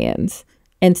not trans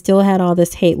and still had all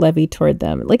this hate levied toward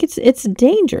them, it's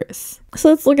dangerous. So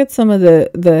let's look at some of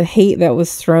the hate that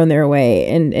was thrown their way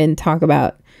and talk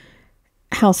about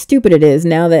how stupid it is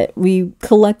now that we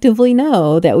collectively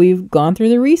know, that we've gone through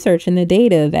the research and the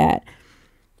data, that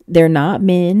they're not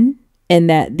men and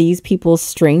that these people's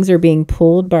strings are being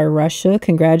pulled by Russia.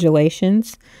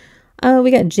 Congratulations.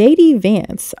 We got J.D.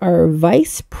 Vance, our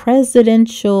vice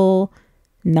presidential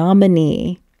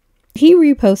nominee. He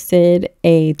reposted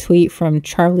a tweet from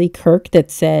Charlie Kirk that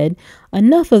said,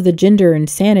 "Enough of the gender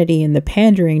insanity and the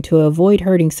pandering to avoid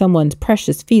hurting someone's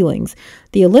precious feelings.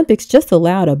 The Olympics just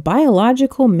allowed a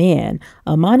biological man,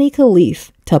 Imane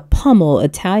Khelif, to pummel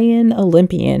Italian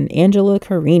Olympian Angela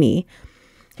Carini."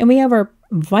 And we have our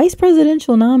vice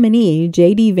presidential nominee,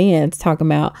 J.D. Vance, talking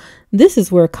about, "This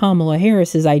is where Kamala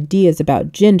Harris's ideas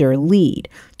about gender lead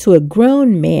to a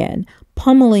grown man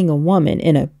pummeling a woman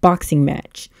in a boxing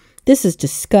match. This is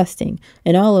disgusting,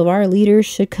 and all of our leaders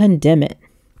should condemn it."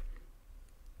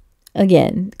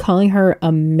 Again, calling her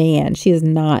a man. She is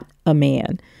not a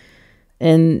man.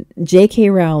 And J.K.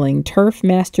 Rowling, Turf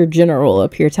Master General,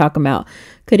 up here talking about,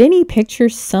 "Could any picture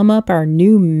sum up our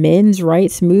new men's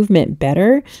rights movement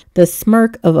better? The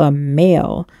smirk of a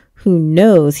male who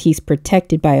knows he's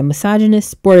protected by a misogynist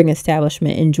sporting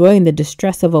establishment, enjoying the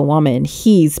distress of a woman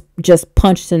he's just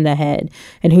punched in the head,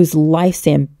 and whose life's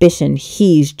ambition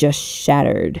he's just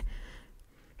shattered."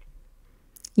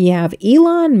 You have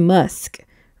Elon Musk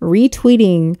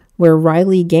retweeting where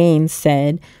Riley Gaines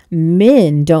said,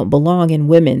 "Men don't belong in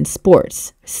women's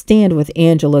sports. Stand with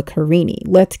Angela Carini.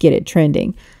 Let's get it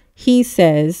trending." He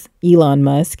says, Elon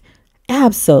Musk,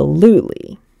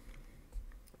 "Absolutely."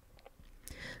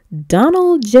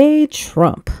 Donald J.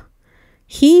 Trump,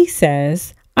 he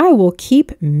says, "I will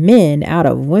keep men out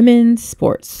of women's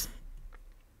sports."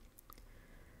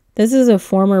 This is a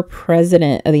former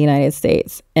president of the United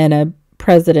States and a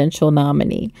presidential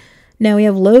nominee. Now we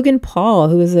have Logan Paul,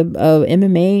 who is a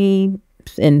MMA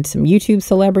and some YouTube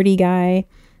celebrity guy,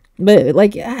 but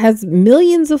has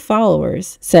millions of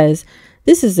followers, says,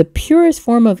 This is the purest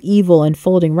form of evil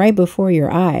unfolding right before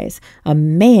your eyes. A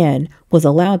man was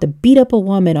allowed to beat up a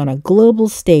woman on a global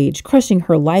stage, crushing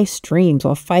her life's dreams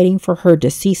while fighting for her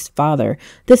deceased father.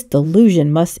 This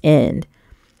delusion must end.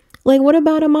 Like, what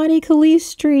about Imane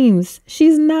Khelif's dreams?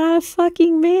 She's not a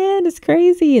fucking man. It's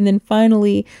crazy. And then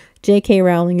finally, J.K.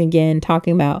 Rowling again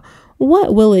talking about,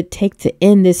 what will it take to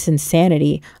end this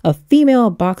insanity? A female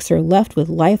boxer left with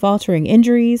life-altering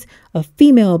injuries, a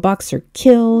female boxer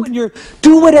killed. When you're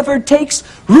do whatever it takes,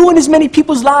 ruin as many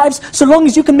people's lives, so long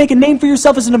as you can make a name for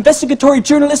yourself as an investigatory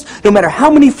journalist, no matter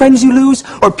how many friends you lose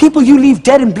or people you leave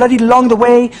dead and bloodied along the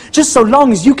way, just so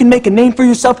long as you can make a name for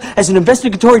yourself as an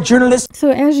investigatory journalist. So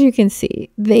as you can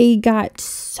see, they got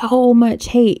so much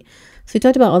hate. So we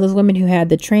talked about all those women who had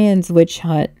the trans witch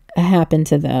hunt happen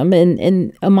to them, and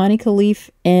Imane Khelif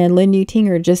and Lin Yu-ting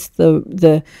are just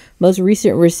the most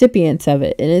recent recipients of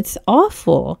it, and it's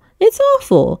awful. It's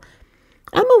awful.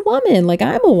 I'm a woman.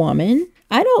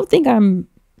 I don't think I'm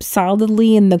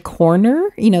solidly in the corner,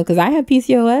 because I have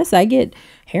PCOS. I get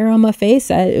hair on my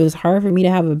face. It was hard for me to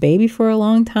have a baby for a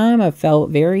long time. I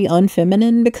felt very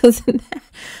unfeminine because of that,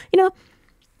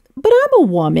 but I'm a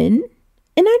woman.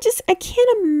 And I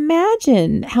can't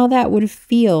imagine how that would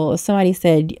feel if somebody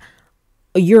said,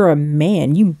 you're a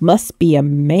man, you must be a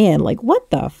man. Like,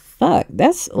 what the fuck?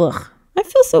 Ugh. I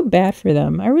feel so bad for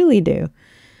them. I really do.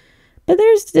 But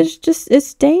there's just,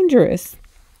 it's dangerous.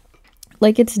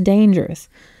 Like, it's dangerous.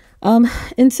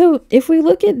 And so if we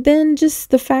look at then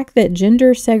just the fact that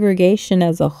gender segregation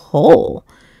as a whole,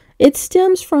 it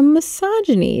stems from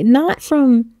misogyny, not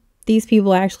from these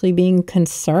people actually being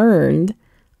concerned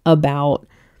about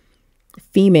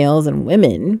females and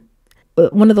women.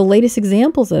 But one of the latest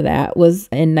examples of that was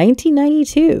in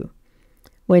 1992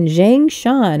 when Zhang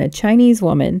Shan, a Chinese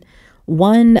woman,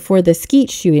 won for the skeet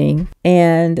shooting,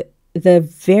 and the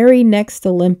very next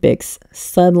Olympics,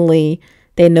 suddenly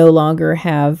they no longer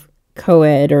have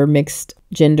co-ed or mixed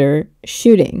gender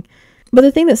shooting. But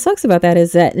the thing that sucks about that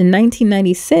is that in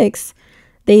 1996,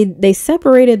 they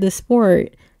separated the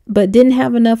sport but didn't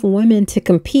have enough women to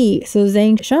compete. So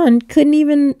Zhang Shan couldn't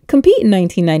even compete in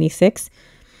 1996.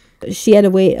 She had to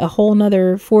wait a whole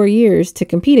nother 4 years to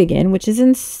compete again, which is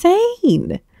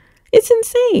insane. It's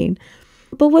insane.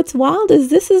 But what's wild is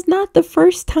this is not the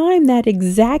first time that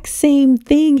exact same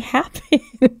thing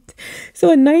happened.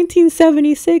 So in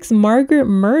 1976, Margaret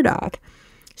Murdoch,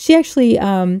 she actually,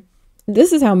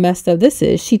 this is how messed up this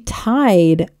is. She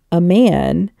tied a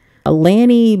man,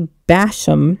 Lanny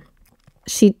Basham.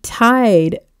 She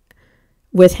tied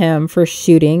with him for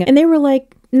shooting, and they were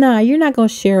like, nah, you're not going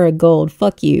to share a gold.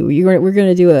 Fuck you. We're going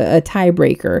to do a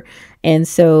tiebreaker. And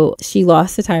so she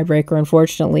lost the tiebreaker,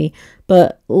 unfortunately.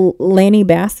 But Lanny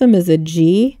Basham is a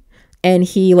G, and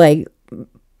he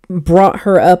brought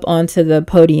her up onto the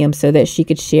podium so that she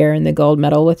could share in the gold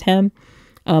medal with him.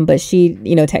 But she,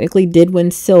 technically did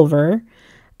win silver.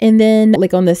 And then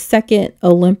on the second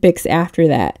Olympics after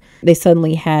that, they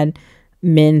suddenly had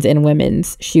men's and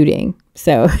women's shooting.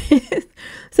 So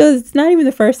so it's not even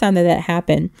the first time that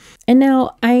happened. And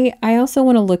now I also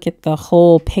want to look at the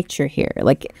whole picture here.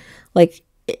 Like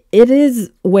it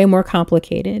is way more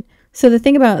complicated. So the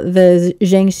thing about the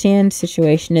Zhang Shan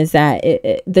situation is that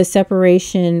the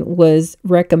separation was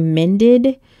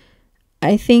recommended,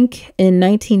 I think, in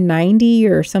 1990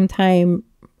 or sometime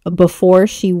before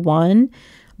she won,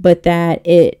 but that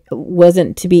it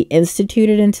wasn't to be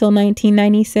instituted until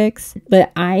 1996.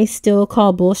 But I still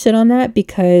call bullshit on that,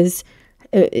 because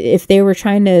if they were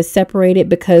trying to separate it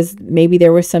because maybe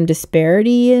there was some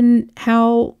disparity in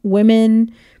how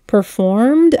women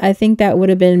performed, I think that would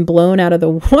have been blown out of the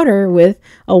water with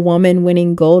a woman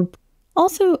winning gold.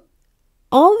 Also,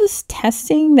 all this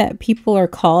testing that people are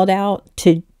called out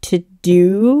to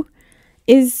do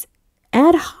is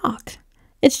ad hoc.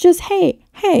 It's just, hey,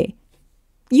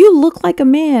 you look like a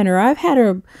man, or I've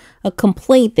had a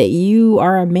complaint that you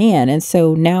are a man, and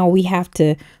so now we have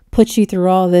to put you through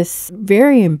all this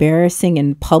very embarrassing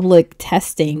and public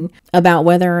testing about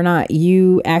whether or not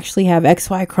you actually have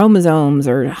XY chromosomes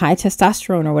or high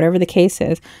testosterone or whatever the case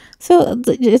is. So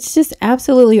it's just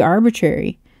absolutely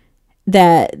arbitrary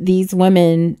that these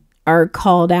women are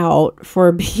called out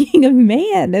for being a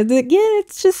man. And again,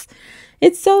 it's just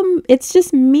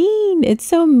mean. It's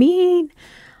so mean.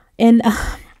 And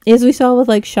as we saw with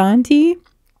Shanti,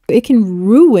 it can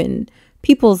ruin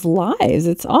people's lives.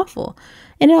 It's awful.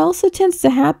 And it also tends to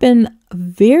happen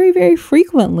very, very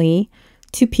frequently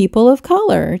to people of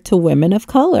color, to women of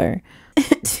color,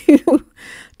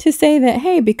 to say that,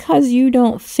 hey, because you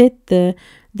don't fit the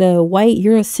white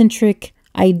Eurocentric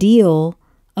ideal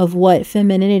of what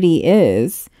femininity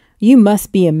is, You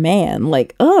must be a man.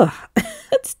 Like, ugh,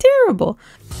 that's terrible.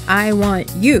 I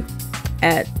want you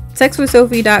at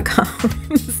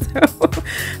sexwithsophie.com so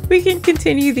we can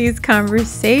continue these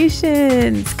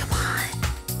conversations. Come on.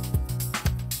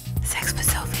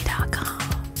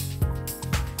 Sexwithsophie.com.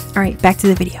 All right, back to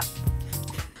the video.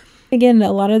 Again,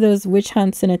 a lot of those witch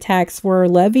hunts and attacks were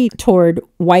levied toward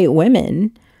white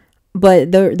women,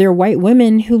 but they're white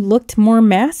women who looked more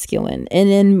masculine. And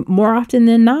then more often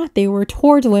than not, they were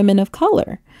towards women of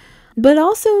color. But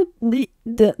also the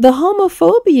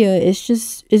homophobia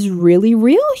is really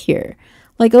real here.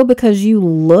 Like, oh, because you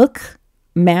look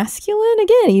masculine,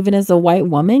 again, even as a white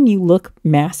woman, you look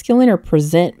masculine or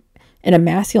present in a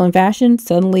masculine fashion,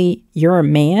 suddenly you're a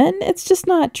man. It's just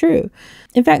not true.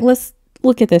 In fact, let's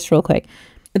look at this real quick.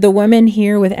 The women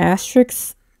here with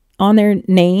asterisks on their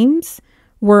names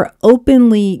were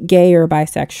openly gay or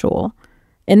bisexual.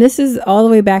 And this is all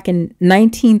the way back in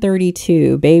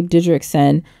 1932. Babe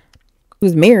Didrikson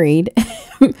was married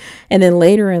and then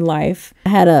later in life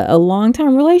had a long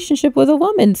time relationship with a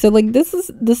woman. So like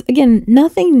this again,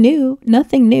 nothing new.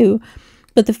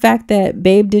 But the fact that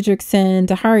Babe Didrikson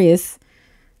Taharius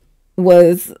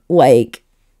was like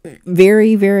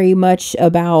very, very much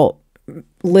about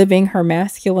living her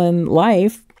masculine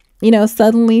life,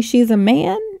 suddenly she's a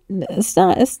man. It's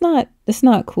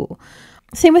not cool.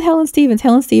 Same with Helen Stevens.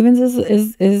 Helen Stevens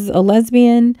is a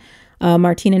lesbian.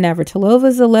 Martina Navratilova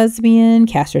is a lesbian.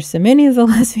 Castor Semenya is a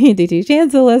lesbian. DT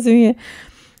Chan's a lesbian.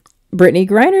 Brittany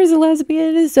Griner is a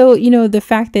lesbian. So, the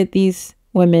fact that these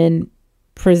women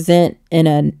present in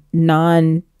a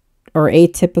non or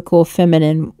atypical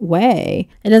feminine way,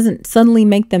 it doesn't suddenly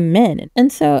make them men.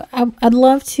 And so I'd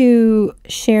love to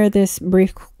share this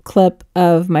brief clip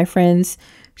of my friends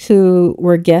who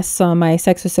were guests on my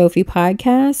Sex with Sophie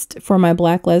podcast for my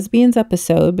Black Lesbians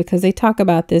episode, because they talk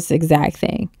about this exact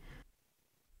thing.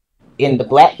 In the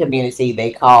Black community,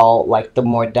 they call like the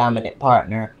more dominant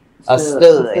partner a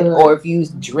stud. Or if you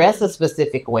dress a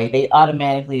specific way, they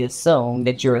automatically assume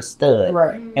that you're a stud.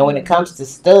 Right. And when it comes to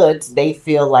studs, they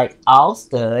feel like all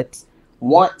studs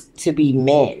want to be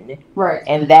men. Right.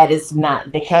 And that is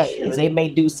not the case. They may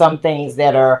do some things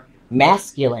that are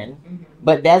masculine,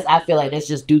 but I feel like that's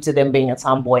just due to them being a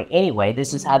tomboy anyway.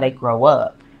 This is how they grow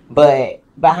up. But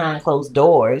behind closed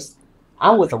doors,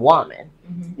 I'm with a woman.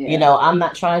 Yeah. I'm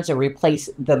not trying to replace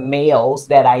the males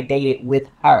that I dated with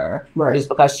her. Right. Just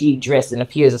because she dressed and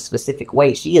appears a specific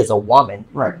way. She is a woman.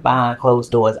 Right. Behind closed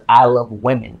doors. I love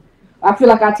women. I feel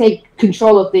like I take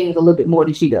control of things a little bit more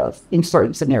than she does in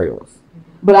certain scenarios.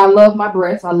 But I love my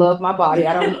breasts. I love my body.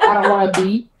 I don't want to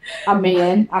be a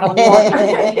man. I don't want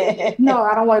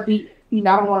to be,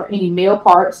 I don't want any male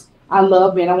parts. I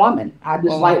love being a woman. I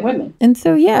just like women. And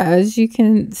so, yeah, as you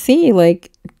can see,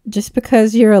 like, just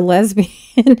because you're a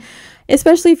lesbian,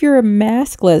 especially if you're a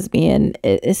masked lesbian,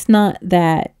 it's not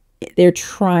that they're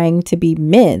trying to be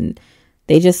men.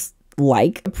 They just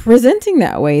like presenting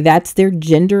that way. That's their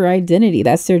gender identity.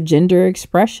 That's their gender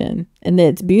expression. And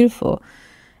it's beautiful.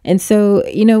 And so,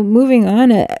 moving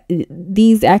on,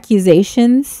 these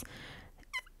accusations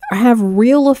have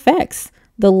real effects.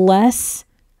 The less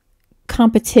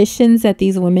competitions that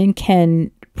these women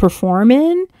can perform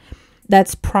in,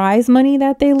 that's prize money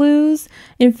that they lose.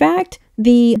 In fact,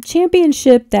 the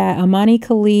championship that Imane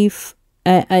Khelif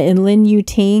and Lin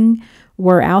Yu-ting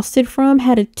were ousted from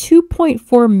had a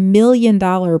 $2.4 million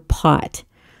pot.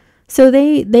 So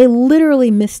they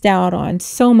literally missed out on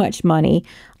so much money.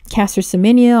 Castor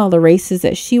Semenya, all the races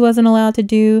that she wasn't allowed to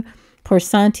do. Poor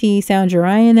Santi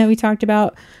Soundjarayan that we talked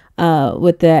about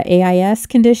with the AIS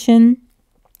condition.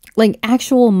 Like,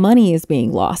 actual money is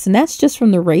being lost. And that's just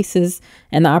from the races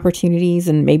and the opportunities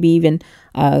and maybe even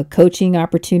coaching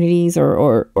opportunities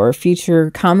or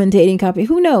future commentating copy.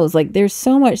 Who knows? Like, there's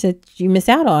so much that you miss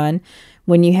out on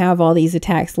when you have all these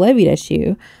attacks levied at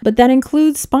you. But that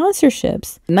includes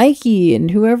sponsorships. Nike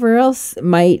and whoever else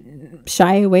might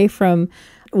shy away from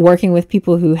working with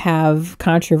people who have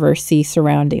controversy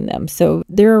surrounding them. So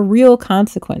there are real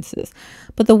consequences.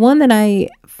 But the one that I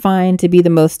find to be the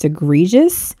most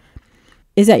egregious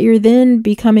is that you're then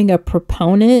becoming a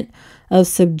proponent of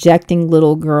subjecting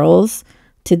little girls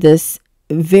to this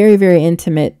very, very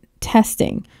intimate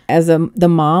testing. As the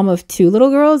mom of 2 little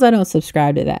girls, I don't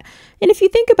subscribe to that. And if you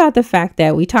think about the fact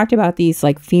that we talked about these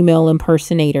like female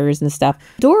impersonators and stuff,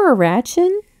 Dora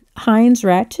Ratchin, Heinz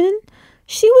Ratchin,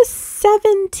 she was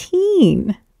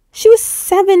 17. She was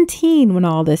 17 when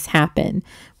all this happened,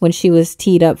 when she was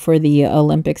teed up for the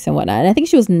Olympics and whatnot. And I think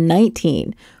she was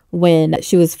 19 when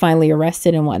she was finally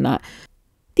arrested and whatnot.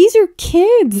 These are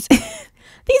kids.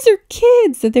 These These are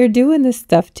kids that they're doing this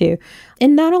stuff to.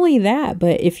 And not only that,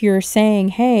 but if you're saying,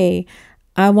 hey,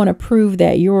 I want to prove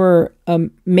that you're a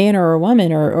man or a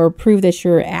woman, or prove that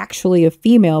you're actually a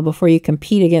female before you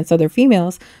compete against other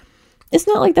females, it's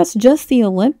not like that's just the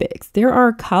Olympics. There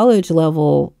are college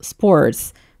level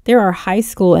sports. There are high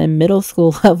school and middle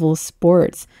school level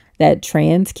sports that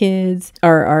trans kids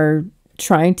are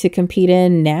trying to compete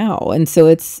in now. And so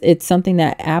it's something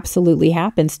that absolutely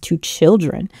happens to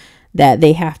children, that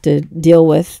they have to deal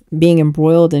with being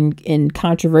embroiled in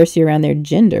controversy around their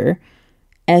gender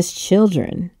as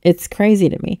children. It's crazy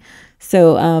to me.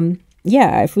 So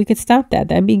yeah, if we could stop that,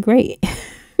 that'd be great.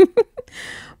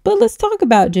 But let's talk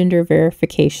about gender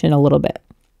verification a little bit.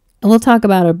 And we'll talk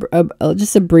about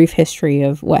just a brief history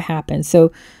of what happened.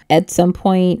 So at some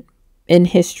point in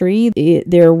history,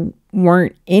 there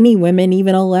weren't any women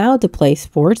even allowed to play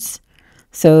sports.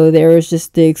 So there was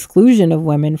just the exclusion of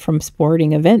women from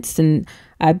sporting events. And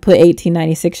I put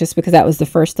 1896 just because that was the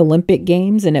first Olympic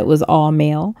Games and it was all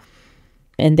male.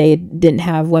 And they didn't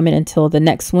have women until the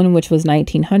next one, which was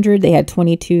 1900. They had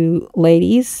 22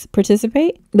 ladies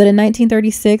participate. But in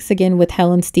 1936, again, with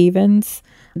Helen Stevens,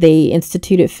 they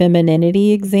instituted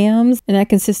femininity exams, and that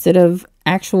consisted of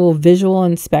actual visual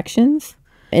inspections.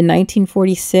 In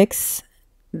 1946,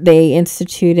 they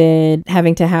instituted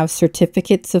having to have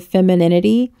certificates of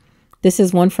femininity. This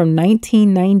is one from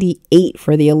 1998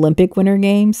 for the Olympic Winter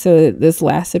Games, so this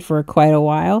lasted for quite a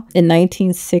while. In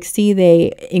 1960,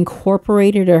 they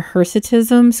incorporated a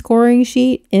hirsutism scoring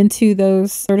sheet into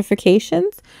those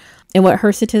certifications. And what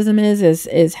hirsutism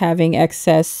is having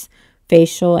excess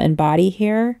facial and body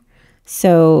hair.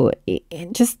 So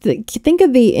just think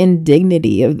of the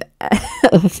indignity of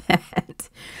that.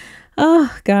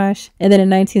 Oh, gosh. And then in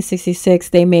 1966,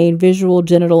 they made visual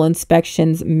genital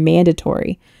inspections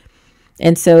mandatory.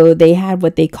 And so they had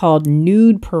what they called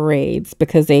nude parades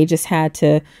because they just had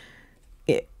to,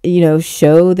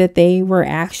 show that they were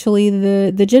actually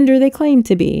the gender they claimed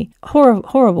to be.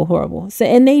 Horrible. So,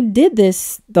 and they did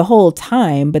this the whole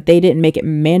time, but they didn't make it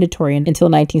mandatory until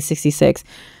 1966.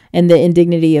 And the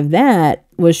indignity of that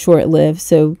was short-lived.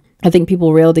 So I think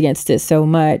people railed against it so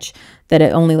much that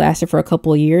it only lasted for a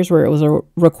couple of years where it was a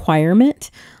requirement.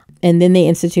 And then they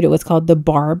instituted what's called the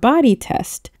bar body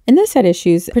test. And this had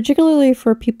issues, particularly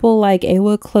for people like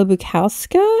Ewa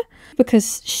Klobukowska,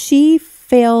 because she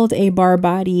failed a bar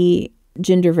body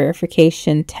gender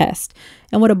verification test.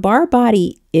 And what a bar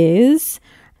body is,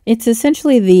 it's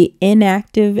essentially the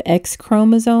inactive X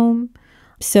chromosome.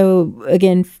 So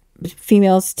again,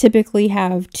 females typically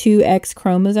have 2 X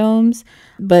chromosomes,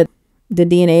 but the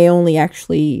DNA only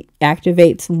actually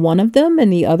activates one of them,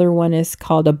 and the other one is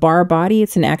called a bar body.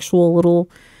 It's an actual little,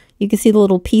 you can see the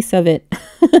little piece of it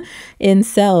in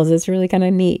cells. It's really kind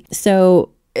of neat.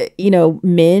 So,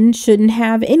 men shouldn't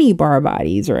have any bar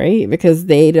bodies, right? Because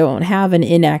they don't have an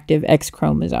inactive X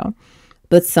chromosome.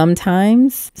 But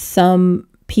sometimes some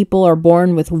people are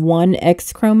born with 1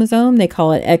 X chromosome. They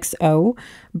call it XO,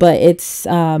 but it's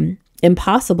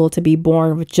impossible to be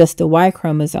born with just a Y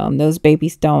chromosome. Those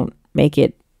babies don't make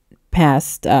it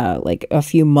past like a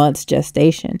few months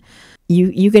gestation.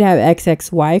 You could have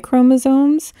XXY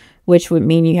chromosomes, which would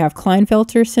mean you have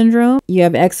Klinefelter syndrome. You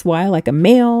have XY like a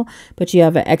male, but you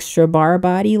have an extra bar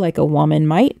body like a woman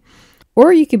might.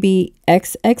 Or you could be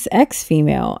XXX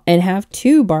female and have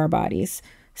 2 bar bodies.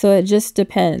 So it just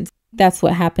depends. That's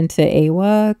what happened to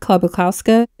Ewa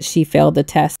Klobukowska. She failed the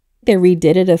test. They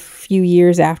redid it a few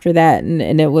years after that,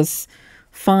 and it was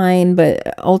fine,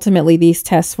 but ultimately these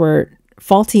tests were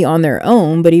faulty on their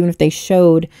own. But even if they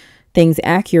showed things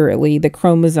accurately, the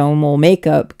chromosomal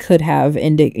makeup could have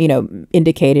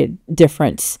indicated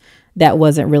difference that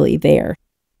wasn't really there.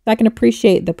 I can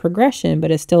appreciate the progression,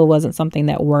 but it still wasn't something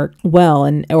that worked well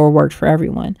or worked for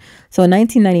everyone. So in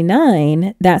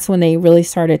 1999, that's when they really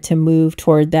started to move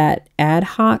toward that ad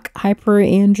hoc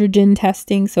hyperandrogen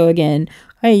testing. So again,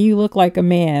 hey, you look like a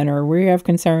man, or we have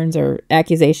concerns or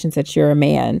accusations that you're a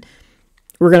man.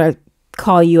 We're going to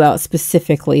call you out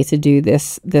specifically to do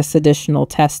this additional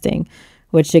testing,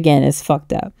 which again is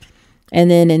fucked up. And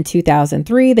then in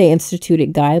 2003, they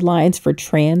instituted guidelines for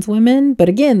trans women. But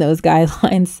again, those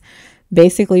guidelines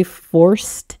basically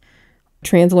forced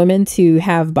trans women to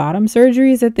have bottom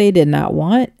surgeries that they did not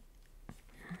want.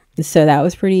 So that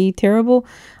was pretty terrible.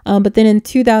 But then in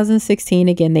 2016,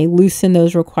 again, they loosened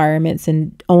those requirements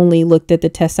and only looked at the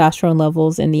testosterone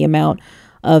levels and the amount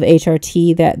of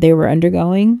HRT that they were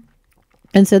undergoing.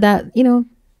 And so that,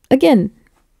 again,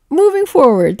 moving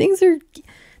forward, things are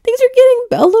getting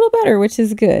a little better, which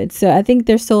is good. So I think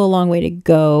there's still a long way to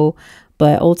go,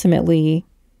 but ultimately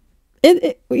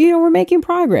we're making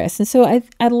progress. And so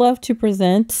I'd love to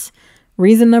present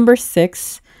reason number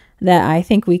 6 that I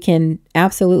think we can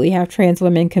absolutely have trans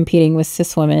women competing with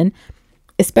cis women,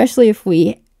 especially if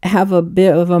we have a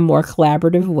bit of a more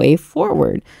collaborative way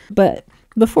forward. But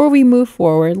before we move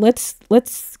forward, let's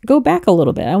go back a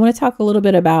little bit. I want to talk a little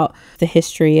bit about the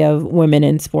history of women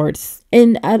in sports.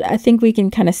 And I think we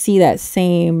can kind of see that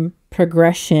same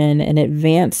progression and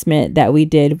advancement that we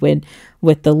did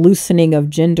with the loosening of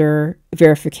gender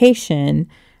verification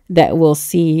that we'll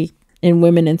see in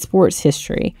women in sports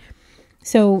history.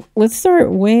 So let's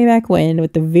start way back when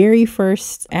with the very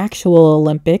first actual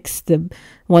Olympics, the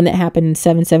one that happened in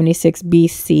 776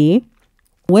 BC.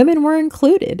 Women were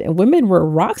included and women were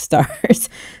rock stars.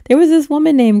 There was this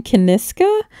woman named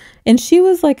Kaniska, and she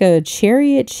was like a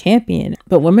chariot champion,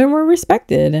 but women were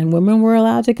respected and women were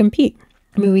allowed to compete.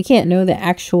 I mean, we can't know the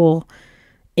actual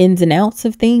ins and outs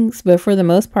of things, but for the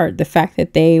most part, the fact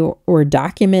that they were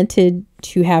documented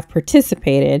to have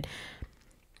participated,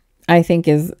 I think,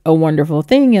 is a wonderful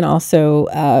thing. And also,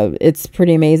 it's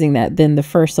pretty amazing that then the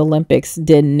first Olympics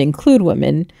didn't include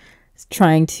women,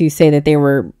 trying to say that they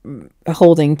were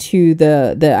holding to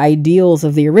the ideals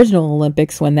of the original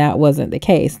Olympics when that wasn't the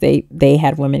case. They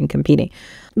had women competing.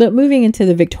 But moving into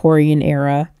the Victorian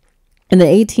era, in the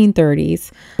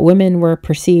 1830s, women were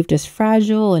perceived as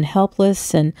fragile and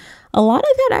helpless. And a lot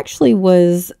of that actually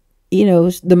was,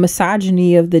 the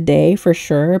misogyny of the day for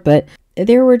sure. But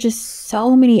there were just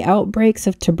so many outbreaks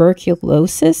of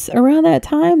tuberculosis around that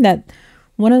time that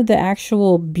one of the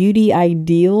actual beauty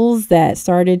ideals that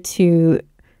started to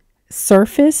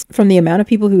surface from the amount of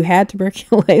people who had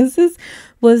tuberculosis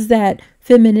was that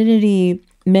femininity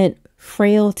meant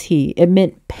frailty. It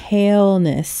meant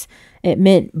paleness. It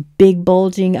meant big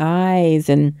bulging eyes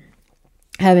and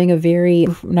having a very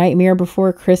Nightmare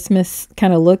Before Christmas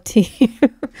kind of look to you.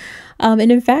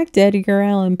 And in fact, Edgar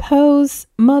Allan Poe's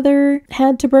mother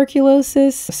had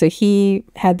tuberculosis. So he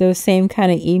had those same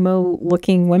kind of emo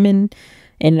looking women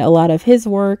in a lot of his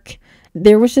work.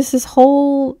 There was just this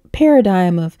whole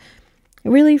paradigm of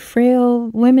really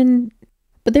frail women.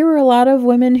 But there were a lot of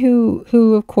women who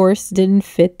of course didn't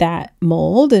fit that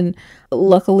mold. And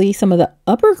luckily some of the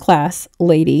upper class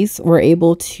ladies were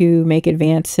able to make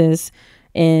advances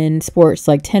in sports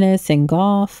like tennis and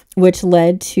golf, which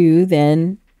led to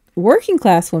then working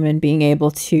class women being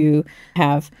able to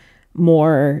have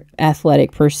more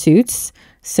athletic pursuits.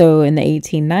 So in the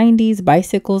 1890s,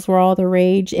 bicycles were all the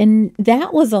rage. And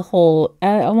that was a whole,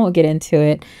 I won't get into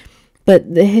it,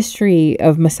 but the history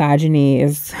of misogyny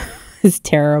is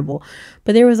terrible.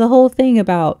 But there was a whole thing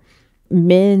about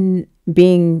men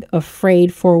being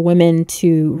afraid for women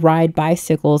to ride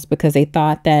bicycles because they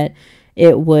thought that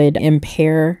it would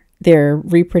impair their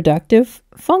reproductive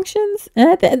functions.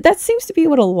 And that seems to be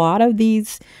what a lot of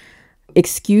these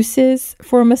excuses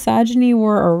for misogyny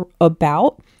were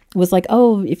about. Was like,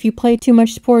 oh, if you play too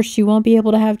much sports, you won't be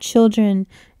able to have children,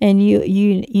 and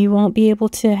you won't be able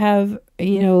to have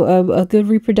a good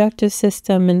reproductive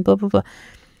system, and blah blah blah.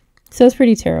 So it's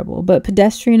pretty terrible. But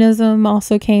pedestrianism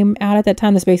also came out at that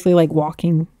time. That's basically like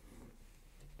walking.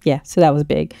 Yeah, so that was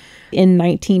big. In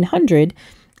 1900,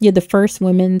 you had the first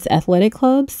women's athletic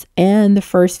clubs and the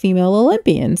first female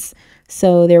Olympians.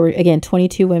 So there were, again,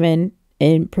 22 women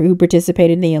who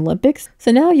participated in the Olympics.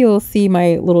 So now you'll see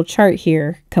my little chart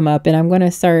here come up, and I'm going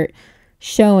to start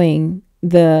showing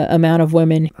the amount of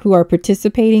women who are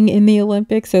participating in the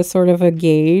Olympics as sort of a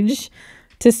gauge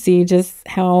to see just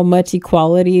how much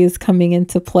equality is coming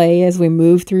into play as we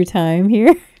move through time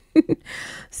here.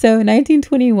 So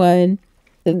 1921,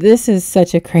 this is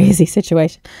such a crazy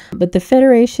situation. But the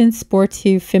Fédération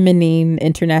Sportive Féminine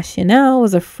Internationale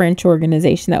was a French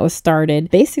organization that was started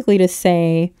basically to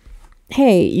say,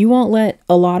 hey, you won't let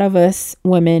a lot of us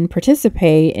women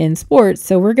participate in sports,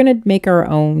 so we're going to make our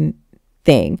own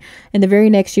thing. And the very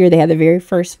next year, they had the very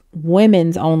first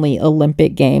women's only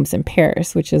Olympic Games in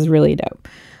Paris, which is really dope.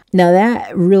 Now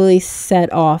that really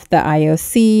set off the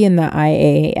IOC and the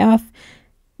IAAF.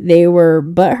 They were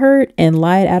butthurt and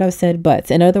lied out of said butts.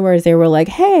 In other words, they were like,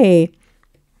 hey,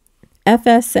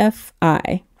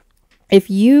 FSFI, if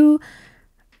you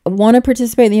want to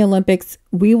participate in the Olympics,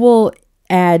 we will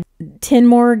add 10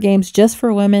 more games just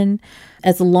for women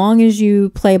as long as you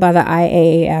play by the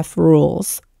IAAF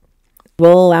rules.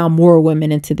 We'll allow more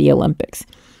women into the Olympics.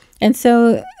 And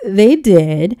so they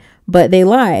did, but they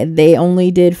lied. They only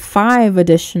did 5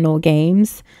 additional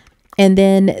games. And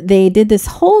then they did this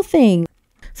whole thing.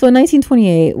 So in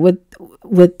 1928,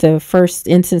 with the first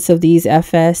instance of these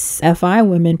FSFI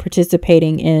women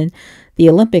participating in the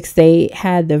Olympics, they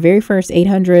had the very first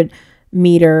 800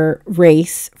 meter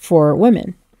race for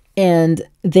women. And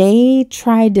they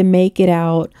tried to make it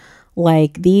out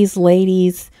like these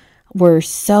ladies were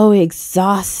so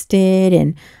exhausted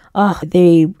and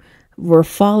they were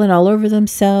falling all over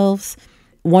themselves.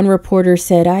 One reporter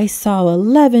said, "I saw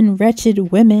 11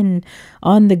 wretched women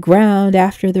on the ground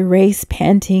after the race,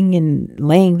 panting and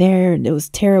laying there, and it was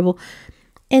terrible."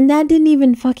 And that didn't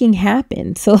even fucking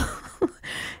happen. So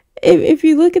if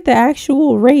you look at the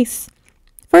actual race,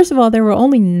 first of all, there were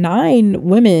only 9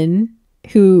 women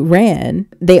who ran.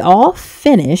 They all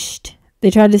finished. They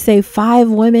tried to say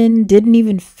 5 women didn't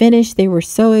even finish. They were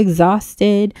so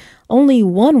exhausted. Only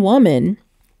one woman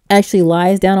actually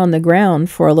lies down on the ground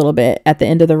for a little bit at the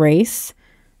end of the race.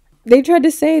 They tried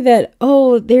to say that,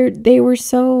 oh, they were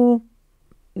so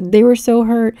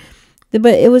hurt.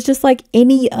 But it was just like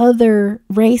any other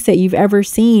race that you've ever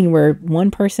seen where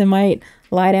one person might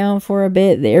lie down for a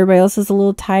bit, everybody else is a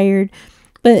little tired.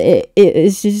 But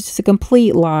it's just a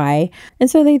complete lie. And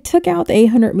so they took out the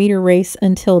 800-meter race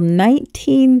until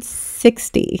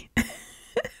 1960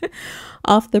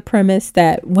 off the premise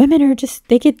that women are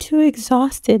they get too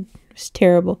exhausted. It's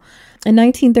terrible. In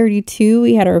 1932,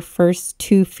 we had our first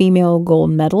 2 female gold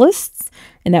medalists,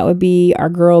 and that would be our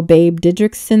girl Babe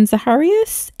Didrikson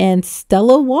Zaharias and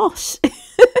Stella Walsh.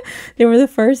 They were the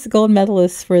first gold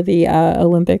medalists for the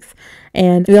Olympics.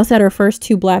 And we also had our first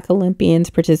 2 Black Olympians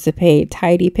participate,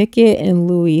 Tidy Pickett and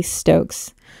Louise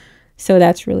Stokes. So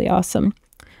that's really awesome.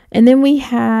 And then we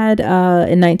had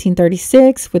in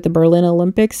 1936 with the Berlin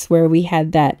Olympics, where we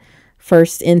had that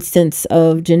first instance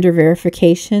of gender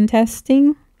verification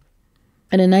testing.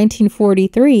 And in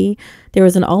 1943, there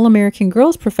was an All-American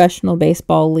Girls Professional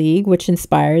Baseball League, which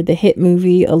inspired the hit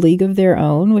movie A League of Their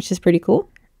Own, which is pretty cool.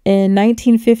 In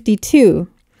 1952,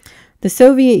 the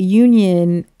Soviet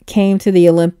Union came to the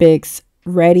Olympics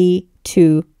ready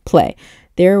to play.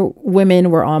 Their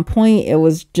women were on point. It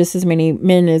was just as many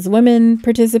men as women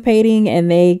participating, and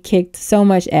they kicked so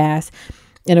much ass.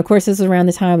 And of course, this was around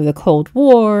the time of the Cold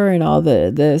War and all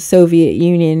the Soviet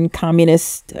Union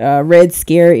communist Red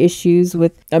Scare issues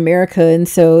with America. And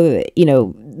so,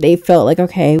 they felt like,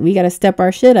 okay, we got to step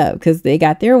our shit up because they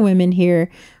got their women here.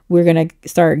 We're going to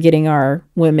start getting our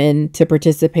women to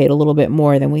participate a little bit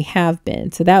more than we have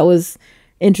been. So that was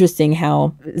interesting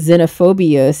how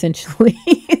xenophobia essentially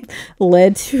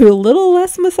led to a little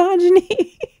less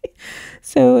misogyny.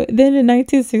 So then in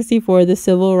 1964, the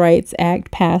Civil Rights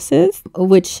Act passes,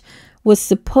 which was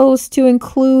supposed to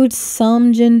include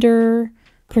some gender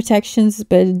protections,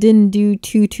 but it didn't do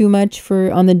too much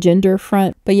on the gender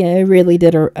front. But yeah, it really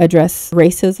did address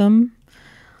racism.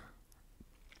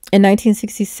 In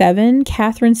 1967,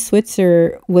 Catherine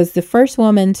Switzer was the first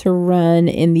woman to run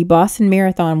in the Boston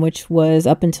Marathon, which was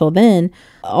up until then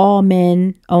all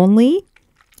men only.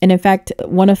 And in fact,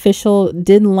 one official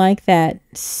didn't like that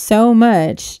so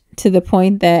much to the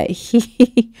point that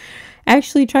he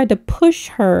actually tried to push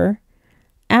her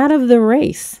out of the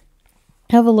race.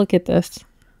 Have a look at this.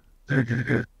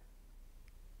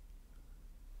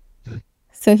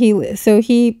 So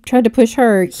he tried to push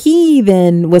her. He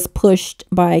then was pushed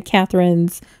by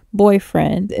Catherine's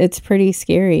boyfriend. It's pretty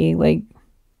scary. Like,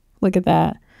 look at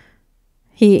that.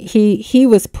 He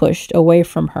was pushed away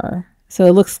from her. So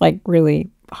it looks like really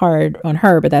hard on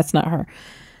her, but that's not her.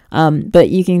 But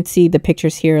you can see the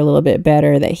pictures here a little bit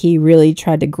better that he really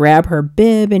tried to grab her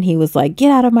bib and he was like,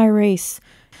 "Get out of my race."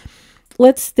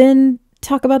 Let's then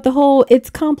talk about the whole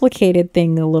 "it's complicated"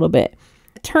 thing a little bit.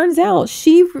 Turns out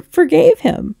she forgave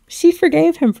him. She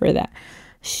forgave him for that.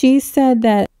 She said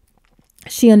that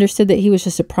she understood that he was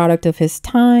just a product of his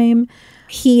time.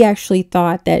 He actually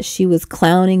thought that she was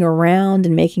clowning around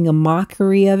and making a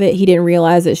mockery of it. He didn't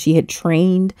realize that she had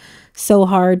trained so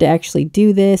hard to actually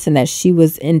do this and that she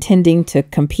was intending to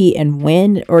compete and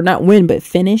win, or not win, but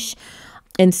finish.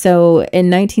 And so in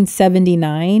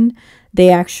 1979, they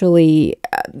actually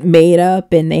made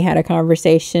up and they had a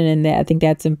conversation, and I think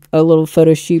that's a little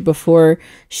photo shoot before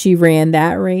she ran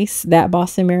that race, that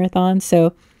Boston Marathon.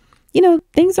 So,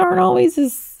 things aren't always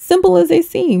as simple as they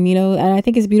seem, and I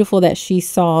think it's beautiful that she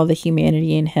saw the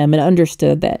humanity in him and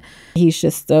understood that he's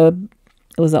just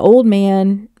was an old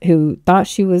man who thought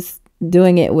she was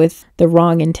doing it with the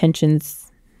wrong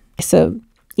intentions. So,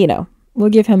 we'll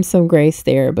give him some grace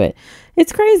there, but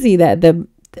it's crazy that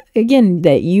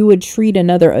that you would treat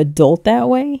another adult that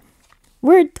way.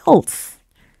 We're adults,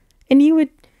 and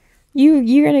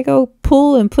you're gonna go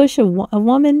pull and push a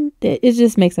woman. It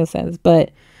just makes no sense.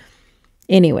 But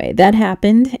anyway, that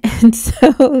happened. And so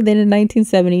then in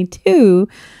 1972,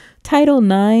 Title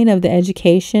IX of the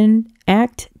Education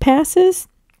Act passes,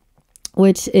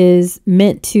 which is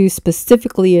meant to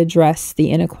specifically address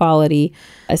the inequality,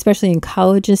 especially in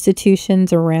college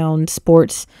institutions around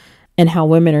sports and how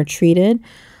women are treated.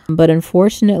 But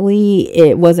unfortunately,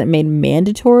 it wasn't made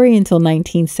mandatory until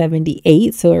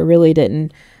 1978. So it really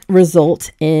didn't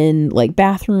result in like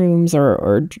bathrooms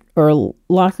or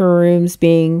locker rooms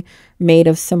being made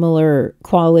of similar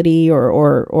quality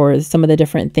or some of the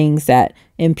different things that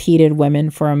impeded women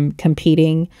from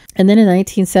competing. And then in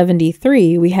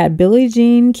 1973, we had Billie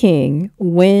Jean King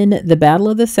win the Battle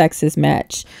of the Sexes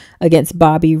match against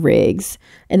Bobby Riggs.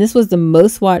 And this was the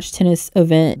most watched tennis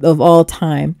event of all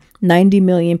time. 90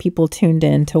 million people tuned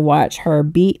in to watch her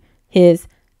beat his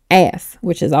ass,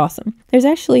 which is awesome. There's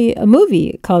actually a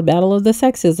movie called Battle of the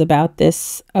Sexes about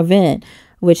this event,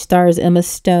 which stars Emma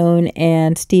Stone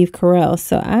and Steve Carell.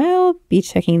 So I'll be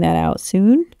checking that out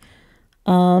soon.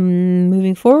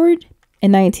 Moving forward,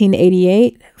 in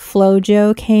 1988,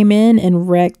 FloJo came in and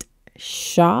wrecked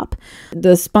shop.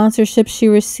 The sponsorship she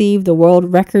received, the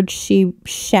world record she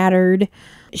shattered.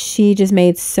 She just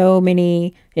made so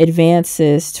many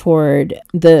advances toward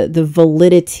the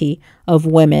validity of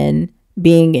women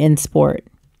being in sport.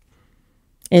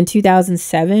 In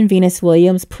 2007, Venus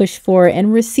Williams pushed for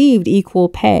and received equal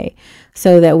pay,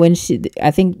 so that when I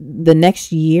think the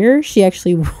next year, she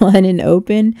actually won an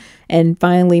Open and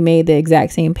finally made the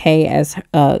exact same pay as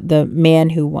the man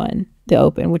who won the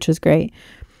Open, which was great.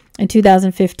 In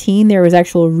 2015, there was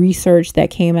actual research that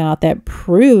came out that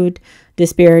proved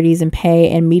disparities in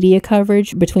pay and media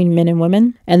coverage between men and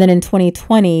women. And then in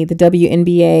 2020, the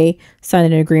WNBA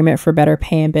signed an agreement for better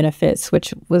pay and benefits,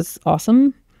 which was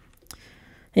awesome.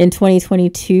 In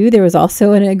 2022, there was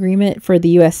also an agreement for the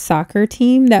U.S. soccer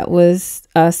team that was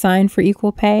signed for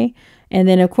equal pay. And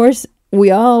then, of course, we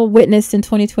all witnessed in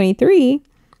 2023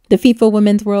 the FIFA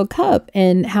Women's World Cup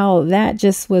and how that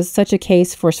just was such a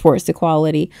case for sports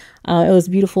equality. It was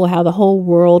beautiful how the whole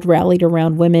world rallied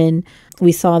around women.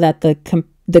 We saw that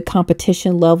the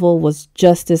competition level was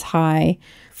just as high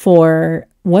for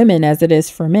women as it is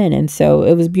for men. And so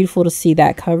it was beautiful to see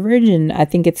that coverage. And I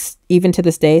think it's, even to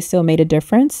this day, still made a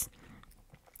difference.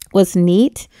 What's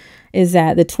neat is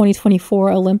that the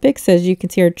 2024 Olympics, as you can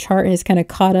see, our chart has kind of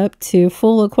caught up to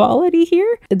full equality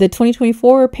here. The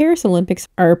 2024 Paris Olympics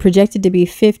are projected to be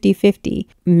 50-50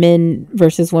 men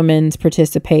versus women's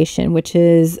participation, which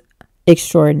is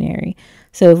extraordinary.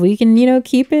 So if we can,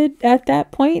 keep it at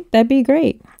that point, that'd be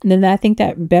great. And then I think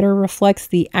that better reflects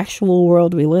the actual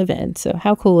world we live in. So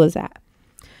how cool is that?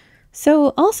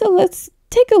 So also let's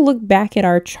take a look back at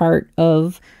our chart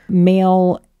of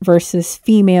male versus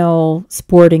female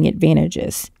sporting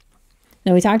advantages.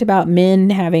 Now we talked about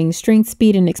men having strength,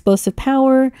 speed, and explosive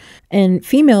power, and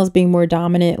females being more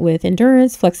dominant with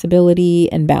endurance,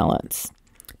 flexibility, and balance.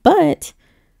 But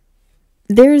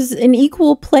there's an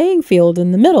equal playing field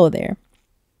in the middle there.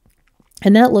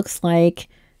 And that looks like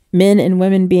men and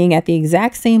women being at the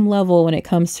exact same level when it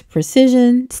comes to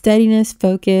precision, steadiness,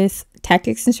 focus,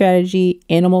 tactics and strategy,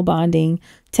 animal bonding,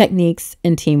 techniques,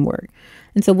 and teamwork.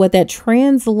 And so what that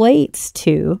translates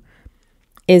to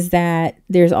is that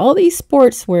there's all these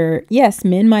sports where, yes,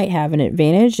 men might have an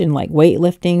advantage in like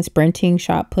weightlifting, sprinting,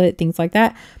 shot put, things like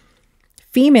that.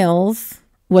 Females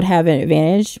would have an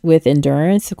advantage with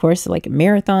endurance, of course, like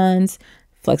marathons,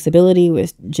 flexibility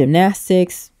with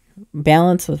gymnastics,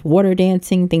 balance with water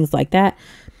dancing, things like that.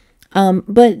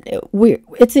 But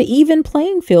it's an even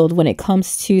playing field when it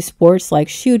comes to sports like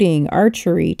shooting,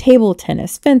 archery, table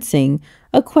tennis, fencing,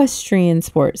 equestrian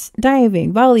sports,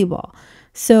 diving, volleyball.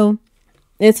 So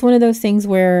it's one of those things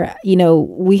where,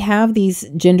 we have these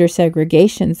gender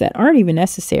segregations that aren't even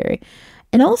necessary.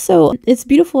 And also it's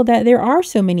beautiful that there are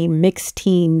so many mixed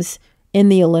teams in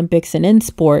the Olympics and in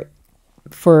sport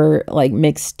for like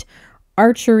mixed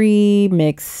archery,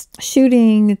 mixed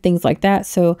shooting, things like that.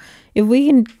 So if we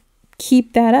can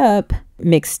keep that up,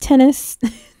 mixed tennis,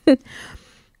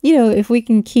 if we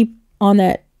can keep on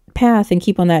that path and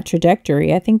keep on that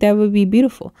trajectory, I think that would be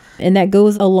beautiful. And that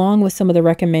goes along with some of the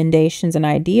recommendations and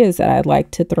ideas that I'd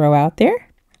like to throw out there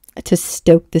to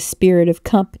stoke the spirit of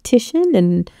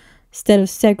competition instead of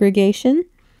segregation.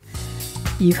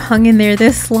 You've hung in there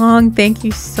this long. Thank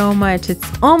you so much. It's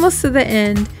almost to the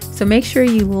end. So make sure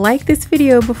you like this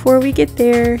video before we get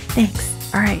there.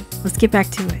 Thanks. All right, let's get back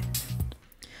to it.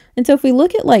 And so if we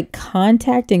look at like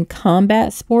contact and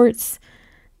combat sports,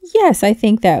 yes, I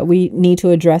think that we need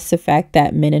to address the fact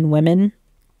that men and women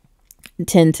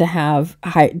tend to have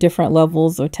different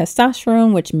levels of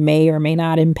testosterone, which may or may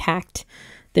not impact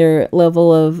their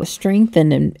level of strength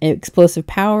and explosive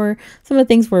power. Some of the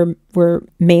things where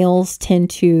males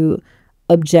tend to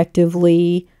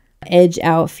objectively edge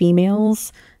out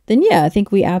females then yeah, I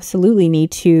think we absolutely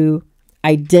need to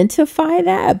identify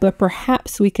that, but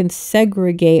perhaps we can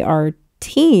segregate our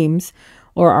teams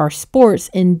or our sports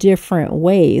in different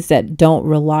ways that don't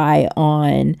rely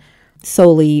on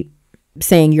solely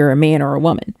saying you're a man or a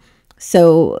woman.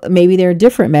 So maybe there are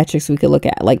different metrics we could look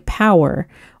at, like power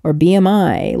or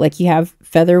BMI. Like you have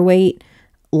featherweight,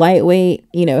 lightweight,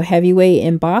 heavyweight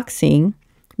in boxing.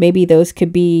 Maybe those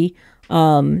could be,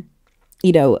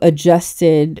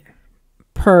 adjusted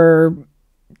per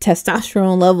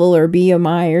testosterone level or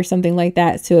BMI or something like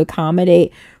that to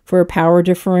accommodate for power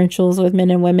differentials with men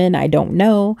and women. I don't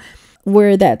know.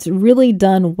 Where that's really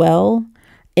done well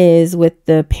is with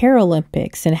the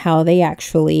Paralympics and how they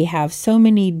actually have so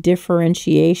many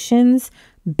differentiations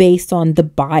based on the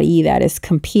body that is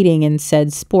competing in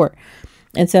said sport.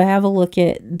 And so have a look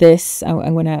at this.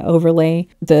 I'm going to overlay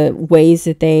the ways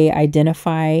that they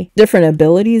identify different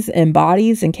abilities and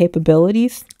bodies and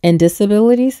capabilities and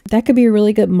disabilities. That could be a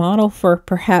really good model for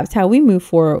perhaps how we move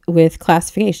forward with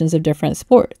classifications of different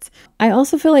sports. I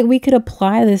also feel like we could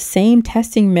apply the same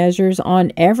testing measures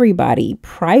on everybody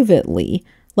privately,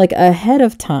 like ahead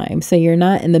of time. So you're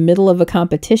not in the middle of a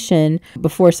competition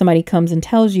before somebody comes and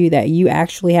tells you that you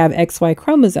actually have XY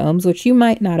chromosomes, which you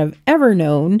might not have ever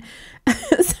known.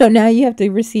 So now you have to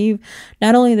receive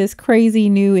not only this crazy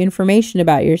new information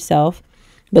about yourself,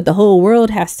 but the whole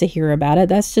world has to hear about it.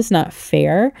 That's just not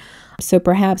fair. So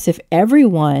perhaps if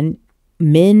everyone,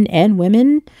 men and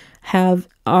women, have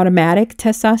automatic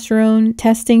testosterone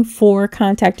testing for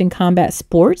contact and combat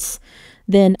sports,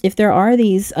 then if there are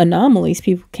these anomalies,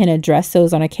 people can address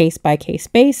those on a case-by-case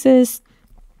basis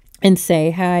and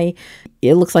say, hi,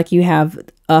 it looks like you have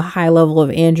a high level of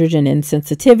androgen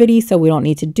insensitivity, so we don't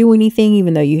need to do anything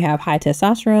even though you have high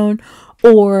testosterone.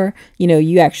 Or,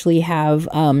 you actually have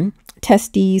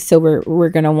testes, so we're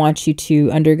going to want you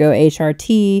to undergo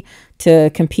HRT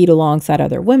to compete alongside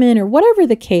other women, or whatever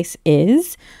the case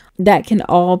is. That can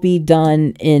all be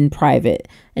done in private.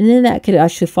 And then that could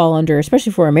actually fall under,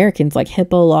 especially for Americans, like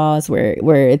HIPAA laws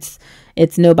where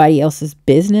it's nobody else's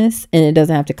business, and it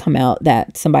doesn't have to come out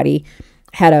that somebody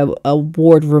had a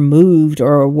award removed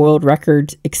or a world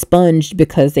record expunged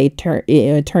because it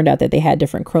turned out that they had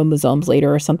different chromosomes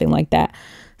later or something like that.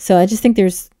 So I just think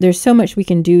there's so much we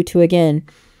can do to, again,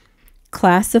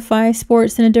 classify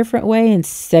sports in a different way and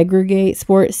segregate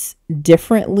sports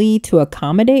differently to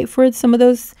accommodate for some of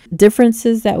those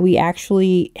differences that we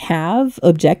actually have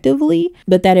objectively.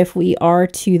 But that if we are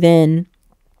to then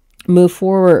move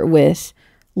forward with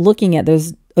looking at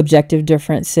those objective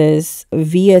differences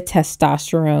via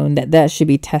testosterone, that should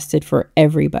be tested for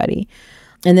everybody.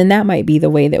 And then that might be the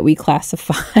way that we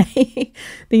classify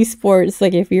these sports.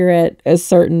 Like if you're at a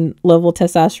certain level of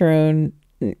testosterone,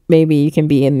 maybe you can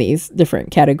be in these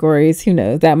different categories. Who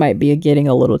knows? That might be getting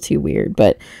a little too weird,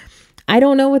 but I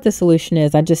don't know what the solution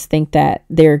is. I just think that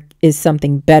there is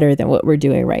something better than what we're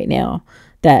doing right now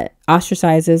that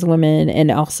ostracizes women and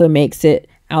also makes it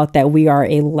out that we are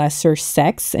a lesser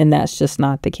sex, and that's just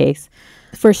not the case.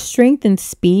 For strength and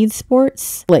speed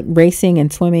sports like racing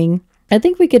and swimming, I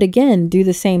think we could again do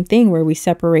the same thing where we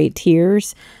separate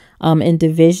tiers and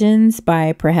divisions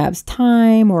by perhaps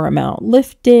time or amount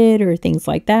lifted or things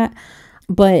like that.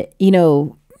 But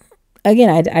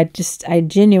again, I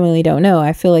genuinely don't know.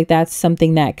 I feel like that's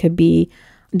something that could be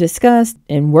discussed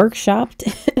and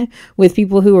workshopped with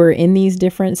people who are in these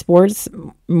different sports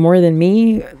more than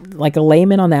me, like a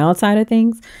layman on the outside of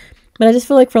things. But I just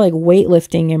feel like for like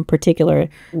weightlifting in particular,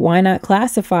 why not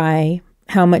classify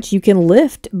how much you can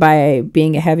lift by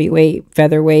being a heavyweight,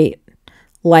 featherweight,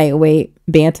 lightweight,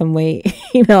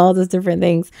 bantamweight, all those different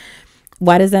things.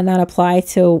 Why does that not apply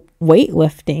to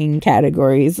weightlifting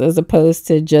categories as opposed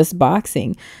to just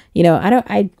boxing? I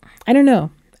don't know.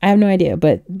 I have no idea,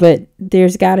 but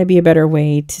there's got to be a better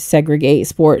way to segregate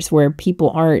sports where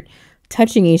people aren't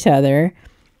touching each other.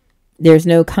 There's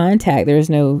no contact. There's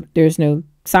no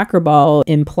soccer ball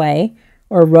in play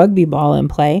or rugby ball in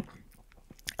play.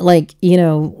 Like,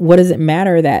 what does it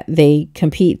matter that they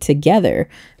compete together?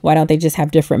 Why don't they just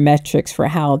have different metrics for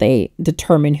how they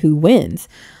determine who wins?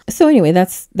 So anyway,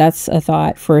 that's a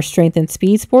thought for strength and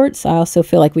speed sports. I also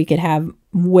feel like we could have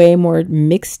way more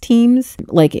mixed teams,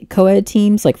 like co-ed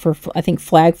teams. Like I think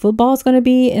flag football is going to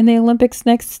be in the Olympics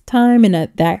next time, and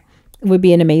that would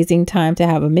be an amazing time to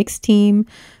have a mixed team,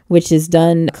 which is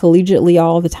done collegiately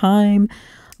all the time.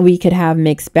 We could have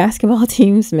mixed basketball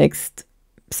teams, mixed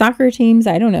soccer teams.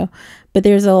 I don't know, but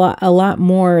there's a lot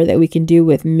more that we can do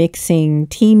with mixing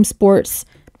team sports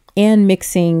and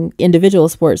mixing individual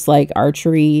sports like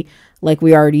archery, like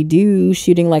we already do,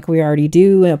 shooting like we already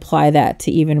do, and apply that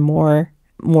to even more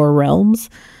realms.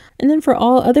 And then for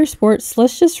all other sports,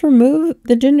 let's just remove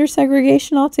the gender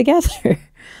segregation altogether.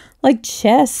 Like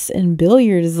chess and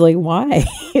billiards, like why?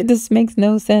 It just makes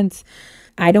no sense.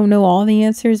 I don't know all the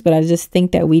answers, but I just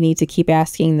think that we need to keep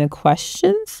asking the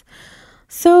questions.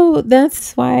 So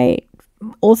that's why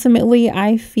ultimately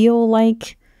I feel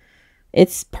like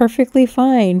it's perfectly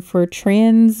fine for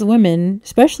trans women,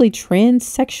 especially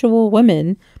transsexual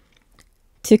women,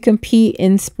 to compete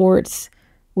in sports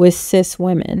with cis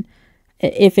women.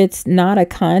 If it's not a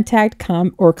contact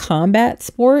or combat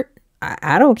sport,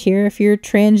 I don't care if you're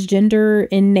transgender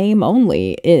in name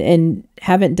only and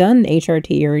haven't done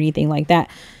HRT or anything like that.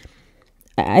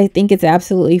 I think it's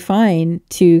absolutely fine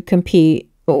to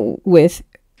compete with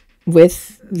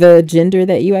the gender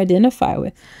that you identify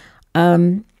with.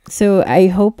 So I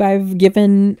hope I've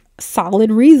given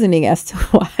solid reasoning as to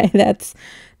why that's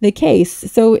the case.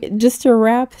 So just to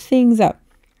wrap things up,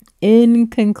 in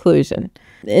conclusion,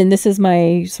 and this is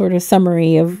my sort of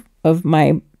summary of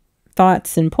my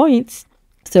thoughts and points.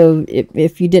 So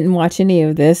if you didn't watch any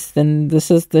of this, then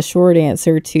this is the short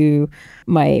answer to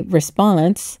my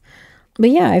response.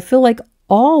 But yeah, I feel like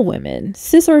all women,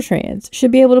 cis or trans,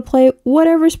 should be able to play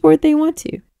whatever sport they want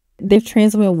to. If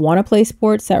trans women want to play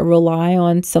sports that rely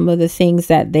on some of the things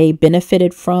that they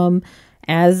benefited from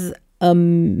as a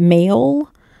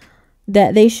male,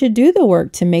 that they should do the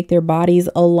work to make their bodies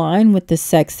align with the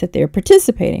sex that they're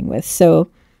participating with. So,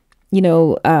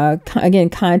 again,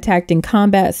 contact and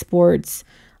combat sports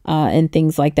and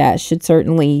things like that should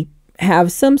certainly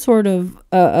have some sort of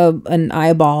an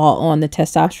eyeball on the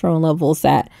testosterone levels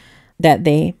that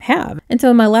they have. And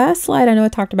so in my last slide, I know I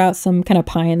talked about some kind of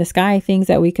pie in the sky things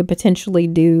that we could potentially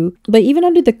do. But even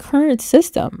under the current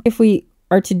system, if we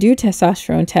are to do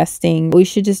testosterone testing, we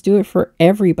should just do it for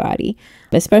everybody,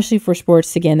 especially for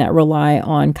sports, again, that rely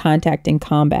on contact and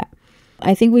combat.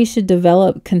 I think we should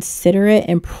develop considerate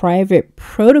and private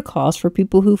protocols for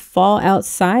people who fall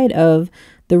outside of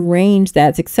the range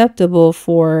that's acceptable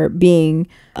for being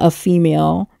a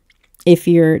female if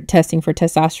you're testing for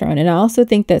testosterone. And I also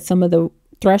think that some of the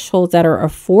thresholds that are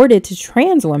afforded to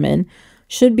trans women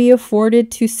should be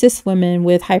afforded to cis women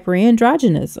with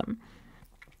hyperandrogenism.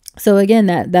 So again,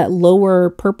 that lower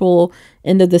purple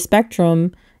end of the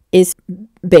spectrum is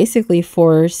basically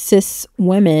for cis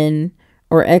women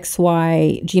or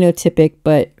XY genotypic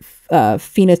but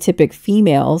phenotypic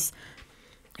females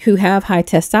who have high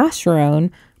testosterone,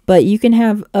 but you can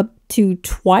have up to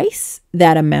twice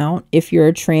that amount if you're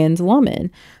a trans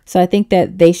woman. So I think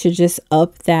that they should just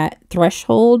up that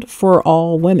threshold for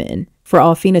all women, for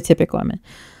all phenotypic women.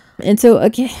 And so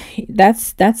again,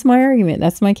 that's my argument.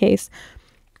 That's my case.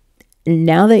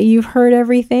 Now that you've heard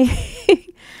everything,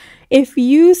 if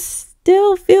you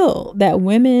still feel that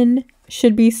women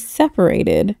should be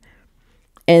separated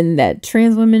and that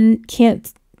trans women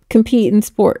can't compete in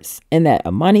sports and that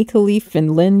Imane Khelif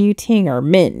and Yu-ting are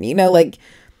men,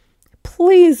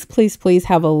 please, please, please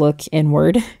have a look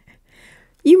inward.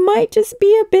 You might just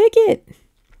be a bigot.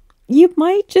 You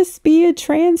might just be a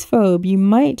transphobe. You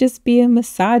might just be a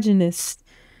misogynist.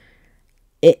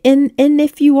 And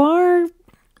if you are,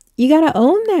 you got to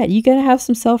own that. You got to have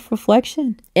some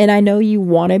self-reflection. And I know you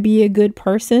want to be a good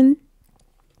person.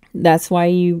 That's why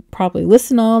you probably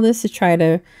listen to all this to try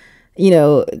to,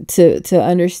 to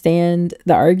understand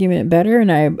the argument better.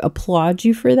 And I applaud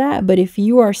you for that. But if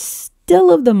you are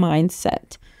still of the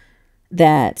mindset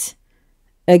that,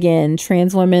 again,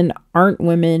 trans women aren't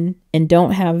women and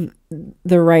don't have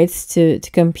the rights to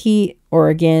compete, or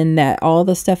again, that all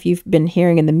the stuff you've been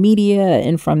hearing in the media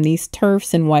and from these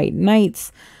TERFs and white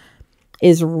knights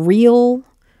is real,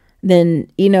 then,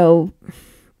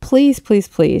 please, please,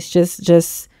 please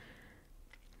just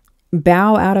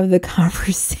bow out of the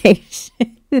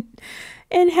conversation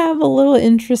and have a little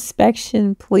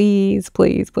introspection, please,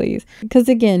 please, please. Because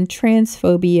again,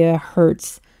 transphobia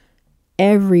hurts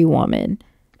every woman.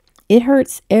 It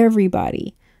hurts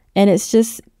everybody. And it's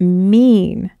just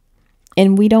mean.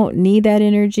 And we don't need that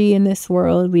energy in this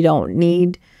world. We don't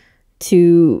need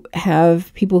to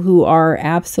have people who are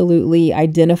absolutely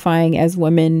identifying as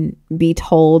women be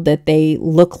told that they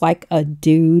look like a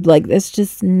dude. Like, that's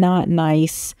just not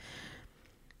nice.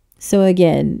 So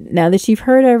again, now that you've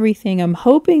heard everything, I'm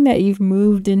hoping that you've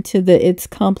moved into the it's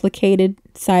complicated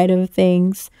side of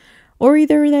things, or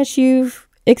either that you've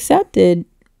accepted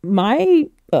my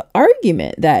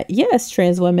argument that yes,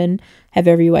 trans women have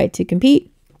every right to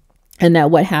compete, and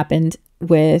that what happened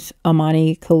with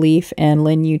Imane Khelif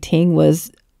and Yu-ting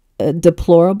was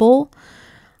deplorable.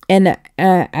 And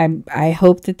I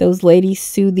hope that those ladies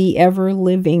sue the ever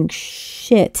living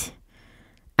shit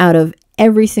out of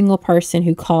every single person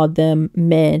who called them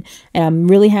men. And I'm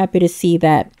really happy to see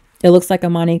that It looks like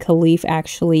Imane Khelif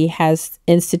actually has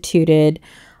instituted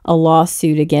a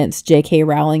lawsuit against J.K.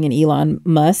 Rowling and Elon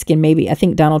Musk, and maybe I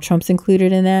think Donald Trump's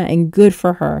included in that, and good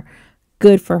for her.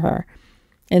 Good for her.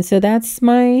 And so that's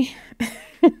my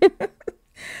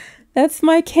that's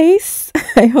my case.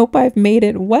 I hope I've made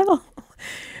it well.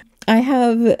 I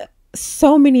have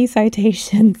so many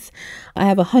citations. I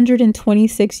have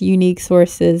 126 unique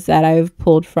sources that I've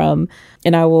pulled from,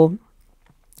 and I will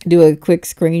do a quick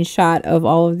screenshot of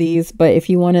all of these. But if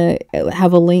you want to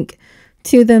have a link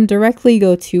to them directly,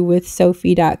 go to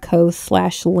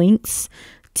withsophie.co/links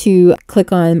to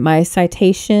click on my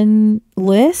citation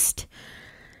list.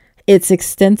 It's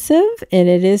extensive and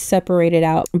it is separated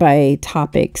out by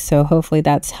topic, so hopefully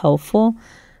that's helpful.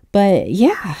 But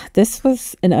yeah, this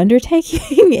was an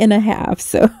undertaking and a half.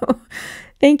 So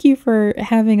thank you for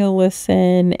having a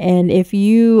listen. And if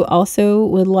you also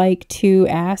would like to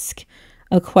ask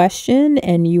a question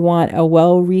and you want a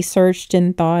well-researched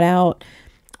and thought out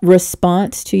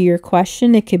response to your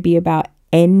question, it could be about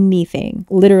anything,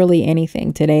 literally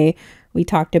anything. Today, we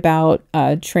talked about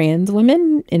trans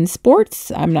women in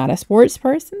sports. I'm not a sports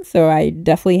person, so I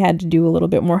definitely had to do a little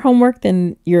bit more homework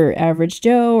than your average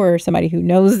Joe or somebody who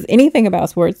knows anything about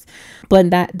sports. But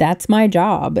that's my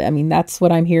job. I mean, that's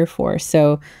what I'm here for.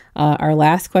 So our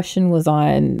last question was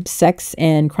on sex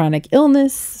and chronic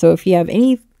illness. So if you have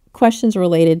any questions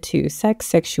related to sex,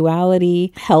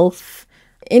 sexuality, health,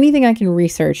 anything I can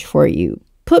research for you,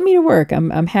 put me to work.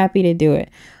 I'm happy to do it.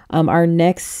 Our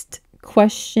next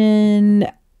question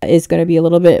is going to be a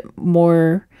little bit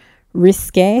more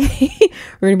risque.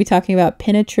 We're going to be talking about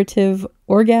penetrative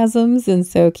orgasms, and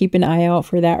so keep an eye out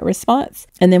for that response.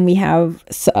 And then we have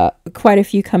quite a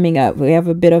few coming up. We have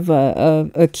a bit of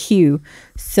a queue,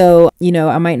 so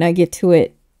I might not get to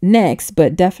it next,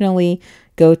 but definitely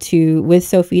go to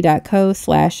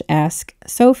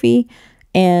withsophie.co/asksophie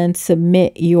and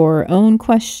submit your own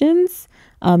questions.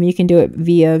 You can do it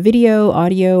via video,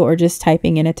 audio, or just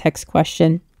typing in a text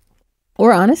question.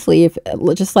 Or honestly, if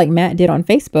just like Matt did on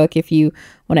Facebook, if you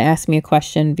want to ask me a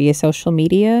question via social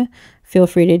media, feel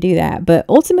free to do that. But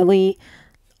ultimately,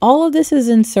 all of this is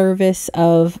in service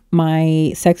of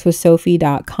my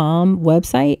sexwithsophie.com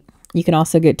website. You can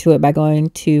also get to it by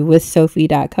going to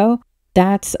withsophie.co.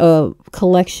 That's a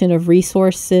collection of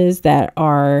resources that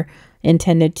are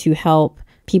intended to help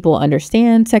people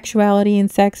understand sexuality and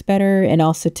sex better, and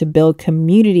also to build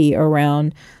community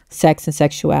around sex and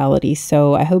sexuality.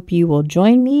 So I hope you will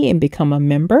join me and become a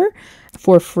member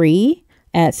for free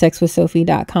at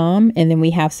sexwithsophie.com. And then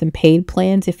we have some paid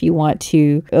plans if you want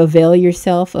to avail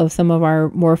yourself of some of our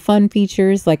more fun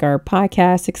features, like our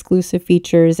podcast exclusive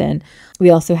features. And we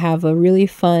also have a really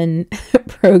fun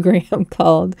program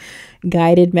called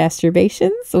Guided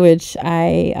Masturbations, which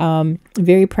I am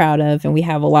very proud of. And we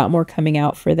have a lot more coming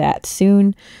out for that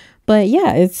soon. But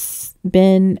yeah, it's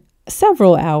been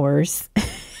several hours.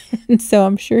 And so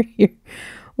I'm sure you're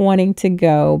wanting to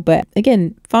go. But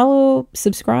again, follow,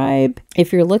 subscribe.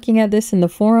 If you're looking at this in the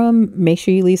forum, make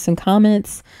sure you leave some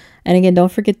comments. And again,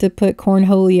 don't forget to put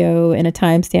cornholio and a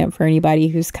timestamp for anybody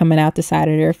who's coming out the side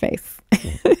of their face.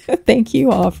 Thank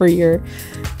you all for your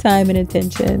time and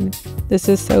attention. This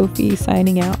is Sophie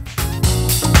signing out.